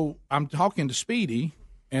 So I'm talking to Speedy,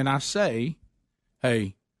 and I say,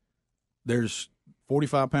 hey, there's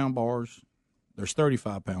 45-pound bars, there's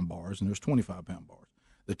 35-pound bars, and there's 25-pound bars.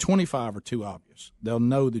 The 25 are too obvious. They'll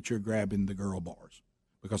know that you're grabbing the girl bars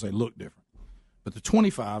because they look different. But the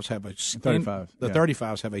 25s have a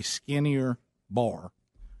 35s have a skinnier bar.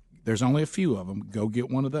 There's only a few of them. Go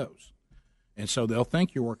get one of those. And so they'll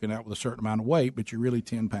think you're working out with a certain amount of weight, but you're really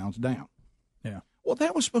 10 pounds down. Yeah. Well,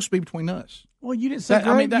 that was supposed to be between us. Well, you didn't say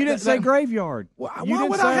you didn't say graveyard. Why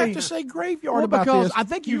would I have to say graveyard about because this? I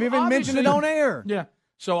think you've even mentioned it on air. Yeah.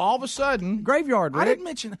 So all of a sudden, graveyard. Rick. I didn't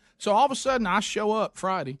mention. So all of a sudden, I show up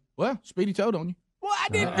Friday. Well, Speedy told on you. Well, I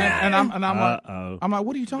didn't. And I'm like,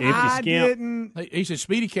 what are you talking about? I didn't. He said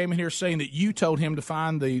Speedy came in here saying that you told him to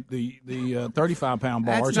find the 35-pound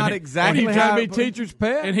bars. That's not exactly how. Trying to be teacher's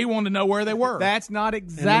pet, and he wanted to know where they were. That's not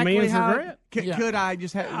exactly how. Could I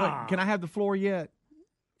just have? Can I have the floor yet?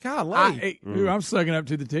 Golly. I'm sucking up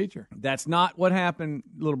to the teacher. That's not what happened,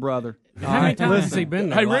 little brother. How many times has he been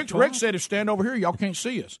there? Hey, Rick said, if stand over here, y'all can't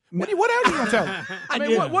see us. What else are you going to tell him? I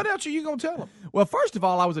mean, what else are you going to tell him? Well, first of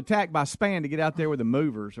all, I was attacked by Span to get out there with the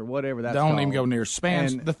movers or whatever that's called. Don't even go near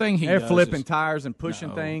Span's. The thing they're flipping tires and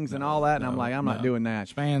pushing things and all that, and I'm like, I'm not doing that.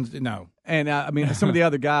 Span's, no. And, some of the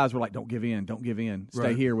other guys were like, don't give in.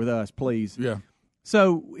 Stay here with us, please. Yeah.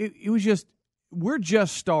 So it was just, we're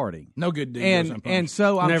just starting. No good deal. And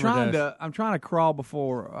so I'm trying to crawl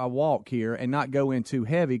before I walk here and not go in too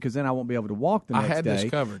heavy because then I won't be able to walk the next day. I had this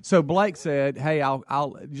covered. So Blake said, "Hey,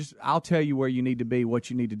 I'll tell you where you need to be, what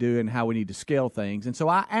you need to do, and how we need to scale things." And so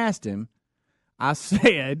I asked him. I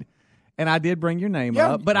said, and I did bring your name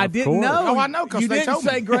up, but I didn't know. Oh, I know because you they didn't told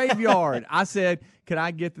me. say graveyard. I said, "Could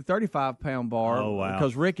I get the 35-pound bar?" Oh, wow.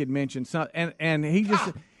 Because Rick had mentioned something, and he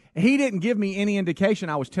just. he didn't give me any indication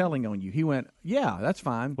I was telling on you. He went, "Yeah, that's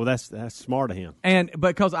fine." Well, that's smart of him. And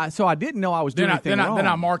because I didn't know I was doing anything wrong. Then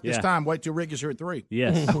I marked this time. Wait till Rick gets here at 3.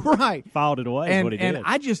 Yes, right. Filed it away. Is what he did. And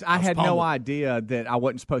I had no idea that I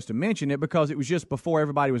wasn't supposed to mention it because it was just before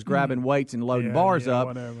everybody was grabbing weights and loading bars up.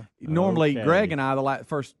 Whatever. Normally, Greg and I, the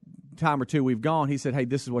first time or two we've gone, he said, "Hey,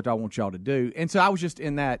 this is what I want y'all to do." And so I was just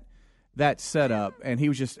in that setup, and he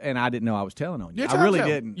was just, and I didn't know I was telling on you. I really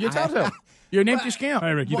didn't. You're telltale. You're an empty scamp.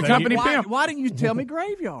 Hey, Rick, Company pimp. Why didn't you tell me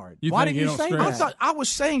Graveyard? You Why think didn't you you say don't that? I thought I was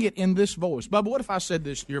saying it in this voice. Bubba, what if I said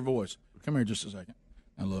this to your voice? Come here just a second.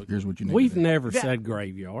 Now look, here's what you need. We've never said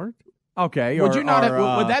Graveyard. Okay. Would you not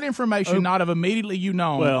have, would that information not have immediately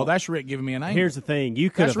known? Well, that's Rick giving me a name. Here's the thing: you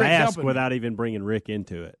could have asked without even bringing Rick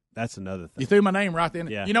into it. That's another thing. You threw my name right then.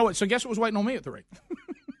 Yeah. You know what? So guess what was waiting on me at 3?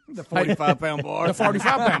 The 45-pound bar. The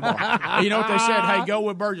 45-pound bar. You know what they said? Hey, go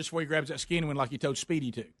with Burgess before he grabs that skinny one like he told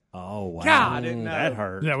Speedy to. Oh, wow. God, I didn't know. That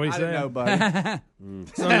hurt. Yeah, we said. I didn't know, buddy.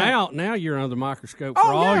 So now you're under the microscope for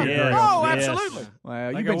all your yeah. girls. Oh, Yes. absolutely.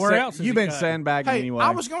 Well, Like, you've been sandbagging Hey, anyway. I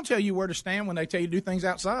was going to tell you where to stand when they tell you to do things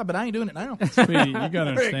outside, but I ain't doing it now. Speedy, you got to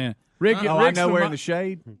understand. Rick, I know we're in the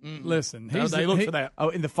shade. Listen, They look for that.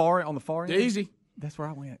 Oh, on the far end? Easy. That's where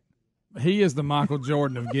I went. He is the Michael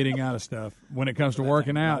Jordan of getting out of stuff when it comes to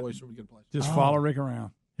working out. Always a good place. Just follow Rick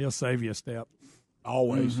around. He'll save you a step.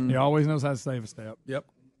 Always. He always knows how to save a step. Yep.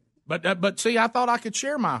 But see, I thought I could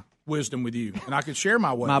share my wisdom with you, and I could share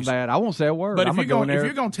my ways. My bad. I won't say a word. But I'm if you're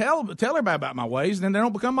gonna going to tell everybody about my ways, then they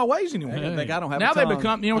don't become my ways anymore. Hey, I don't have now a tongue. they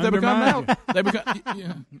become. You know what they become now? They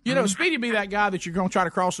become. You know, Speedy be that guy that you're going to try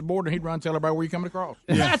to cross the border, and he'd run and tell everybody where you're coming across.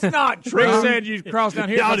 That's not true. Rick said you cross down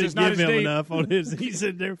here. Y'all because didn't it's give not him as deep. enough on his. He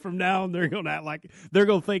said, "From now on, they're going to act like they're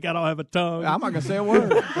going to think I don't have a tongue." I'm not going to say a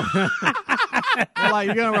word. Like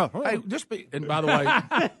you're going to Hey, just be. And by the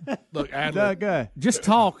way, look, Adler, Just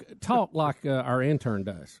talk like our intern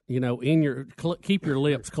does. You know, keep your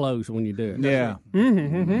lips closed when you do it. Yeah.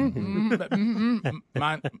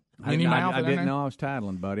 I didn't know I was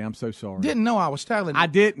tattling, buddy. I'm so sorry. Didn't know I was tattling. I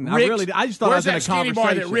didn't. I really did. I just thought I was in a where's that skinny bar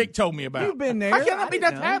conversation. that Rick told me about? You've been there. How can that I be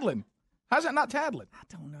didn't that know. tattling? How's that not tattling? I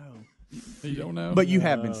don't know. You don't know? But you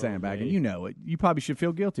have been sandbagging. You know it. You probably should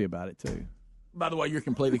feel guilty about it, too. By the way, you're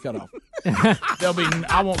completely cut off.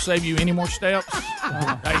 I won't save you any more steps.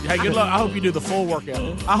 Hey, good luck. I hope you do the full workout.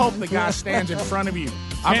 I hope the guy stands in front of you.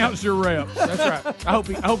 Counts your reps. That's right. I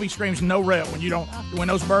hope he screams no rep when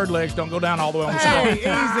those bird legs don't go down all the way on the stomach.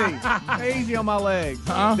 Hey, easy on my legs.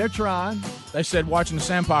 Huh? They're trying. They said watching the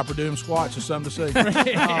sandpiper do them squats is something to see.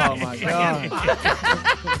 Oh my God!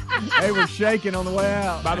 They were shaking on the way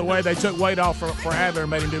out. By the way, they took weight off for Adler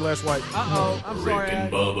and made him do less weight. I'm sorry.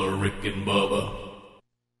 Rick and Bubba.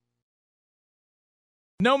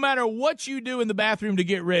 No matter what you do in the bathroom to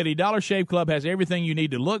get ready, Dollar Shave Club has everything you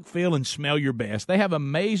need to look, feel, and smell your best. They have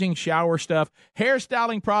amazing shower stuff,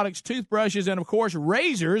 hairstyling products, toothbrushes, and, of course,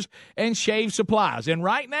 razors and shave supplies. And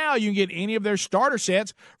right now, you can get any of their starter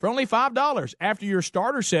sets for only $5. After your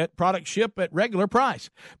starter set, products ship at regular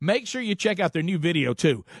price. Make sure you check out their new video,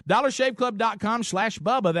 too.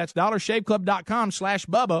 DollarShaveClub.com/Bubba. That's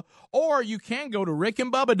DollarShaveClub.com/Bubba. Or you can go to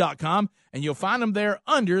RickandBubba.com, and you'll find them there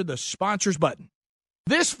under the sponsors button.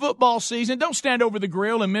 This football season, don't stand over the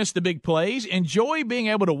grill and miss the big plays. Enjoy being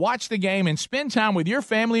able to watch the game and spend time with your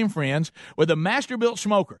family and friends with a Masterbuilt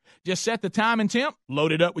smoker. Just set the time and temp,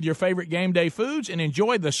 load it up with your favorite game day foods, and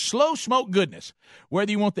enjoy the slow smoke goodness.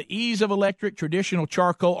 Whether you want the ease of electric, traditional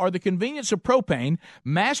charcoal, or the convenience of propane,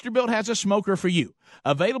 Masterbuilt has a smoker for you.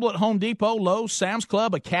 Available at Home Depot, Lowe's, Sam's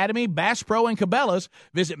Club, Academy, Bass Pro, and Cabela's.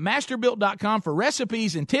 Visit Masterbuilt.com for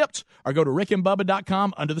recipes and tips, or go to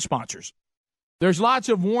RickandBubba.com under the sponsors. There's lots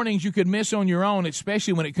of warnings you could miss on your own,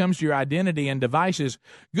 especially when it comes to your identity and devices.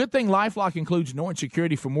 Good thing LifeLock includes Norton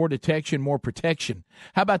Security for more detection, more protection.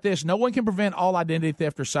 How about this? No one can prevent all identity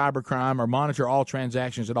theft or cybercrime or monitor all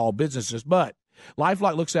transactions at all businesses, but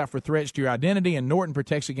LifeLock looks out for threats to your identity, and Norton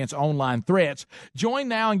protects against online threats. Join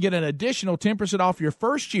now and get an additional 10% off your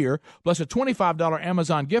first year, plus a $25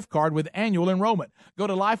 Amazon gift card with annual enrollment. Go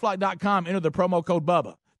to LifeLock.com, enter the promo code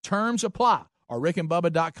BUBBA. Terms apply, or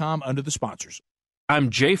RickandBubba.com under the sponsors. I'm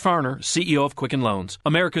Jay Farner, CEO of Quicken Loans,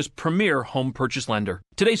 America's premier home purchase lender.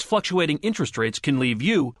 Today's fluctuating interest rates can leave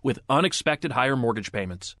you with unexpected higher mortgage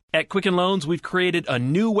payments. At Quicken Loans, we've created a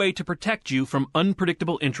new way to protect you from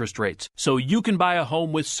unpredictable interest rates so you can buy a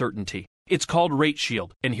home with certainty. It's called Rate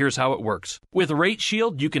Shield, and here's how it works. With Rate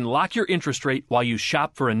Shield, you can lock your interest rate while you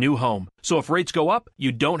shop for a new home. So if rates go up,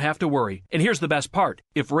 you don't have to worry. And here's the best part.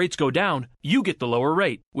 If rates go down, you get the lower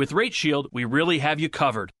rate. With Rate Shield, we really have you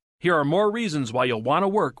covered. Here are more reasons why you'll want to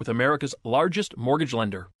work with America's largest mortgage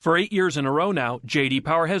lender. For 8 years in a row now, J.D.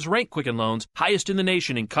 Power has ranked Quicken Loans highest in the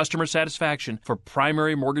nation in customer satisfaction for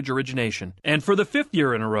primary mortgage origination. And for the 5th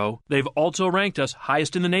year in a row, they've also ranked us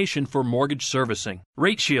highest in the nation for mortgage servicing.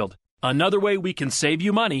 Rate Shield, another way we can save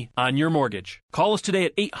you money on your mortgage. Call us today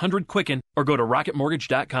at 800-QUICKEN or go to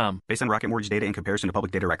rocketmortgage.com. Based on Rocket Mortgage data in comparison to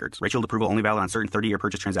public data records. Rate Shield approval only valid on certain 30-year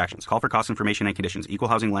purchase transactions. Call for cost information and conditions. Equal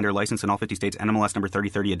housing lender license in all 50 states. NMLS number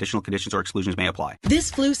 3030. Additional conditions or exclusions may apply. This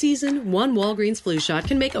flu season, one Walgreens flu shot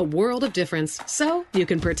can make a world of difference. So you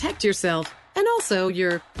can protect yourself and also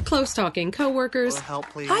your close-talking coworkers,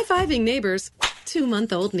 high-fiving neighbors,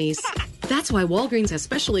 2-month-old niece. That's why Walgreens has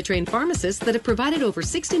specially trained pharmacists that have provided over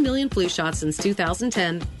 60 million flu shots since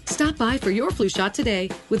 2010. Stop by for your flu shot today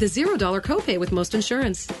with a $0 copay with most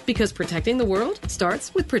insurance. Because protecting the world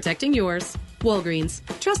starts with protecting yours. Walgreens.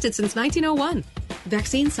 Trusted since 1901.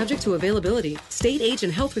 Vaccine subject to availability. State, age,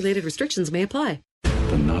 and health-related restrictions may apply.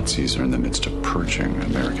 The Nazis are in the midst of purging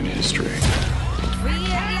American history.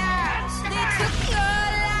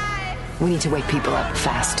 We need to wake people up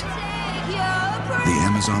fast. The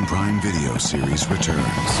Amazon Prime Video series returns.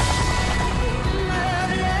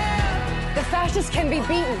 The fascists can be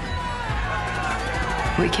beaten.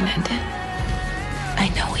 We can end it. I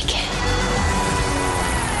know we can.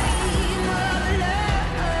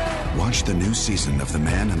 Watch the new season of The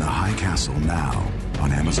Man in the High Castle now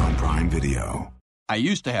on Amazon Prime Video. I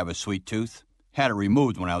used to have a sweet tooth. Had it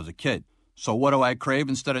removed when I was a kid. So what do I crave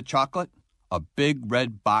instead of chocolate? A big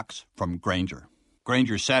red box from Grainger.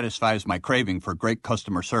 Grainger satisfies my craving for great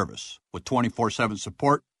customer service with 24/7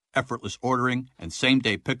 support, effortless ordering, and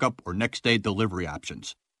same-day pickup or next-day delivery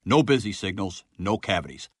options. No busy signals, no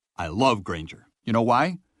cavities. I love Grainger. You know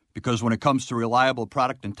why? Because when it comes to reliable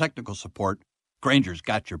product and technical support, Grainger's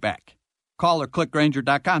got your back. Call or click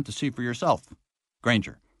Grainger.com to see for yourself.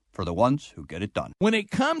 Grainger, for the ones who get it done. When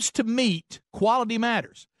it comes to meat, quality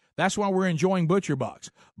matters. That's why we're enjoying Butcher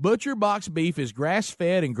Box. Butcher Box beef is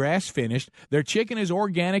grass-fed and grass-finished. Their chicken is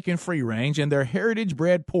organic and free-range, and their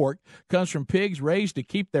heritage-bred pork comes from pigs raised to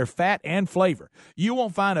keep their fat and flavor. You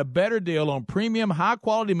won't find a better deal on premium,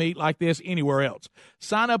 high-quality meat like this anywhere else.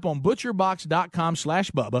 Sign up on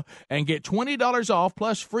ButcherBox.com/Bubba and get $20 off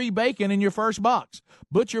plus free bacon in your first box.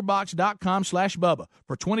 ButcherBox.com/Bubba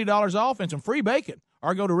for $20 off and some free bacon.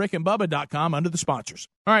 Or go to rickandbubba.com under the sponsors.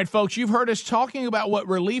 All right, folks, you've heard us talking about what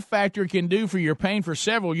Relief Factor can do for your pain for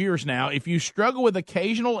several years now. If you struggle with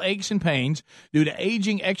occasional aches and pains due to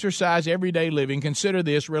aging, exercise, everyday living, consider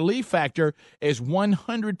this. Relief Factor is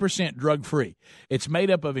 100% drug-free. It's made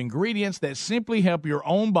up of ingredients that simply help your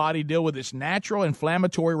own body deal with its natural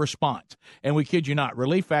inflammatory response. And we kid you not,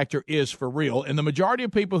 Relief Factor is for real. And the majority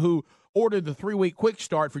of people who ordered the 3-week quick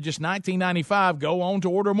start for just $19.95 go on to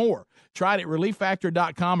order more. Try it at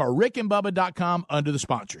ReliefFactor.com or rickandbubba.com under the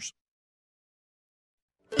sponsors.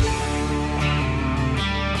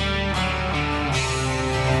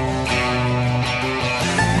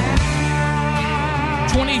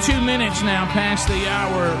 $22 minutes now past the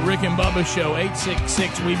hour. Rick and Bubba Show,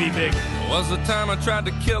 866-WE-BE-BIG. Was the time I tried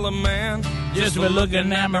to kill a man just for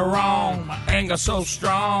looking at me wrong. My anger so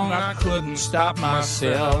strong I couldn't stop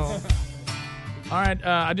myself. All right,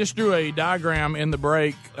 I just drew a diagram in the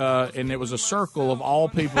break, and it was a circle of all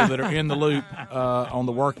people that are in the loop on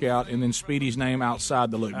the workout, and then Speedy's name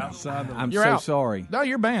outside the loop. Outside the loop. I'm You're so out. sorry. No,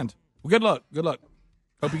 you're banned. Well, good luck. Good luck.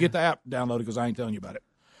 Hope you get the app downloaded because I ain't telling you about it.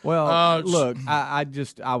 Well, look, I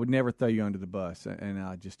would never throw you under the bus, and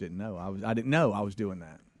I just didn't know. I didn't know I was doing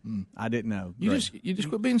that. I didn't know. You just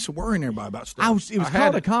quit being so worrying everybody about stuff. It was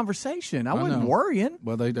called a conversation. I wasn't worrying.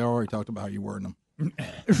 Well, they already talked about how you worrying them.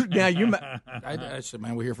 Now you. I said,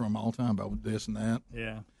 man, we hear from them all the time about this and that.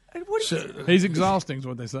 Yeah. So, he's exhausting, is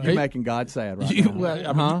what they say. You're making God sad right now. Well,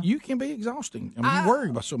 I mean, you can be exhausting. I mean, you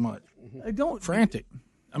worry about so much. Don't frantic.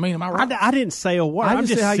 I mean, am I right? I didn't say a word. I'm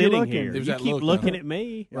just sitting here. You keep looking at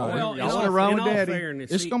me. Right. Well, y'all want to run with Daddy?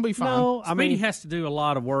 Fairness, it's going to be fine. No, I mean, he has to do a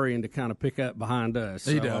lot of worrying to kind of pick up behind us.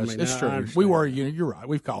 He does. I mean, it's true. We worry. You're right.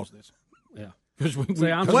 We've caused this. Yeah. I'm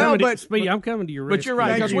coming to your rescue. But you're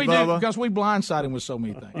right, because we blindsided him with so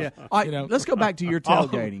many things. Yeah. All right, let's go back to your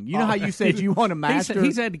tailgating. You know how you said you want to master?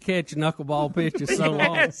 He's had to catch knuckleball pitches so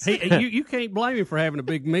long. You can't blame him for having a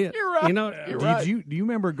big mitt. You're right. You know, Do you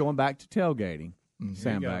remember going back to tailgating,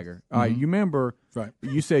 Sandbagger? All right, you remember? Right.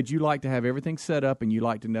 You said you like to have everything set up and you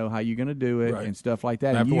like to know how you're going to do it and stuff like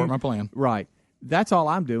that. I have to work my plan. Right. That's all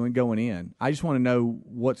I'm doing going in. I just want to know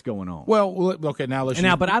what's going on. Well, okay, now let's.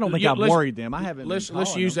 But I don't think I've worried them. I haven't.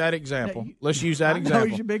 Let's use that example. Let's use that example. I know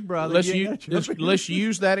he's your big brother. Let's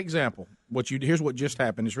use that example. Here's what just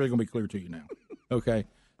happened. It's really going to be clear to you now. Okay.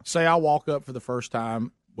 Say I walk up for the first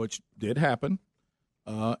time which did happen,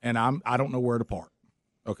 and I don't know where to park.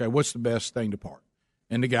 Okay, what's the best thing to park?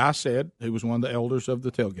 And the guy said, who was one of the elders of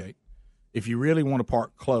the tailgate, if you really want to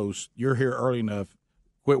park close, you're here early enough,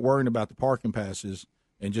 quit worrying about the parking passes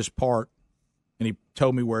and just park. And he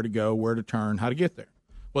told me where to go, where to turn, how to get there.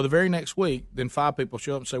 Well, the very next week, then 5 people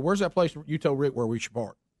show up and say, where's that place you told Rick where we should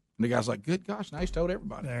park? And the guy's like, good gosh, now he's told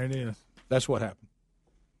everybody. There it is. That's what happened.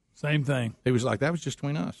 Same thing. He was like, that was just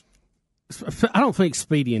between us. I don't think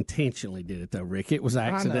Speedy intentionally did it, though, Rick. It was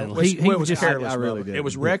accidental. It was just careless. I really did. It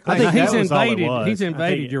was reckless. I think he's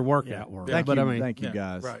invaded your workout world. Thank you,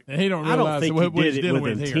 guys. Right. And he don't I realize don't think what you he's did it dealing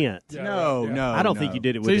with with here. intent. No. I don't think you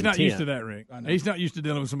did it with So he's intent. not used to that, Rick. He's not used to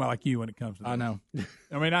dealing with somebody like you when it comes to that. I know.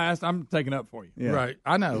 I mean, I'm taking up for you. Yeah. Right.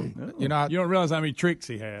 I know. You know, You don't realize how many tricks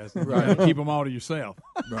he has. Right. Keep them all to yourself.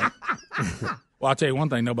 Right. Well, I'll tell you one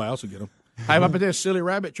thing, nobody else will get them. How about this? Silly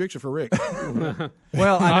rabbit tricks are for Rick.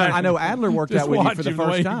 Well, I know Adler worked Just out with you watch for the him the way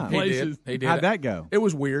first he time. plays. He did. How'd that go? It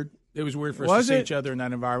was weird. It was weird for us Was to see it? each other in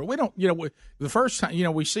that environment. We don't, the first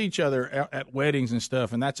time, we see each other at weddings and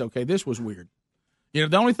stuff, and that's okay. This was weird. The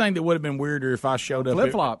only thing that would have been weirder if I showed up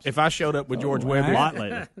Flip-flops. If I showed up with George Weber, A lot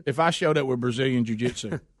later. if I showed up with Brazilian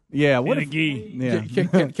jiu-jitsu. Yeah, what In a if, gi.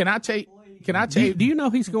 yeah. Can I take? Can I take? Do you know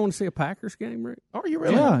he's going to see a Packers game, Rick? Oh, you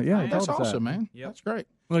really? Yeah, he That's told us awesome, that. man. That's great.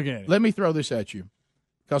 Look at it. Let me throw this at you,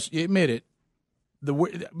 because you admit it.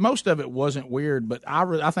 Most of it wasn't weird, but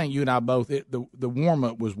I think you and I both. The warm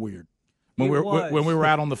up was weird. When we were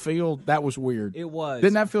out on the field, that was weird. It was.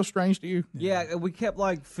 Didn't that feel strange to you? Yeah, we kept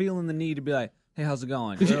feeling the need to be like, "Hey, how's it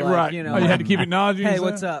going?" Right. You had to keep acknowledging. Hey,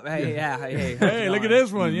 what's up? Hey, yeah, hey, how's Hey, it look going? at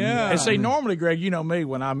this one. Yeah. And see, normally, Greg, you know me,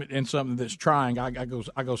 when I'm in something that's trying, I go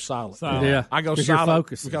silent. Yeah. I go 'Cause you're silent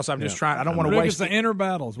focusing. because I'm just trying. I don't want to Rick, waste it's the inner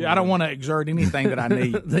battles. Yeah, I don't want to exert anything that I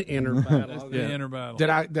need. The inner battle. The inner battle. Did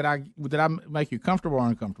I make you comfortable or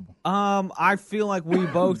uncomfortable? I feel like we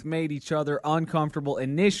both made each other uncomfortable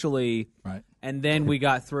initially, Right. and then we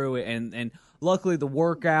got through it. And luckily, the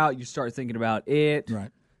workout, you start thinking about it.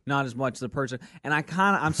 Right. Not as much the person, and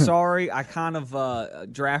I'm sorry, I kind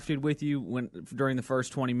of drafted with you during the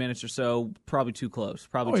first 20 minutes or so, probably too close,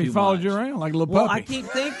 probably too he followed much. you around like a little Well, puppy. I keep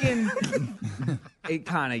thinking, it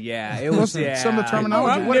kind of, it was, Some of the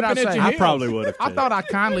terminology. I'm What did I nipping at say? your I probably would have. I thought I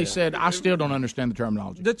kindly said I still don't understand the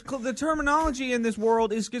terminology. The terminology in this world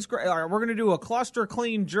gets great. All right, we're going to do a cluster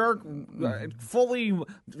clean jerk, fully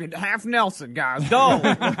half Nelson, guys. Go.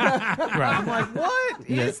 I'm like, what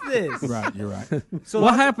is this? Right, you're right. So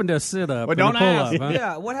What happened to a sit-up and a don't pull-up? ask. Huh?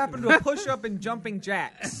 Yeah, what happened to a push-up and jumping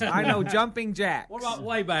jacks? I know jumping jacks. What about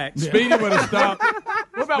way back? Speedy would have stopped.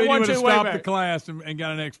 What about Speedy 1, would 2 have way stopped back? the class and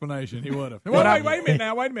got an explanation. He would have. But Wait a minute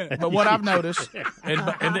now. Wait a minute. But what I've noticed,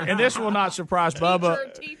 and this will not surprise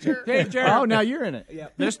Bubba. Teacher. Oh, now you're in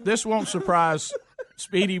it. This won't surprise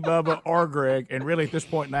Speedy, Bubba, or Greg, and really at this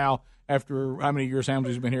point now, after how many years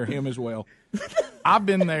Hamlin's been here, him as well. I've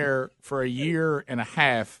been there for a year and a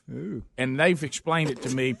half, and they've explained it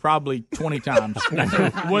to me probably 20 times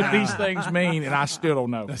what these things mean, and I still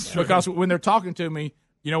don't know. Because when they're talking to me,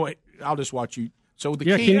 you know what? I'll just watch you. So the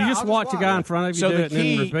key, Can you just watch a guy in front of you So do the it and then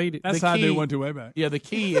key- repeat it? That's the how I do key- 1, 2 way back. Yeah, the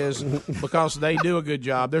key is because they do a good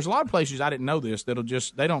job. There's a lot of places I didn't know this that'll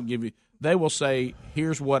they don't give you. They will say,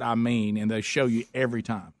 "Here's what I mean," and they show you every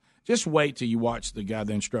time. Just wait till you watch the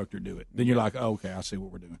instructor do it. Then you're like, oh, "Okay, I see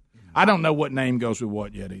what we're doing." I don't know what name goes with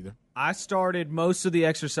what yet either. I started most of the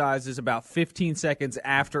exercises about 15 seconds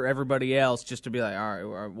after everybody else, just to be like, all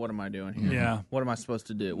right, what am I doing here? Yeah. What am I supposed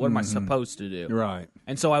to do? What am I supposed to do? Right.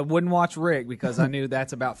 And so I wouldn't watch Rick because I knew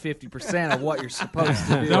that's about 50% of what you're supposed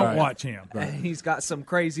to do. Don't watch him. And he's got some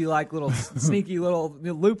crazy, little sneaky little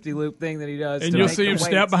loop-de-loop thing that he does. And to you'll make see the him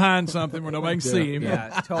step weights. behind something where nobody can see him.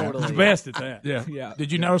 Yeah, totally. He's best at that. Yeah. Yeah.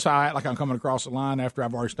 Did you notice how I act like I'm coming across the line after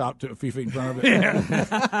I've already stopped a few feet in front of it?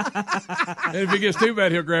 And if it gets too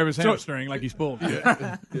bad, he'll grab his hamstring like he's pulled.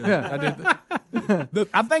 Yeah, I did that.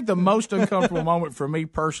 I think the most uncomfortable moment for me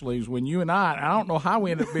personally is when you and I don't know how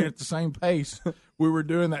we ended up being at the same pace. We were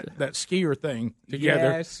doing that skier thing together,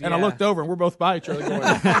 Yes, and I yeah. looked over and we're both by each other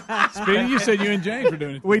going, Speedy, you said you and James were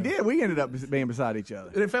doing it. We did. We ended up being beside each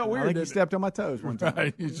other. it felt I weird. think you didn't stepped on my toes one time. it?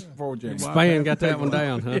 Right, it's forward James. Span got that one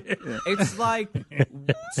down, huh? It's like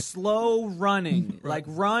slow running. Like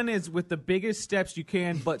run is with the biggest steps you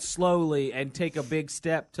can, but slowly, and take a big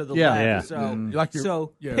step to the Yeah. left. Yeah. So, Like you're-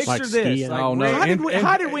 so yeah. picture Like this. skiing. Like Oh, no. Rick-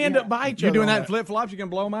 How did we end up by each You're other? doing on that in flip flops. You can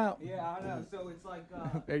blow them out. Yeah, I know. So it's like.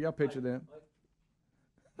 There, y'all picture that.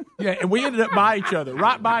 Yeah, and we ended up by each other,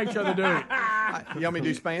 right by each other doing it. You want me to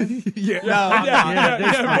do Span? Yeah.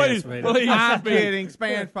 Yeah, please. I'm kidding.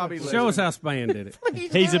 Span's probably Show us how Span did it.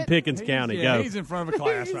 He's in Pickens County. Yeah, Go. he's in front of a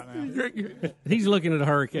class right now. He's looking at a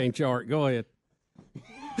hurricane chart. Go ahead.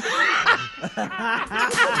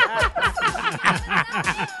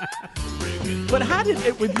 But how did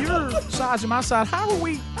it, with your size and my size, how are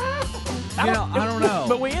we? I don't know.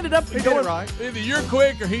 But we ended up going right. Either you're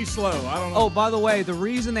quick or he's slow. I don't know. Oh, by the way, the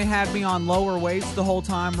reason they had me on lower weights the whole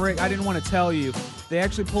time, Rick, I didn't want to tell you. They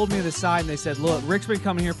actually pulled me to the side and they said, look, Rick's been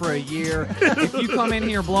coming here for a year. If you come in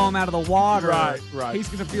here and blow him out of the water, right. he's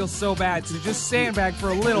going to feel so bad. So just sandbag for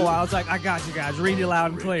a little while. I was like, I got you guys. Read it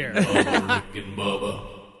loud and clear. Rick and Bubba.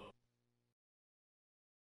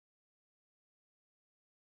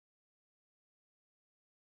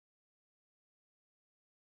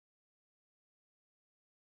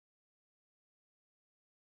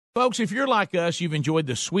 Folks, if you're like us, you've enjoyed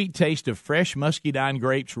the sweet taste of fresh muscadine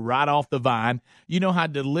grapes right off the vine. You know how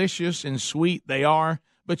delicious and sweet they are,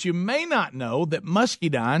 but you may not know that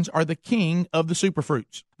muscadines are the king of the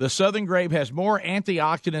superfruits. The Southern grape has more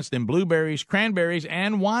antioxidants than blueberries, cranberries,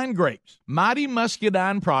 and wine grapes. Mighty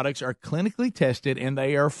Muscadine products are clinically tested, and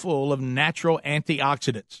they are full of natural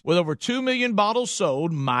antioxidants. With over 2 million bottles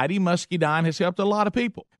sold, Mighty Muscadine has helped a lot of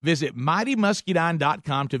people. Visit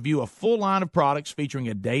MightyMuscadine.com to view a full line of products featuring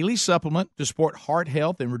a daily supplement to support heart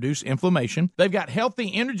health and reduce inflammation. They've got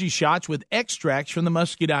healthy energy shots with extracts from the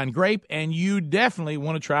muscadine grape, and you definitely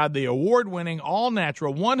want to try the award-winning,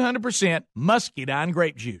 all-natural, 100% muscadine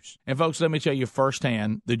grape juice. And folks, let me tell you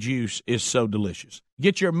firsthand, the juice is so delicious.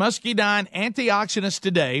 Get your muscadine antioxidants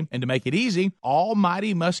today, and to make it easy, all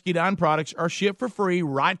Mighty Muscadine products are shipped for free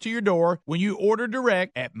right to your door when you order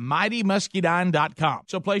direct at MightyMuscadine.com.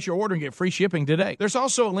 So place your order and get free shipping today. There's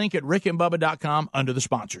also a link at rickandbubba.com under the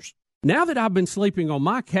sponsors. Now that I've been sleeping on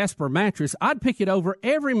my Casper mattress, I'd pick it over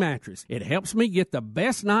every mattress. It helps me get the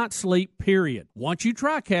best night's sleep, period. Once you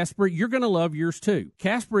try Casper, you're going to love yours too.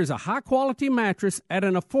 Casper is a high-quality mattress at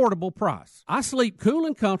an affordable price. I sleep cool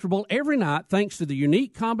and comfortable every night thanks to the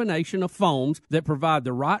unique combination of foams that provide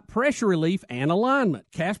the right pressure relief and alignment.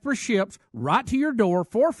 Casper ships right to your door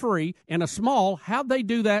for free in a small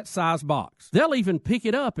how'd-they-do-that size box. They'll even pick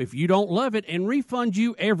it up if you don't love it and refund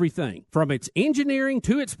you everything. From its engineering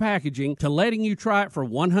to its packaging, to letting you try it for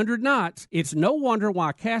 100 nights, it's no wonder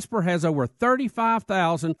why Casper has over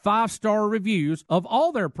 35,000 five-star reviews of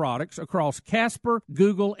all their products across Casper,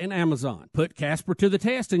 Google, and Amazon. Put Casper to the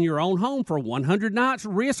test in your own home for 100 nights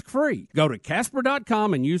risk-free. Go to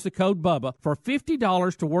Casper.com and use the code BUBBA for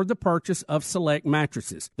 $50 toward the purchase of select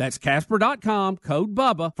mattresses. That's Casper.com, code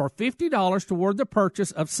BUBBA for $50 toward the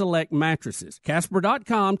purchase of select mattresses.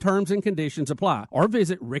 Casper.com, terms and conditions apply. Or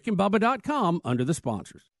visit rickandbubba.com under the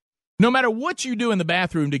sponsors. No matter what you do in the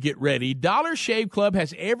bathroom to get ready, Dollar Shave Club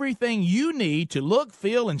has everything you need to look,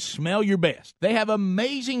 feel, and smell your best. They have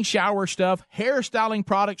amazing shower stuff, hairstyling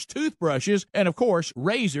products, toothbrushes, and of course,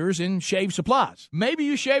 razors and shave supplies. Maybe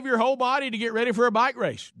you shave your whole body to get ready for a bike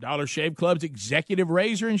race. Dollar Shave Club's executive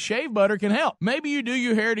razor and shave butter can help. Maybe you do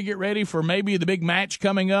your hair to get ready for maybe the big match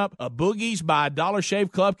coming up. A Boogies by Dollar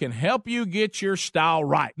Shave Club can help you get your style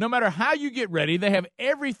right. No matter how you get ready, they have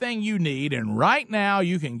everything you need, and right now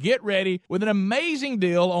you can get ready with an amazing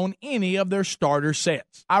deal on any of their starter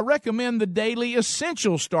sets. I recommend the Daily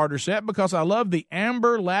Essential Starter Set because I love the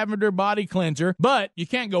Amber Lavender Body Cleanser, but you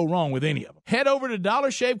can't go wrong with any of them. Head over to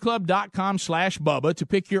DollarShaveClub.com/Bubba to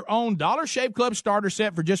pick your own Dollar Shave Club starter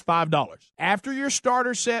set for just $5. After your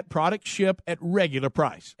starter set, products ship at regular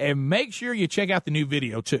price. And make sure you check out the new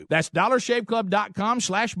video, too. That's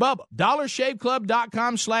DollarShaveClub.com/Bubba.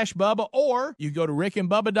 DollarShaveClub.com/Bubba, or you go to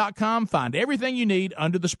RickandBubba.com, find everything you need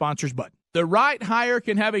under the sponsors button. The right hire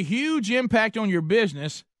can have a huge impact on your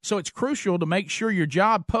business, so it's crucial to make sure your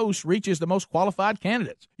job post reaches the most qualified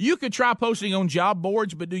candidates. You could try posting on job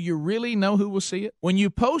boards, but do you really know who will see it? When you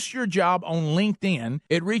post your job on LinkedIn,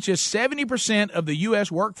 it reaches 70% of the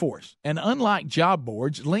U.S. workforce. And unlike job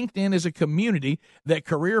boards, LinkedIn is a community that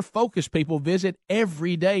career-focused people visit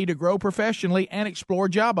every day to grow professionally and explore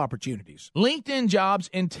job opportunities. LinkedIn Jobs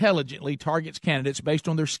intelligently targets candidates based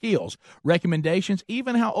on their skills, recommendations,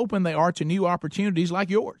 even how open they are to new opportunities like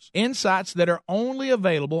yours. Insights that are only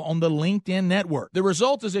available on the LinkedIn network. The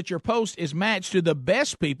result is that your post is matched to the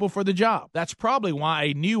best people for the job. That's probably why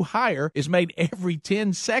a new hire is made every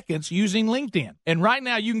 10 seconds using LinkedIn. And right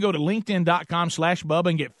now you can go to LinkedIn.com/Bubba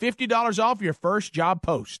and get $50 off your first job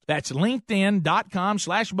post. That's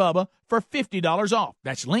LinkedIn.com/Bubba for $50 off.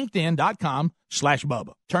 That's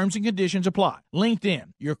LinkedIn.com/Bubba. Terms and conditions apply.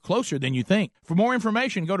 LinkedIn, you're closer than you think. For more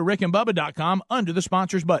information, go to rickandbubba.com under the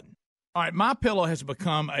sponsors button. All right, MyPillow has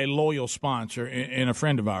become a loyal sponsor and a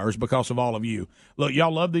friend of ours because of all of you. Look,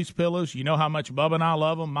 y'all love these pillows. You know how much Bubba and I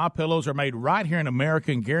love them. MyPillows are made right here in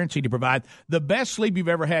America and guaranteed to provide the best sleep you've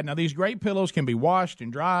ever had. Now, these great pillows can be washed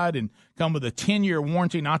and dried and come with a 10-year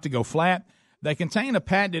warranty not to go flat. They contain a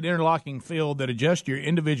patented interlocking field that adjusts your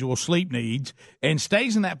individual sleep needs and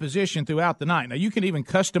stays in that position throughout the night. Now, you can even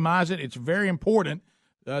customize it. It's very important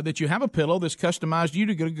that you have a pillow that's customized you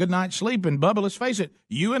to get a good night's sleep. And, Bubba, let's face it,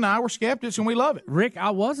 you and I were skeptics, and we love it. Rick,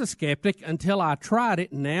 I was a skeptic until I tried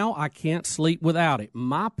it. Now I can't sleep without it.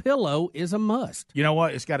 My pillow is a must. You know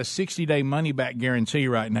what? It's got a 60-day money-back guarantee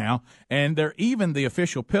right now, and they're even the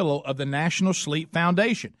official pillow of the National Sleep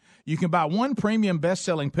Foundation. You can buy one premium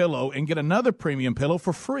best-selling pillow and get another premium pillow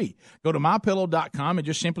for free. Go to MyPillow.com and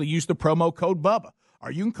just simply use the promo code BUBBA.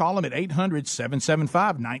 Or you can call them at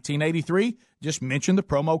 800-775-1983. Just mention the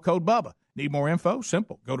promo code BUBBA. Need more info?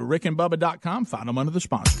 Simple. Go to rickandbubba.com. Find them under the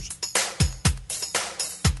sponsors.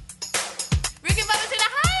 Rick and Bubba's in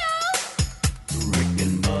Ohio. Rick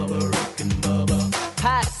and Bubba.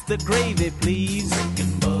 Pass the gravy, please. Rick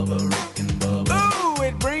and Bubba. Ooh,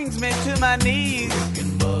 it brings me to my knees. Rick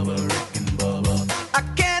and Bubba. I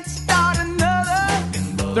can't start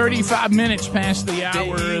another. 35 minutes past the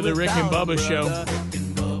hour of the Rick and Bubba show.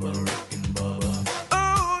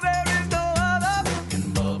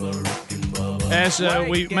 As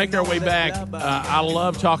we make our way back, I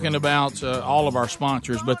love talking about all of our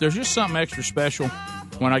sponsors, but there's just something extra special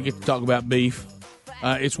when I get to talk about beef.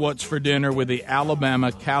 It's What's for Dinner with the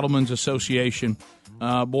Alabama Cattlemen's Association.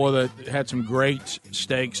 They had some great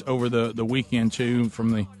steaks over the weekend, too,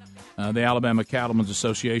 from the Alabama Cattlemen's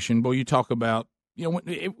Association. Boy, you talk about,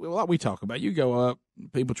 what we talk about. You go up,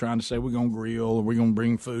 people trying to say we're going to grill or we're going to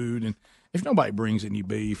bring food, and if nobody brings any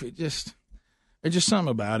beef, it's just something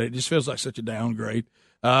about it. It just feels like such a downgrade.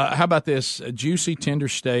 How about this? Juicy, tender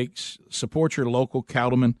steaks. Support your local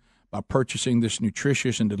cattleman by purchasing this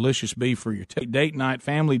nutritious and delicious beef for your date night,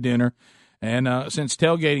 family dinner. And since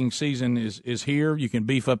tailgating season is here, you can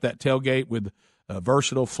beef up that tailgate with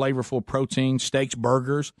versatile, flavorful protein, steaks,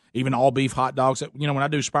 burgers, even all-beef hot dogs. When I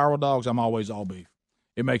do spiral dogs, I'm always all beef.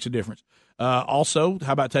 It makes a difference. Also,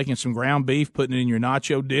 how about taking some ground beef, putting it in your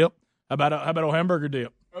nacho dip? How about a hamburger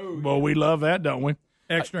dip? Oh, well, we love that, don't we?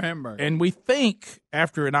 Extra hamburger. And we think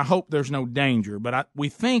and I hope there's no danger, but we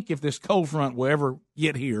think if this cold front will ever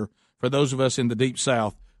get here, for those of us in the Deep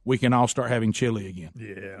South, we can all start having chili again.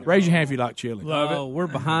 Yeah. Raise your hand if you like chili. Love it. We're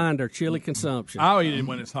behind our chili consumption. I'll eat it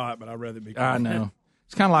when it's hot, but I'd rather be cold. I know.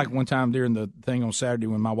 It's kind of like one time during the thing on Saturday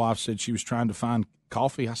when my wife said she was trying to find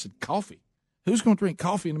coffee. I said, coffee? Who's going to drink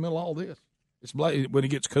coffee in the middle of all this? It's when it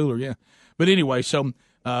gets cooler, yeah. But anyway, so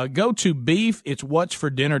go to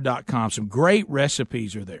beefitswhatsfordinner.com. Some great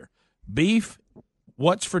recipes are there. Beef,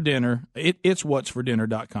 what's for dinner. It's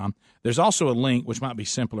whatsfordinner.com. There's also a link, which might be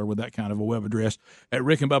simpler with that kind of a web address, at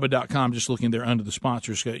rickandbubba.com, just looking there under the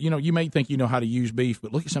sponsors. You may think you know how to use beef,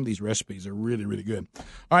 but look at some of these recipes. They're really, really good.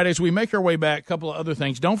 All right, as we make our way back, a couple of other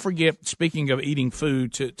things. Don't forget, speaking of eating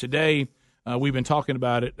food, today we've been talking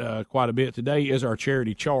about it quite a bit. Today is our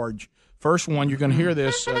charity charge. First one, you're going to hear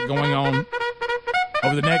this going on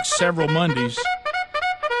over the next several Mondays.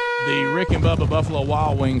 The Rick and Bubba Buffalo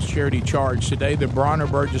Wild Wings charity charge. Today, the Bronner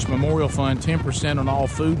Burgess Memorial Fund, 10% on all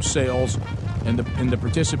food sales in the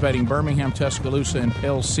participating Birmingham, Tuscaloosa, and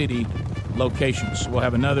Pell City locations. We'll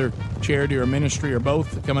have another charity or ministry or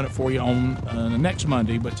both coming up for you on the next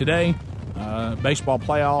Monday. But today, baseball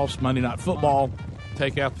playoffs, Monday Night Football.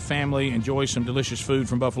 Take out the family, enjoy some delicious food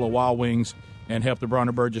from Buffalo Wild Wings, and help the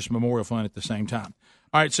Bronner Burgess Memorial Fund at the same time.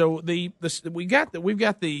 All right, so we've got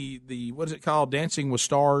the what is it called? Dancing with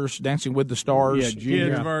the Stars. Yeah,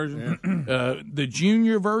 junior version. The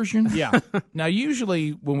junior version. Yeah. Now,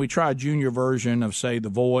 usually when we try a junior version of, say, The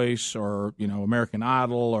Voice or American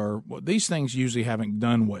Idol, or these things usually haven't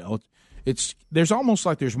done well. There's almost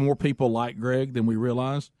like there's more people like Greg than we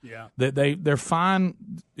realize. Yeah. That they're fine.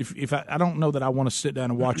 If I don't know that I want to sit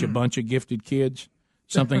down and watch a bunch of gifted kids.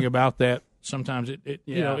 Something about that. Sometimes it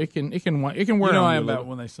can wear on you a little.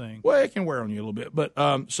 When they sing. Well, it can wear on you a little bit. But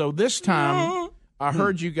so this time I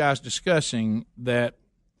heard you guys discussing that,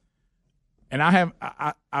 and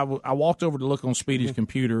I walked over to look on Speedy's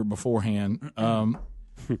computer beforehand.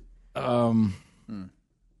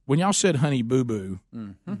 When y'all said Honey Boo Boo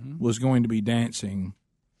was going to be dancing,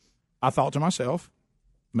 I thought to myself,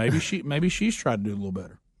 maybe she's tried to do a little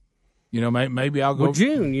better. Maybe I'll go. Well,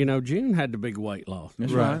 June had the big weight loss.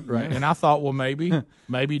 That's right. And I thought, well, maybe from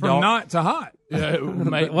not to hot.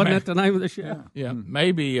 Wasn't that the name of the show? Yeah,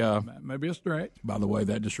 maybe. Maybe a stretch. By the way,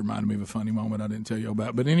 that just reminded me of a funny moment I didn't tell you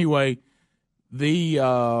about. But anyway,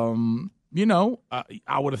 I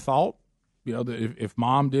would have thought, that if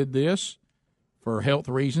mom did this for health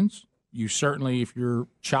reasons, you certainly, if your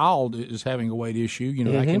child is having a weight issue,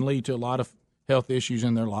 that can lead to a lot of health issues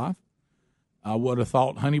in their life. I would have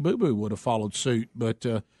thought Honey Boo Boo would have followed suit, but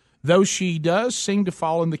Though she does seem to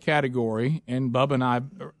fall in the category, and Bubba and I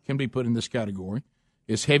can be put in this category,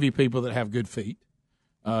 is heavy people that have good feet.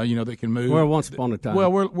 That can move. Well, once upon a time.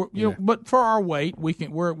 Well, we're know, but for our weight, we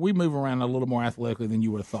move around a little more athletically than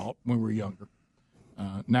you would have thought when we were younger.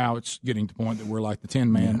 Now it's getting to the point that we're like the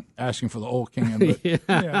Tin Man asking for the oil can.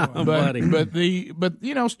 But, buddy. but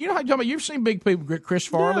you know how you're talking about. You've seen big people. Chris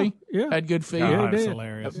Farley had good feet. That's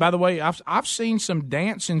hilarious. By the way, I've seen some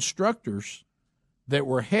dance instructors that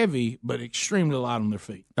were heavy but extremely light on their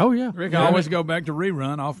feet. Oh yeah, Rick, I always go back to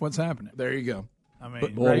rerun off what's happening. There you go. I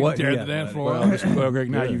mean, Greg tear the dance floor. Well, Greg,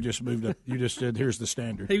 now you've just moved up. You just said, "Here's the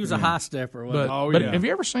standard." He was a high stepper. But have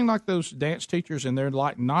you ever seen like those dance teachers and they're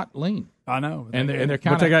like not lean? I know, and they're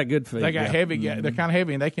kind of. But they got good feet. They got heavy. They're kind of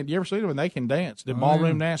heavy, and they can. You ever see them? And they can dance. The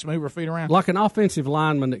ballroom dance, move their feet around like an offensive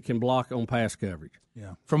lineman that can block on pass coverage.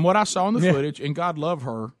 Yeah. From what I saw in the footage, and God love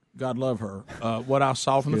her. What I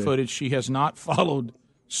saw from the footage, she has not followed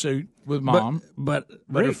suit with Mom, but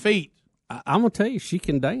her feet. I'm gonna tell you, she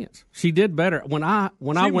can dance. She did better when I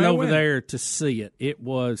went over there to see it. It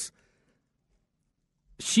was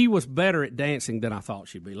she was better at dancing than I thought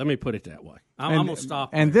she'd be. Let me put it that way. I'm gonna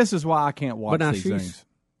stop. And this is why I can't watch these she's- things.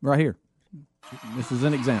 Right here, this is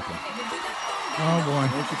an example. Oh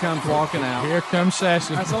boy, Here she comes walking out. Here comes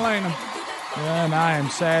Sassy. That's Elena. And I am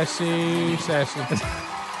sassy.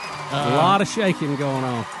 A lot of shaking going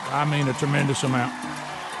on. I mean, a tremendous amount.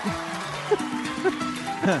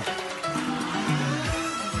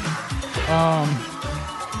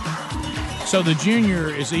 So the junior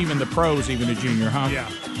is even the pros, even a junior, huh?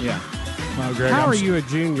 Yeah. Well, Greg, How are you a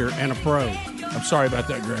junior and a pro? I'm sorry about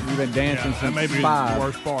that, Greg. You've been dancing since That may be 5. the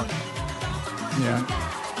worst part. Yeah.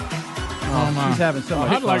 She's having so much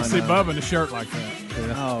I'd like to fun, see Bubba in a shirt like that.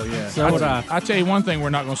 Oh yeah. So would I. I tell you one thing, we're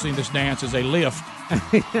not going to see in this dance is a lift.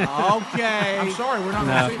 Okay. I'm sorry, we're not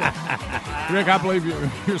going to see that. Rick, I believe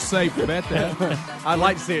you're safe to bet that. I'd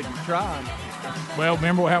like to see it tried. Well,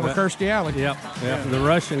 remember what happened with Kirstie Alley? Yep. The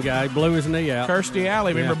Russian guy blew his knee out. Kirstie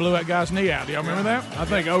Alley, remember, blew that guy's knee out. Do y'all remember that? I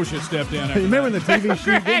think OSHA stepped in. You remember the TV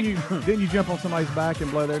shoot? Didn't you jump on somebody's back and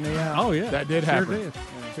blow their knee out? Oh yeah, That did happen.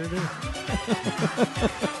 Sure did.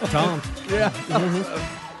 Tom. Yeah.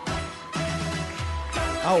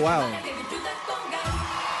 Oh wow.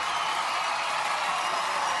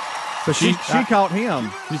 But She caught him.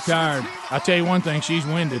 She's tired. I tell you one thing, she's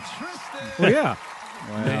winded. Well, yeah.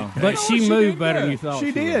 Wow. But she moved better than you thought.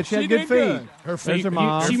 She did. would. She had good feet. Her There's feet. her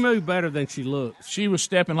mom. She moved better than she looks. She was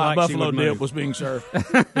stepping like Like she buffalo would dip move. was being served.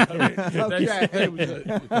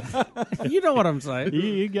 You know what I'm saying?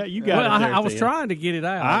 You got Well, it. There, I was Tim. trying to get it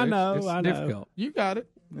out. I know. It's I know. difficult. You got it.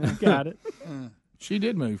 You got it. She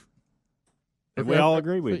did move. If we all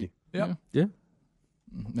agree with you. Yep. Yeah.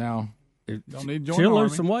 Now, Don't need to join She'll the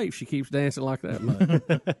lose Army. some weight if she keeps dancing like that much.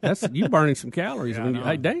 That's you burning some calories. Yeah, when I you, know.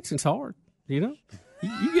 hey, dancing's hard. You know,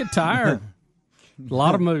 you get tired. A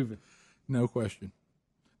lot of moving. no question.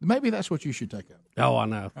 Maybe that's what you should take up. Oh, I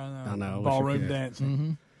know. I know. I wish I Ballroom could.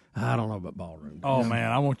 dancing. I don't know about ballroom. Oh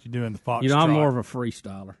man, I want you doing the foxtrot. You know, I'm more of a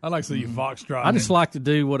freestyler. I like to see you foxtrot. I just like to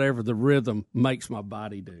do whatever the rhythm makes my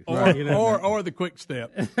body do. or, You know? or the quick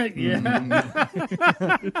step. Yeah.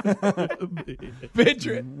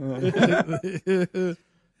 Picture it.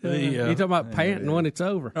 You talking about panting when it's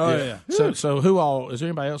over? Oh yeah. So who all is there?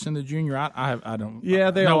 Anybody else in the junior? I don't. Yeah,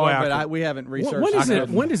 they no way are, I but could- we haven't researched.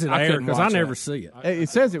 When does it I air? couldn't Because I watch never that. see it. It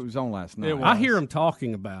says it was on last night. I hear them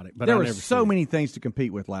talking about it, but there I were never so see many things to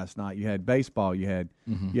compete with last night. You had baseball. You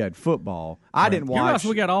had football. I didn't You realize watch.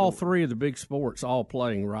 we got all three of the big sports all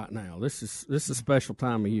playing right now. This is a special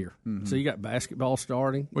time of year. So you got basketball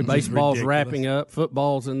starting, Which is baseball's ridiculous. wrapping up,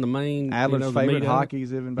 football's in the main. Adler's the favorite meat of it.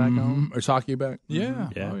 hockey's even back on. Is hockey back? Yeah.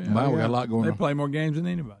 Yeah. Oh, yeah. Wow, we got a lot going They on. play more games than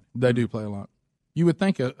anybody. They do play a lot. You would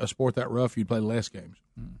think a sport that rough, you'd play less games.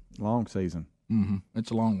 Long season.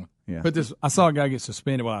 It's a long one. Yeah. But this, I saw a guy get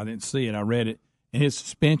suspended. Well, I didn't see it. I read it, and his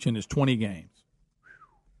suspension is 20 games.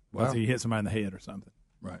 Because he hit somebody in the head or something.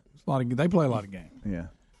 Right. It's a lot of. They play a lot of games. Yeah.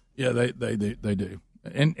 Yeah, they do.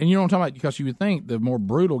 And you know what I'm talking about? Because you would think the more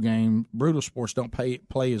brutal sports don't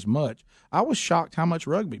play as much. I was shocked how much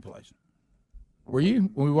rugby plays. Were you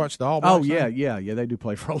when we watched the All Blacks? Oh yeah. They do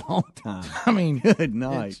play for a long time. I mean, Good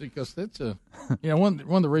night. because that's one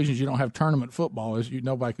of the reasons you don't have tournament football is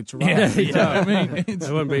nobody could survive. You know what I mean,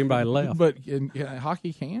 There wouldn't be anybody left. but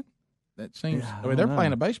hockey can. That seems. Yeah, I mean, they're know.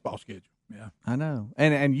 playing a baseball schedule. Yeah. I know.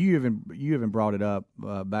 And you even brought it up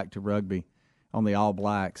back to rugby on the All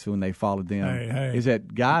Blacks when they followed them. Hey. Is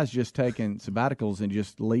that guys just taking sabbaticals and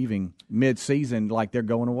just leaving mid-season like they're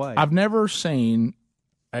going away? I've never seen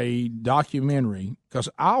a documentary, because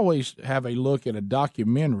I always have a look at a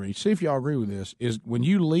documentary. See if y'all agree with this. Is when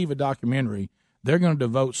you leave a documentary, they're going to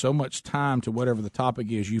devote so much time to whatever the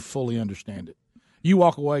topic is, you fully understand it. You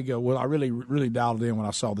walk away and go, well, I really, really dialed in when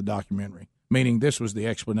I saw the documentary, meaning this was the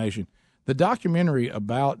explanation. The documentary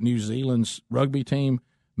about New Zealand's rugby team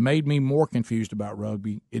made me more confused about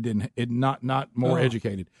rugby. It not more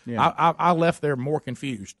educated. Yeah. I left there more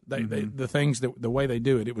confused. The things the way they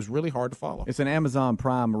do it, it was really hard to follow. It's an Amazon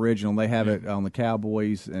Prime original. They have it on the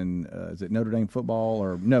Cowboys and is it Notre Dame football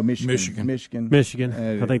or no Michigan.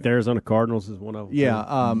 I think the Arizona Cardinals is one of them.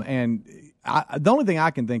 Yeah, and the only thing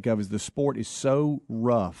I can think of is the sport is so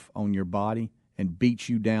rough on your body and beats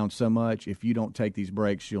you down so much. If you don't take these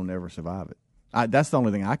breaks, you'll never survive it. That's the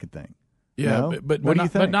only thing I could think. Yeah, no? but what do you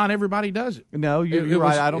think? But not everybody does it. No, you're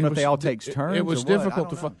right. I don't know if they all take turns. It was difficult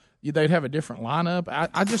to. They'd have a different lineup.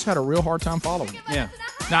 I just had a real hard time following it. Yeah.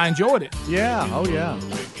 Now I enjoyed it. Yeah. Oh yeah.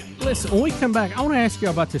 Listen, when we come back, I want to ask you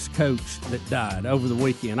about this coach that died over the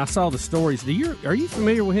weekend. I saw the stories. Are you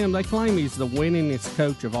familiar with him? They claim he's the winningest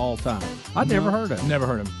coach of all time. I'd never heard of him. Never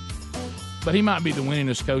heard of him. But he might be the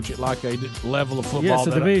winningest coach at like a level of football. Yes,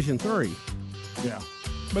 Division III. Yeah.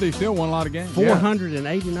 But he still won a lot of games.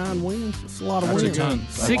 489 wins. That's a lot of wins.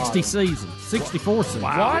 60 seasons. 64 seasons.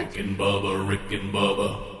 Wow. Rick and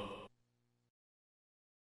Bubba.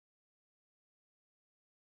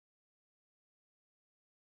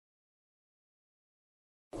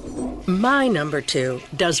 My number 2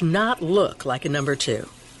 does not look like a number 2.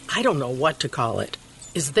 I don't know what to call it.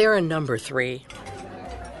 Is there a number 3?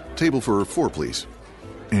 Table for 4, please.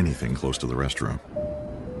 Anything close to the restroom.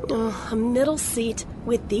 A middle seat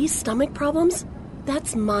with these stomach problems?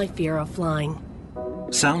 That's my fear of flying.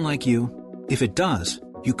 Sound like you? If it does,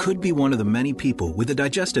 you could be one of the many people with a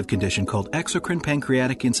digestive condition called exocrine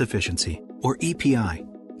pancreatic insufficiency, or EPI.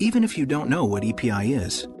 Even if you don't know what EPI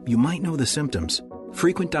is, you might know the symptoms.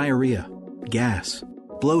 Frequent diarrhea, gas,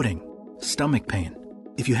 bloating, stomach pain.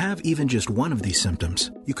 If you have even just one of these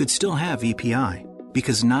symptoms, you could still have EPI,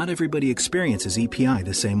 because not everybody experiences EPI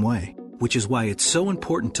the same way, which is why it's so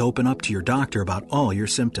important to open up to your doctor about all your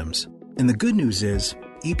symptoms. And the good news is,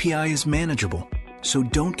 EPI is manageable, so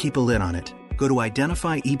don't keep a lid on it. Go to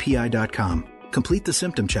identifyepi.com, complete the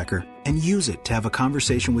symptom checker, and use it to have a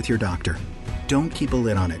conversation with your doctor. Don't keep a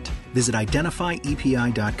lid on it. Visit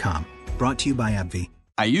identifyepi.com. Brought to you by AbbVie.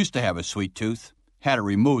 I used to have a sweet tooth. Had it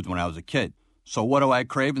removed when I was a kid. So what do I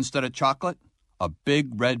crave instead of chocolate? A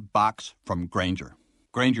big red box from Grainger.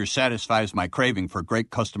 Grainger satisfies my craving for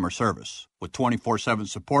great customer service with 24/7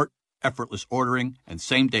 support, effortless ordering, and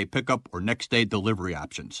same-day pickup or next-day delivery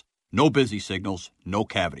options. No busy signals, no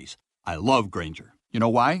cavities. I love Grainger. You know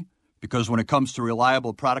why? Because when it comes to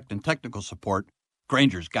reliable product and technical support,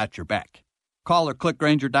 Grainger's got your back. Call or click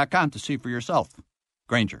Grainger.com to see for yourself.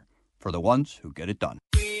 Grainger, for the ones who get it done.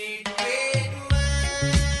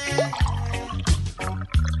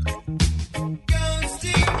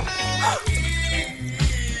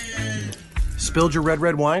 Spilled your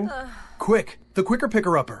red wine? Quick, the Quicker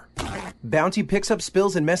Picker-Upper. Bounty picks up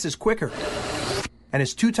spills and messes quicker. And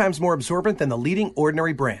is 2 times more absorbent than the leading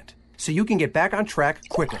Ordinary brand. So you can get back on track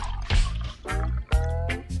quicker.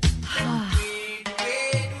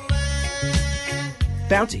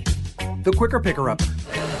 Bounty, the Quicker Picker-Upper.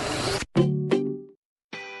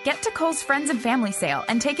 Get to Kohl's Friends and Family Sale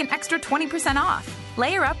and take an extra 20% off.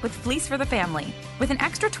 Layer up with Fleece for the Family. With an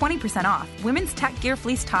extra 20% off, women's tech gear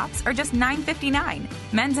fleece tops are just $9.59.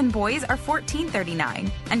 Men's and boys are $14.39.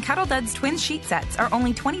 And Cuddle Duds twin sheet sets are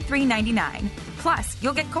only $23.99. Plus,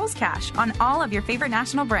 you'll get Kohl's Cash on all of your favorite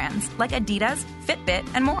national brands like Adidas, Fitbit,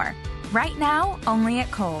 and more. Right now, only at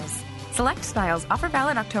Kohl's. Select styles. Offer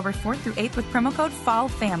valid October 4th through 8th with promo code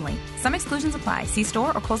FALLFAMILY. Some exclusions apply. See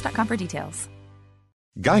store or Kohls.com for details.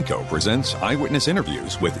 Geico presents eyewitness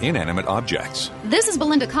interviews with inanimate objects. This is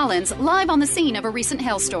Belinda Collins, live on the scene of a recent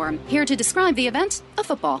hailstorm. Here to describe the event, a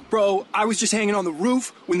football. Bro, I was just hanging on the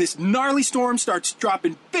roof when this gnarly storm starts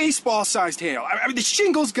dropping baseball-sized hail. I mean, the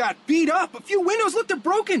shingles got beat up. A few windows looked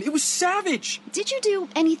broken. It was savage. Did you do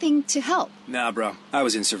anything to help? Nah, bro. I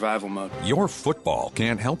was in survival mode. Your football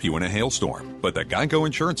can't help you in a hailstorm, but the Geico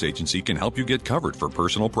Insurance Agency can help you get covered for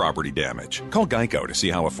personal property damage. Call Geico to see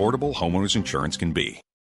how affordable homeowners insurance can be.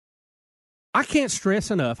 I can't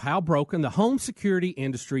stress enough how broken the home security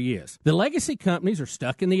industry is. The legacy companies are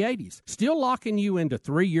stuck in the 80s, still locking you into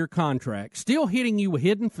 3-year contracts, still hitting you with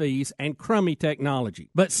hidden fees and crummy technology.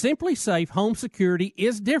 But Simply Safe Home Security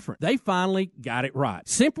is different. They finally got it right.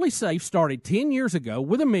 Simply Safe started 10 years ago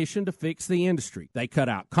with a mission to fix the industry. They cut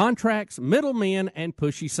out contracts, middlemen, and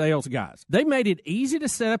pushy sales guys. They made it easy to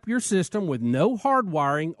set up your system with no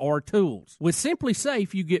hardwiring or tools. With Simply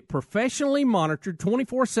Safe, you get professionally monitored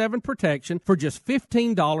 24/7 protection for just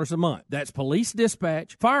 $15 a month. That's police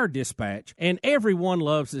dispatch, fire dispatch, and everyone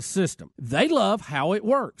loves this system. They love how it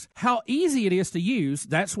works, how easy it is to use.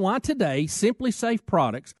 That's why today Simply Safe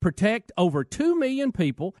products protect over 2 million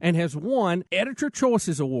people and has won Editor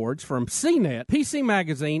Choices Awards from CNET, PC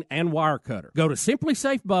Magazine, and Wirecutter. Go to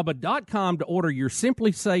simplysafebubba.com to order your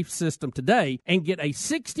Simply Safe system today and get a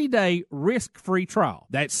 60-day risk-free trial.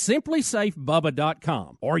 That's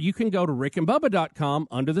simplysafebubba.com. Or you can go to rickandbubba.com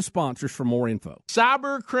under the sponsors for more info.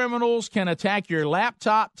 Cyber criminals can attack your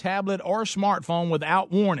laptop, tablet, or smartphone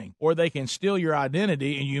without warning, or they can steal your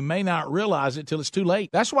identity and you may not realize it till it's too late.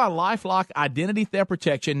 That's why LifeLock Identity Theft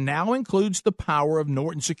Protection now includes the power of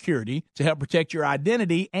Norton Security to help protect your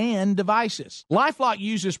identity and devices. LifeLock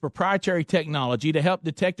uses proprietary technology to help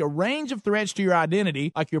detect a range of threats to your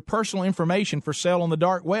identity, like your personal information for sale on the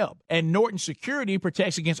dark web. And Norton Security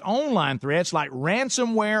protects against online threats like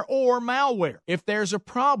ransomware or malware. If there's a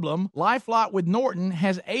problem, LifeLock with Norton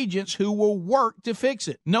has agents who will work to fix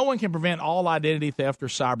it. No one can prevent all identity theft or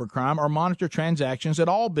cybercrime or monitor transactions at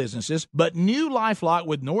all businesses, but new LifeLock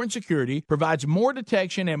with Norton Security provides more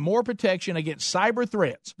detection and more protection against cyber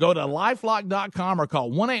threats. Go to LifeLock.com or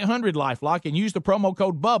call 1-800-LifeLock and use the promo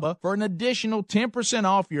code BUBBA for an additional 10%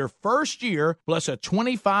 off your first year plus a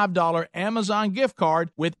 $25 Amazon gift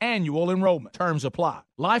card with annual enrollment. Terms apply.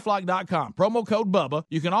 LifeLock.com, promo code BUBBA.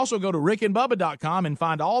 You can also go to rickandbubba.com and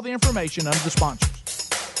find all the information under the sponsors.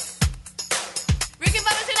 Rick and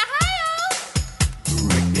Bubba's in Ohio.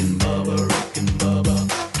 Rick and Bubba.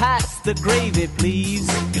 Pass the gravy, please.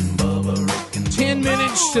 Rick and Bubba. 10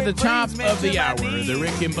 minutes to the top of the hour. The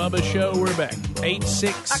Rick and Bubba Show. We're back.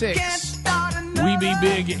 866. We Be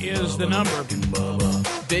Big is the number.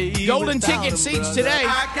 Golden ticket seats today.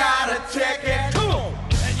 I gotta check it. Come on.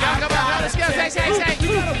 Y'all come on. Let's go. Say.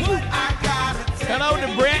 Hello to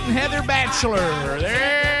Brett and Heather Batchelor.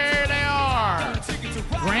 There they are.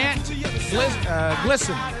 Grant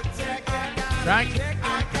Glisson. Right?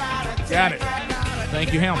 Got it.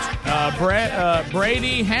 Thank you, Helms.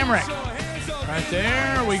 Brady Hamrick. Right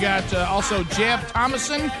there. We got also Jeb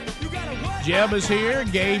Thomason. Jeb is here.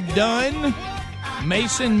 Gabe Dunn.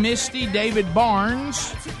 Mason Misty. David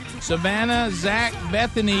Barnes. Savannah, Zach,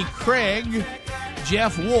 Bethany, Craig.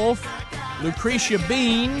 Jeff Wolf. Lucretia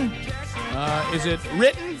Bean. Is it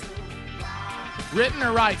written? Written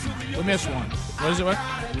or writing? We missed one. What is it? What?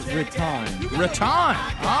 Rattan.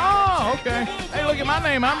 Oh, okay. Hey, look at my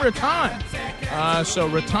name. I'm Rattan. So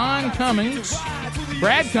Rattan Cummings.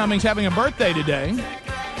 Brad Cummings having a birthday today.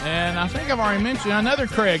 And I think I've already mentioned another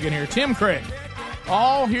Craig in here, Tim Craig.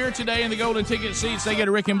 All here today in the Golden Ticket seats. They get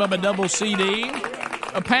a Rick and Bubba double CD,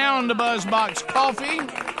 a pound of BuzzBox coffee,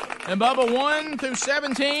 and Bubba 1 through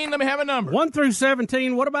 17. Let me have a number. 1 through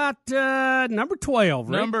 17. What about number 12,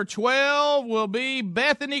 Rick? Number 12 will be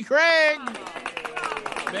Bethany Craig.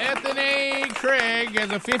 Bethany Craig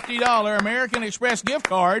has a $50 American Express gift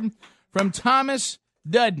card from Thomas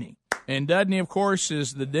Dudney. And Dudney, of course,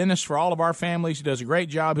 is the dentist for all of our families. He does a great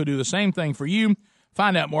job. He'll do the same thing for you.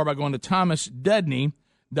 Find out more by going to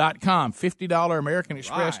thomasdudney.com. $50 American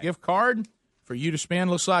Express gift card for you to spend.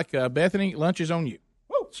 Looks like Bethany, lunch is on you.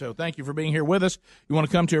 Woo. So thank you for being here with us. You want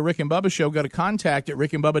to come to a Rick and Bubba show, go to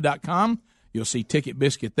contact@rickandbubba.com. You'll see Ticket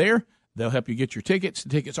Biscuit there. They'll help you get your tickets. The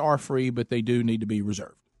tickets are free, but they do need to be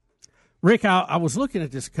reserved. Rick, I was looking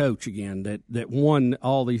at this coach again that won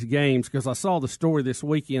all these games because I saw the story this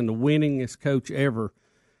weekend. The winningest coach ever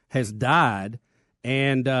has died.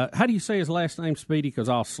 And how do you say his last name, Speedy? Because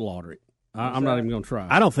I'll slaughter it. I'm not even going to try.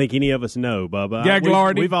 I don't think any of us know, Bubba.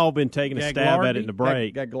 Gagliardi. We've all been taking a stab at it in the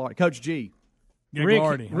break. Coach G.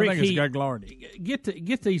 Gagliardi. Rick, I think it's Gagliardi.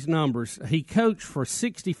 Get these numbers. He coached for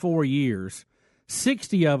 64 years.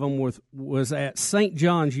 60 of them was at St.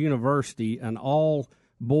 John's University, an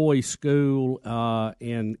all-boys school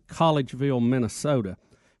in Collegeville, Minnesota.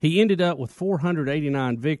 He ended up with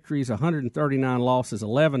 489 victories, 139 losses,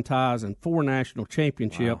 11 ties, and 4 national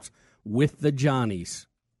championships with the Johnnies.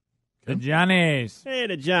 The Johnnies. Hey,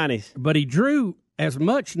 the Johnnies. But he drew as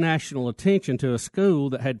much national attention to a school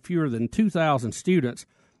that had fewer than 2,000 students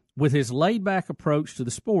with his laid-back approach to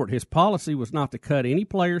the sport. His policy was not to cut any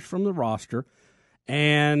players from the roster,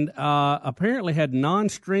 and apparently had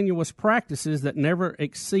non-strenuous practices that never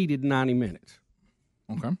exceeded 90 minutes.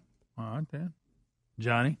 Okay. All right, then.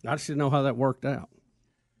 Johnny? I just didn't know how that worked out.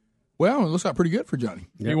 Well, it looks like pretty good for Johnny.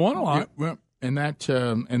 Yep. He won a lot. Well, in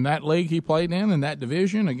that league he played in that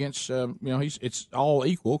division against, it's all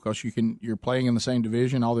equal because you're playing in the same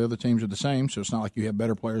division. All the other teams are the same, so it's not like you have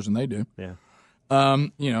better players than they do. Yeah. I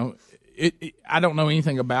don't know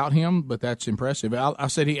anything about him, but that's impressive. I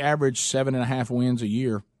said he averaged 7.5 wins a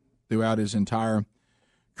year throughout his entire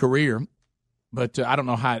career. But I don't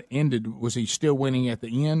know how it ended. Was he still winning at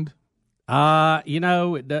the end?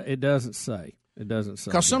 It doesn't say. It doesn't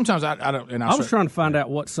say. Because sometimes I don't. And I was trying to find out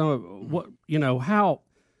how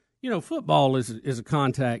football is a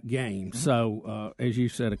contact game. So as you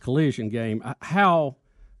said, a collision game. How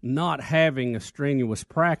not having a strenuous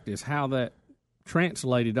practice, how that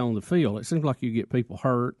translated on the field. It seems like you get people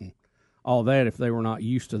hurt and all that if they were not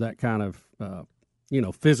used to that kind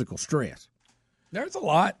of physical stress. There's a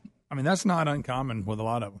lot. I mean, that's not uncommon with a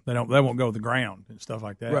lot of them. They won't go to the ground and stuff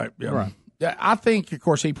like that. Right. Yeah. Right. Yeah, I think, of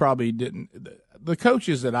course, he probably didn't. The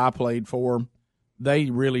coaches that I played for, they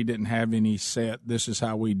really didn't have any set, this is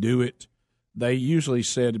how we do it. They usually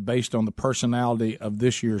said, based on the personality of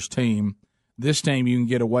this year's team, this team you can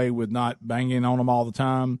get away with not banging on them all the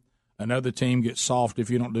time. Another team gets soft if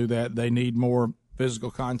you don't do that. They need more physical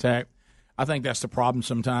contact. I think that's the problem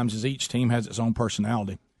sometimes is each team has its own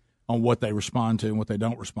personality on what they respond to and what they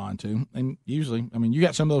don't respond to. And usually, I mean, you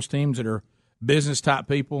got some of those teams that are business-type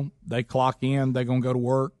people. They clock in. They're going to go to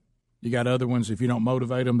work. You got other ones, if you don't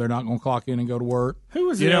motivate them, they're not going to clock in and go to work. Who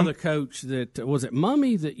was the other coach that – was it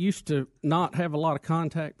Mummy that used to not have a lot of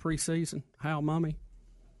contact preseason? Hal Mummy?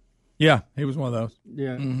 Yeah, he was one of those.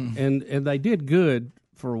 Yeah, and they did good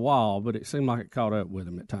for a while, but it seemed like it caught up with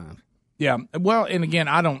him at times. Yeah, well, and again,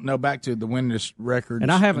 I don't know back to the winless records.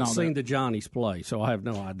 And I haven't seen the Johnnies play, so I have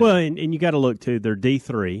no idea. Well, and you got to look, too, they're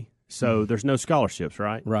D3. So there's no scholarships,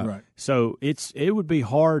 right? Right. So it would be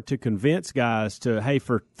hard to convince guys to, hey,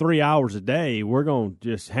 for 3 hours a day, we're going to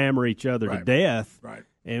just hammer each other to death. Right.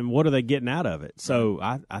 And what are they getting out of it? So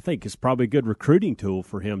I think it's probably a good recruiting tool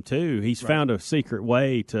for him, too. He's found a secret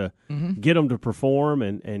way to get them to perform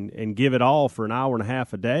and give it all for an hour and a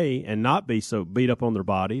half a day and not be so beat up on their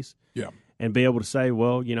bodies. Yeah. And be able to say,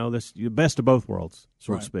 well, this the best of both worlds,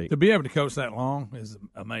 so to speak. To be able to coach that long is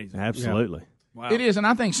amazing. Absolutely. Yeah. Wow. It is, and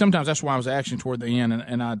I think sometimes that's why I was asking toward the end,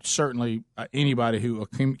 and I'd certainly anybody who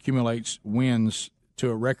accumulates wins to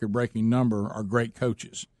a record-breaking number are great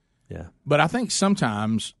coaches. Yeah. But I think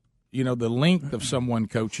sometimes, the length of someone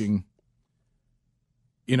coaching,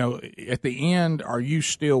 at the end, are you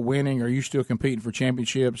still winning? Are you still competing for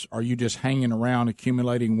championships? Are you just hanging around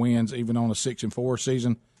accumulating wins even on a 6-4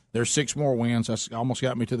 season? There's 6 more wins. That's almost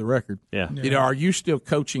got me to the record. Yeah. Are you still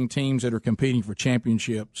coaching teams that are competing for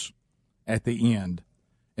championships at the end?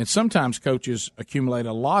 And sometimes coaches accumulate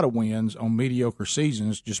a lot of wins on mediocre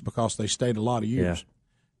seasons just because they stayed a lot of years.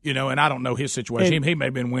 Yeah. And I don't know his situation. And he may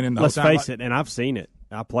have been winning the whole let's time. Let's face it, and I've seen it.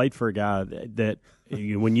 I played for a guy that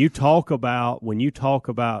when you talk about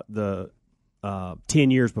the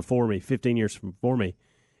 10 years before me, 15 years before me,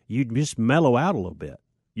 you just mellow out a little bit.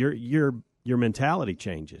 Your mentality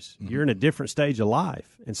changes. Mm-hmm. You're in a different stage of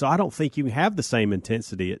life. And so I don't think you have the same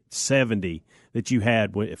intensity at 70 that you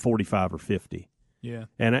had at 45 or 50. Yeah.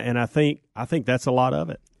 And I think that's a lot of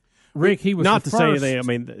it. Rick, he was not the to first. say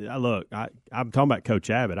anything. I mean, look, I'm talking about Coach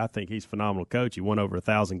Abbott. I think he's a phenomenal coach. He won over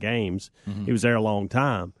 1,000 games. Mm-hmm. He was there a long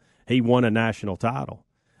time. He won a national title.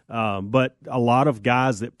 But a lot of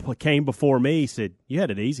guys that came before me said, you had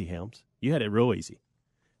it easy, Helms. You had it real easy.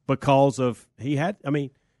 Because of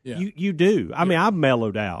you do. I mean, I've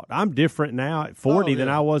mellowed out. I'm different now at 40 than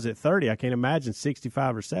I was at 30. I can't imagine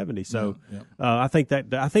 65 or 70. So I think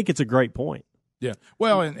it's a great point. Yeah.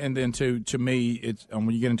 Well, and then to me, it's when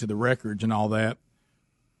you get into the records and all that,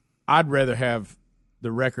 I'd rather have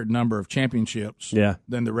the record number of championships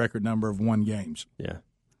than the record number of won games. Yeah.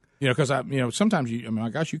 Because sometimes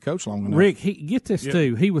you coach long enough. Rick, get this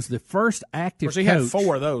too. He was the first active coach. He had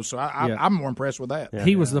 4 of those, so I'm more impressed with that. Yeah.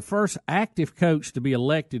 He was the first active coach to be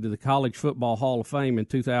elected to the College Football Hall of Fame in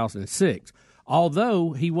 2006,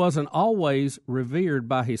 although he wasn't always revered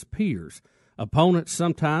by his peers. Opponents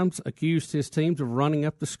sometimes accused his teams of running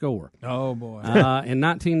up the score. Oh, boy. In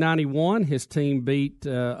 1991, his team beat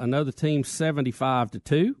another team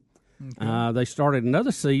 75-2. Okay. They started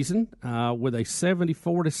another season with a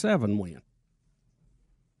 74-7 win.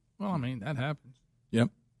 Well, I mean, that happens. Yep.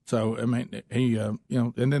 So, I mean, he, and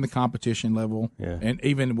then the competition level, and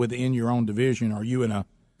even within your own division, are you in a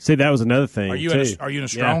 – See, that was another thing, Are you in a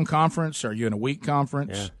strong conference? Are you in a weak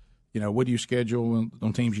conference? Yeah. What do you schedule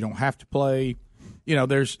on teams you don't have to play?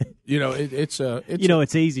 There's,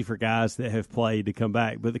 it's easy for guys that have played to come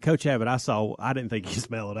back. But the Coach Abbott I didn't think he'd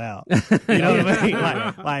smell it out. You know what I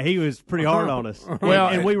mean? Like he was pretty hard on us. Well,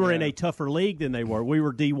 and we were in a tougher league than they were. We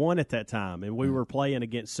were D1 at that time, and we were playing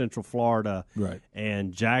against Central Florida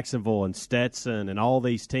and Jacksonville and Stetson and all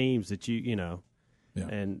these teams that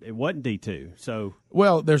and it wasn't D2. So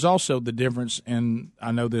there's also the difference, and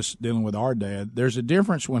I know this dealing with our dad. There's a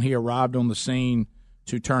difference when he arrived on the scene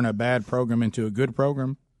to turn a bad program into a good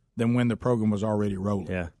program than when the program was already rolling.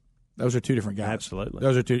 Yeah. Those are two different guys. Absolutely.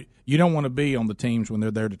 Those are two. You don't want to be on the teams when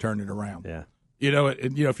they're there to turn it around. Yeah.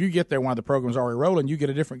 If you get there while the program's already rolling, you get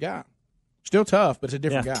a different guy. Still tough, but it's a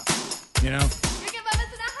different guy.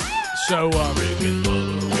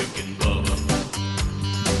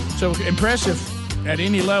 So impressive at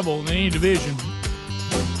any level in any division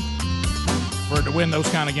for it to win those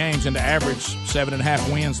kind of games and to average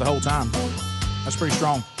 7.5 wins the whole time. That's pretty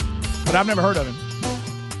strong. But I've never heard of him.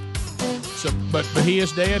 So, but he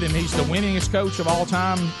is dead, and he's the winningest coach of all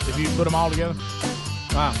time if you put them all together.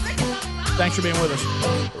 Wow. Thanks for being with us.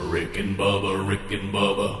 Rick and Bubba, Rick and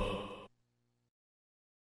Bubba.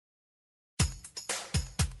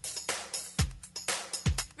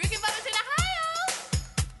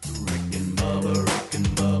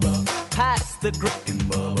 Pass the Rick and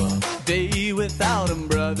Bubba. Day without him,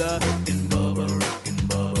 brother. Rick and Bubba, Rick and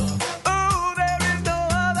Bubba. Oh, there is no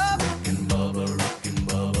other. Rick and Bubba, Rick and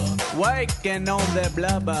Bubba. Waking on their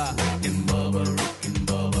blubber. Rick and Bubba, Rick and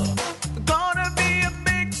Bubba. Gonna be a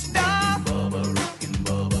big star. Rick and Bubba, Rick and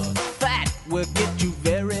Bubba. That will get you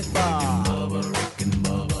very far. Rick and Bubba, Rick and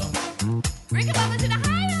Bubba. Rick and Bubba's in the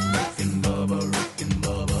house. Rick and Bubba, Rick and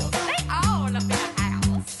Bubba. They all up in the house.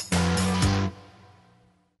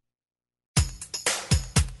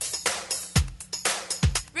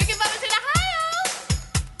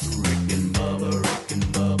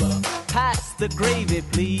 Pass the gravy,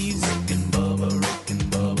 please. Rick and Bubba, Rick and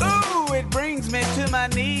Bubba. Ooh, it brings me to my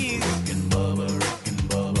knees. Rick and Bubba, Rick and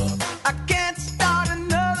Bubba. I can't start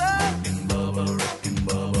another. Rick and Bubba, Rick and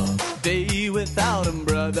Bubba. Day without him,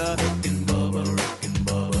 brother. Rick and Bubba, Rick and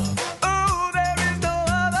Bubba. Ooh, there is no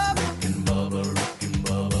other. Rick and Bubba, Rick and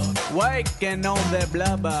Bubba. Waking on their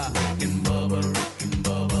blubber. Rick and Bubba, Rick and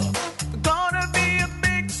Bubba. Gonna be a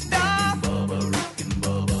big star. Rick and Bubba, Rick and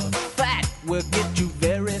Bubba. That will get you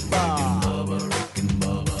very far. Rick and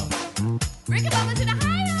Bubba. Rick and Bubba's in the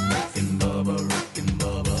house. Rick and Bubba, Rick and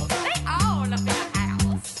Bubba. They all up in the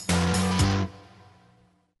house.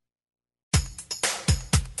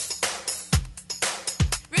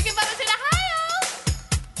 Rick and Bubba's in the house.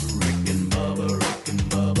 Rick and Bubba, Rick and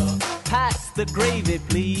Bubba. Pass the gravy,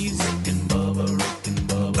 please. Rick and Bubba, Rick and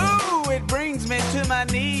Bubba. Ooh, it brings me to my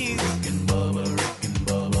knees. Rick and Bubba, Rick and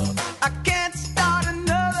Bubba. I can't start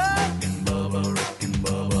another. Rick and Bubba, Rick and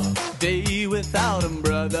Bubba. Day without him,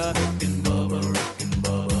 brother. Rick and Bubba, Rick and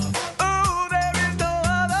Bubba. Oh, there is no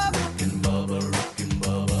other. Rick and Bubba, Rick and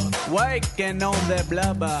Bubba. Waking on their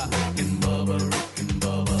blubber. Rick and Bubba, Rick and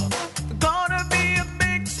Bubba. Gonna be a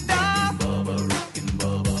big star. Rick and Bubba, Rick and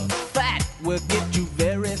Bubba. That will get you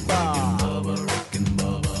very far. Rick and Bubba, Rick and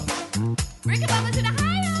Bubba. Rick and Bubba's in the house.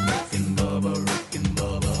 Rick and Bubba, Rick and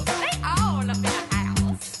Bubba. They all up in the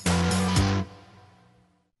house.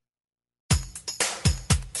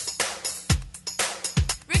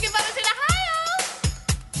 Rick and Bubba's in the house.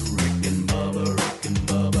 Rick and Bubba, Rick and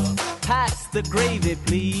Bubba. Pass the gravy,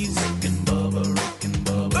 please. Rick and Bubba, Rick and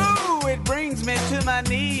Bubba. Ooh, it brings me to my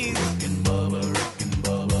knees. Rick and Bubba, Rick and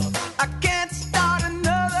Bubba. I can't start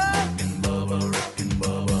another. Rick and Bubba, Rick and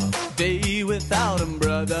Bubba. Day without him,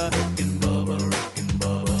 brother. Rick and Bubba, Rick and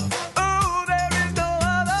Bubba. Oh, there is no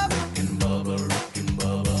other. Rick and Bubba, Rick and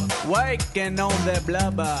Bubba. Waking on their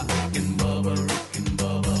blubber. Rick and Bubba, Rick and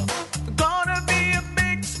Bubba. Gonna be a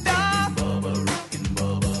big star. Rick and Bubba, Rick and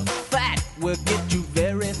Bubba. That will get you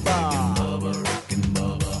very far. Rick and Bubba, Rick and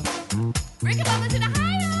Bubba. Rick and Bubba's in the house.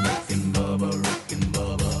 Rick and Bubba, Rick and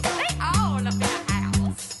Bubba. They all up in the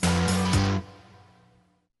house.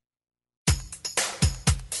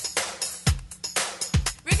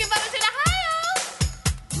 Rick and Bubba's in the house.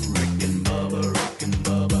 Rick and Bubba, Rick and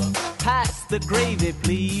Bubba. Pass the gravy,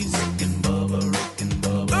 please. Rick and Bubba, Rick and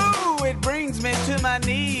Bubba. Ooh, it brings me to my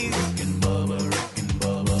knees. Rick and Bubba, Rick and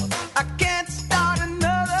Bubba. I can't start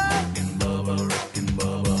another. Rick and Bubba, Rick and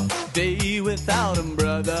Bubba. Day without him,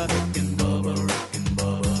 brother. Rick and Bubba, Rick and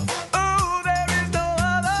Bubba. Oh, there is no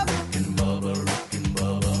other. Rick and Bubba, Rick and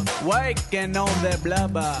Bubba. Waking on their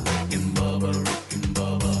blubber. Rick and Bubba, Rick and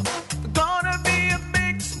Bubba. Gonna be a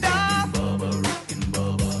big star. Rick and Bubba, Rick and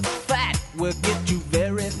Bubba. That will get you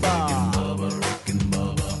very far. Rick and Bubba, Rick and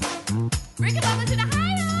Bubba. Rick and Bubba's in the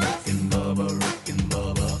house. Rick and Bubba, Rick and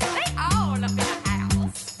Bubba. They all up in the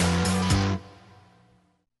house.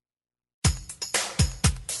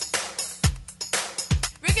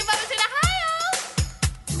 Rick and Bubba's in the house.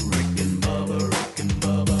 Rick and Bubba, Rick and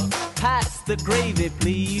Bubba. Pass the gravy,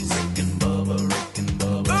 please. Rick and Bubba, Rick and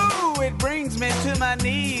Bubba. Ooh, it brings me to my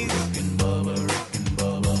knees. Rick and Bubba, Rick and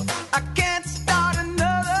Bubba. I can't start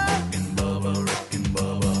another. Rick and Bubba, Rick and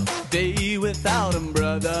Bubba. Day without him,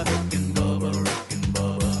 brother. Rick and Bubba, Rick and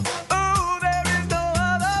Bubba. Oh, there is no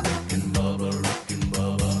other. Rick and Bubba, Rick and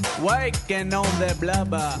Bubba. Waking on their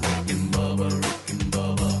blubber. Rick and Bubba, Rick and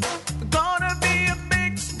Bubba. Gonna be a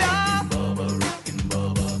big star. Bubba, Rick and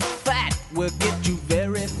Bubba. Fat will get you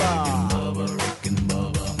very far. Rick and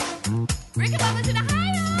Bubba. Rick and Bubba's in the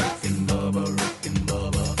house. Rick and Bubba, Rick and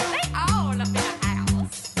Bubba. They all up in the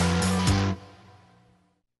house.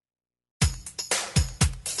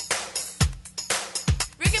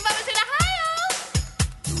 Rick and Bubba's in the house.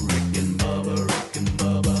 Rick and Bubba, Rick and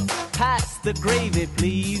Bubba. Pass the gravy,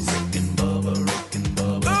 please. Rick and Bubba, Rick and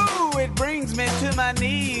Bubba. Ooh, it brings me to my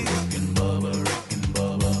knees. Rick and Bubba, Rick and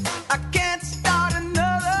Bubba. I can't start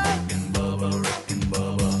another. Rick and Bubba, Rick and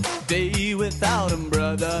Bubba. Day without 'em,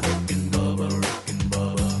 brother. Rick and Bubba, Rick and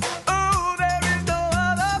Bubba. Ooh, there is no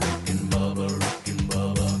other. Rick and Bubba, Rick and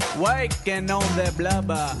Bubba. Waking on their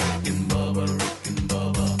blubber. Rick and Bubba, Rick and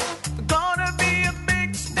Bubba. Gonna be a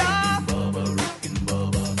big star. Bubba, Rick and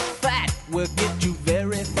Bubba. Fat will get you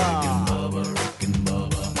very far. Rick and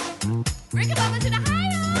Bubba. Rick and Bubba's in the house.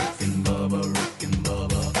 Rick and Bubba, Rick and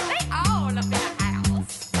Bubba. They all up in the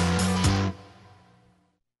house.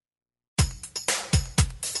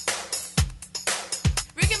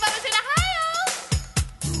 Rick and Bubba's in the house.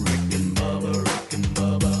 Rick and Bubba, Rick and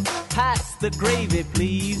Bubba. Pass the gravy,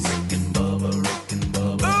 please. Rick and Bubba, Rick and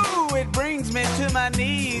Bubba. Ooh, it brings me to my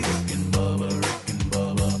knees. Rick and Bubba, Rick and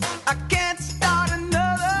Bubba. I can't start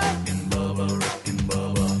another. Rick and Bubba, Rick and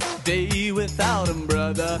Bubba. Day without 'em,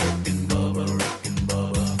 brother. Rick and Bubba, Rick and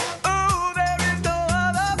Bubba. Ooh, there is no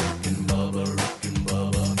other. Rick and Bubba, Rick and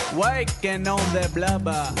Bubba. Waking on their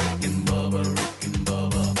blubber. Rick and Bubba, Rick and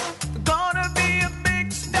Bubba. Gonna be a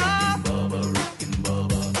big star. Bubba, Rick and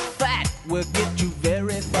Bubba. Fat will get you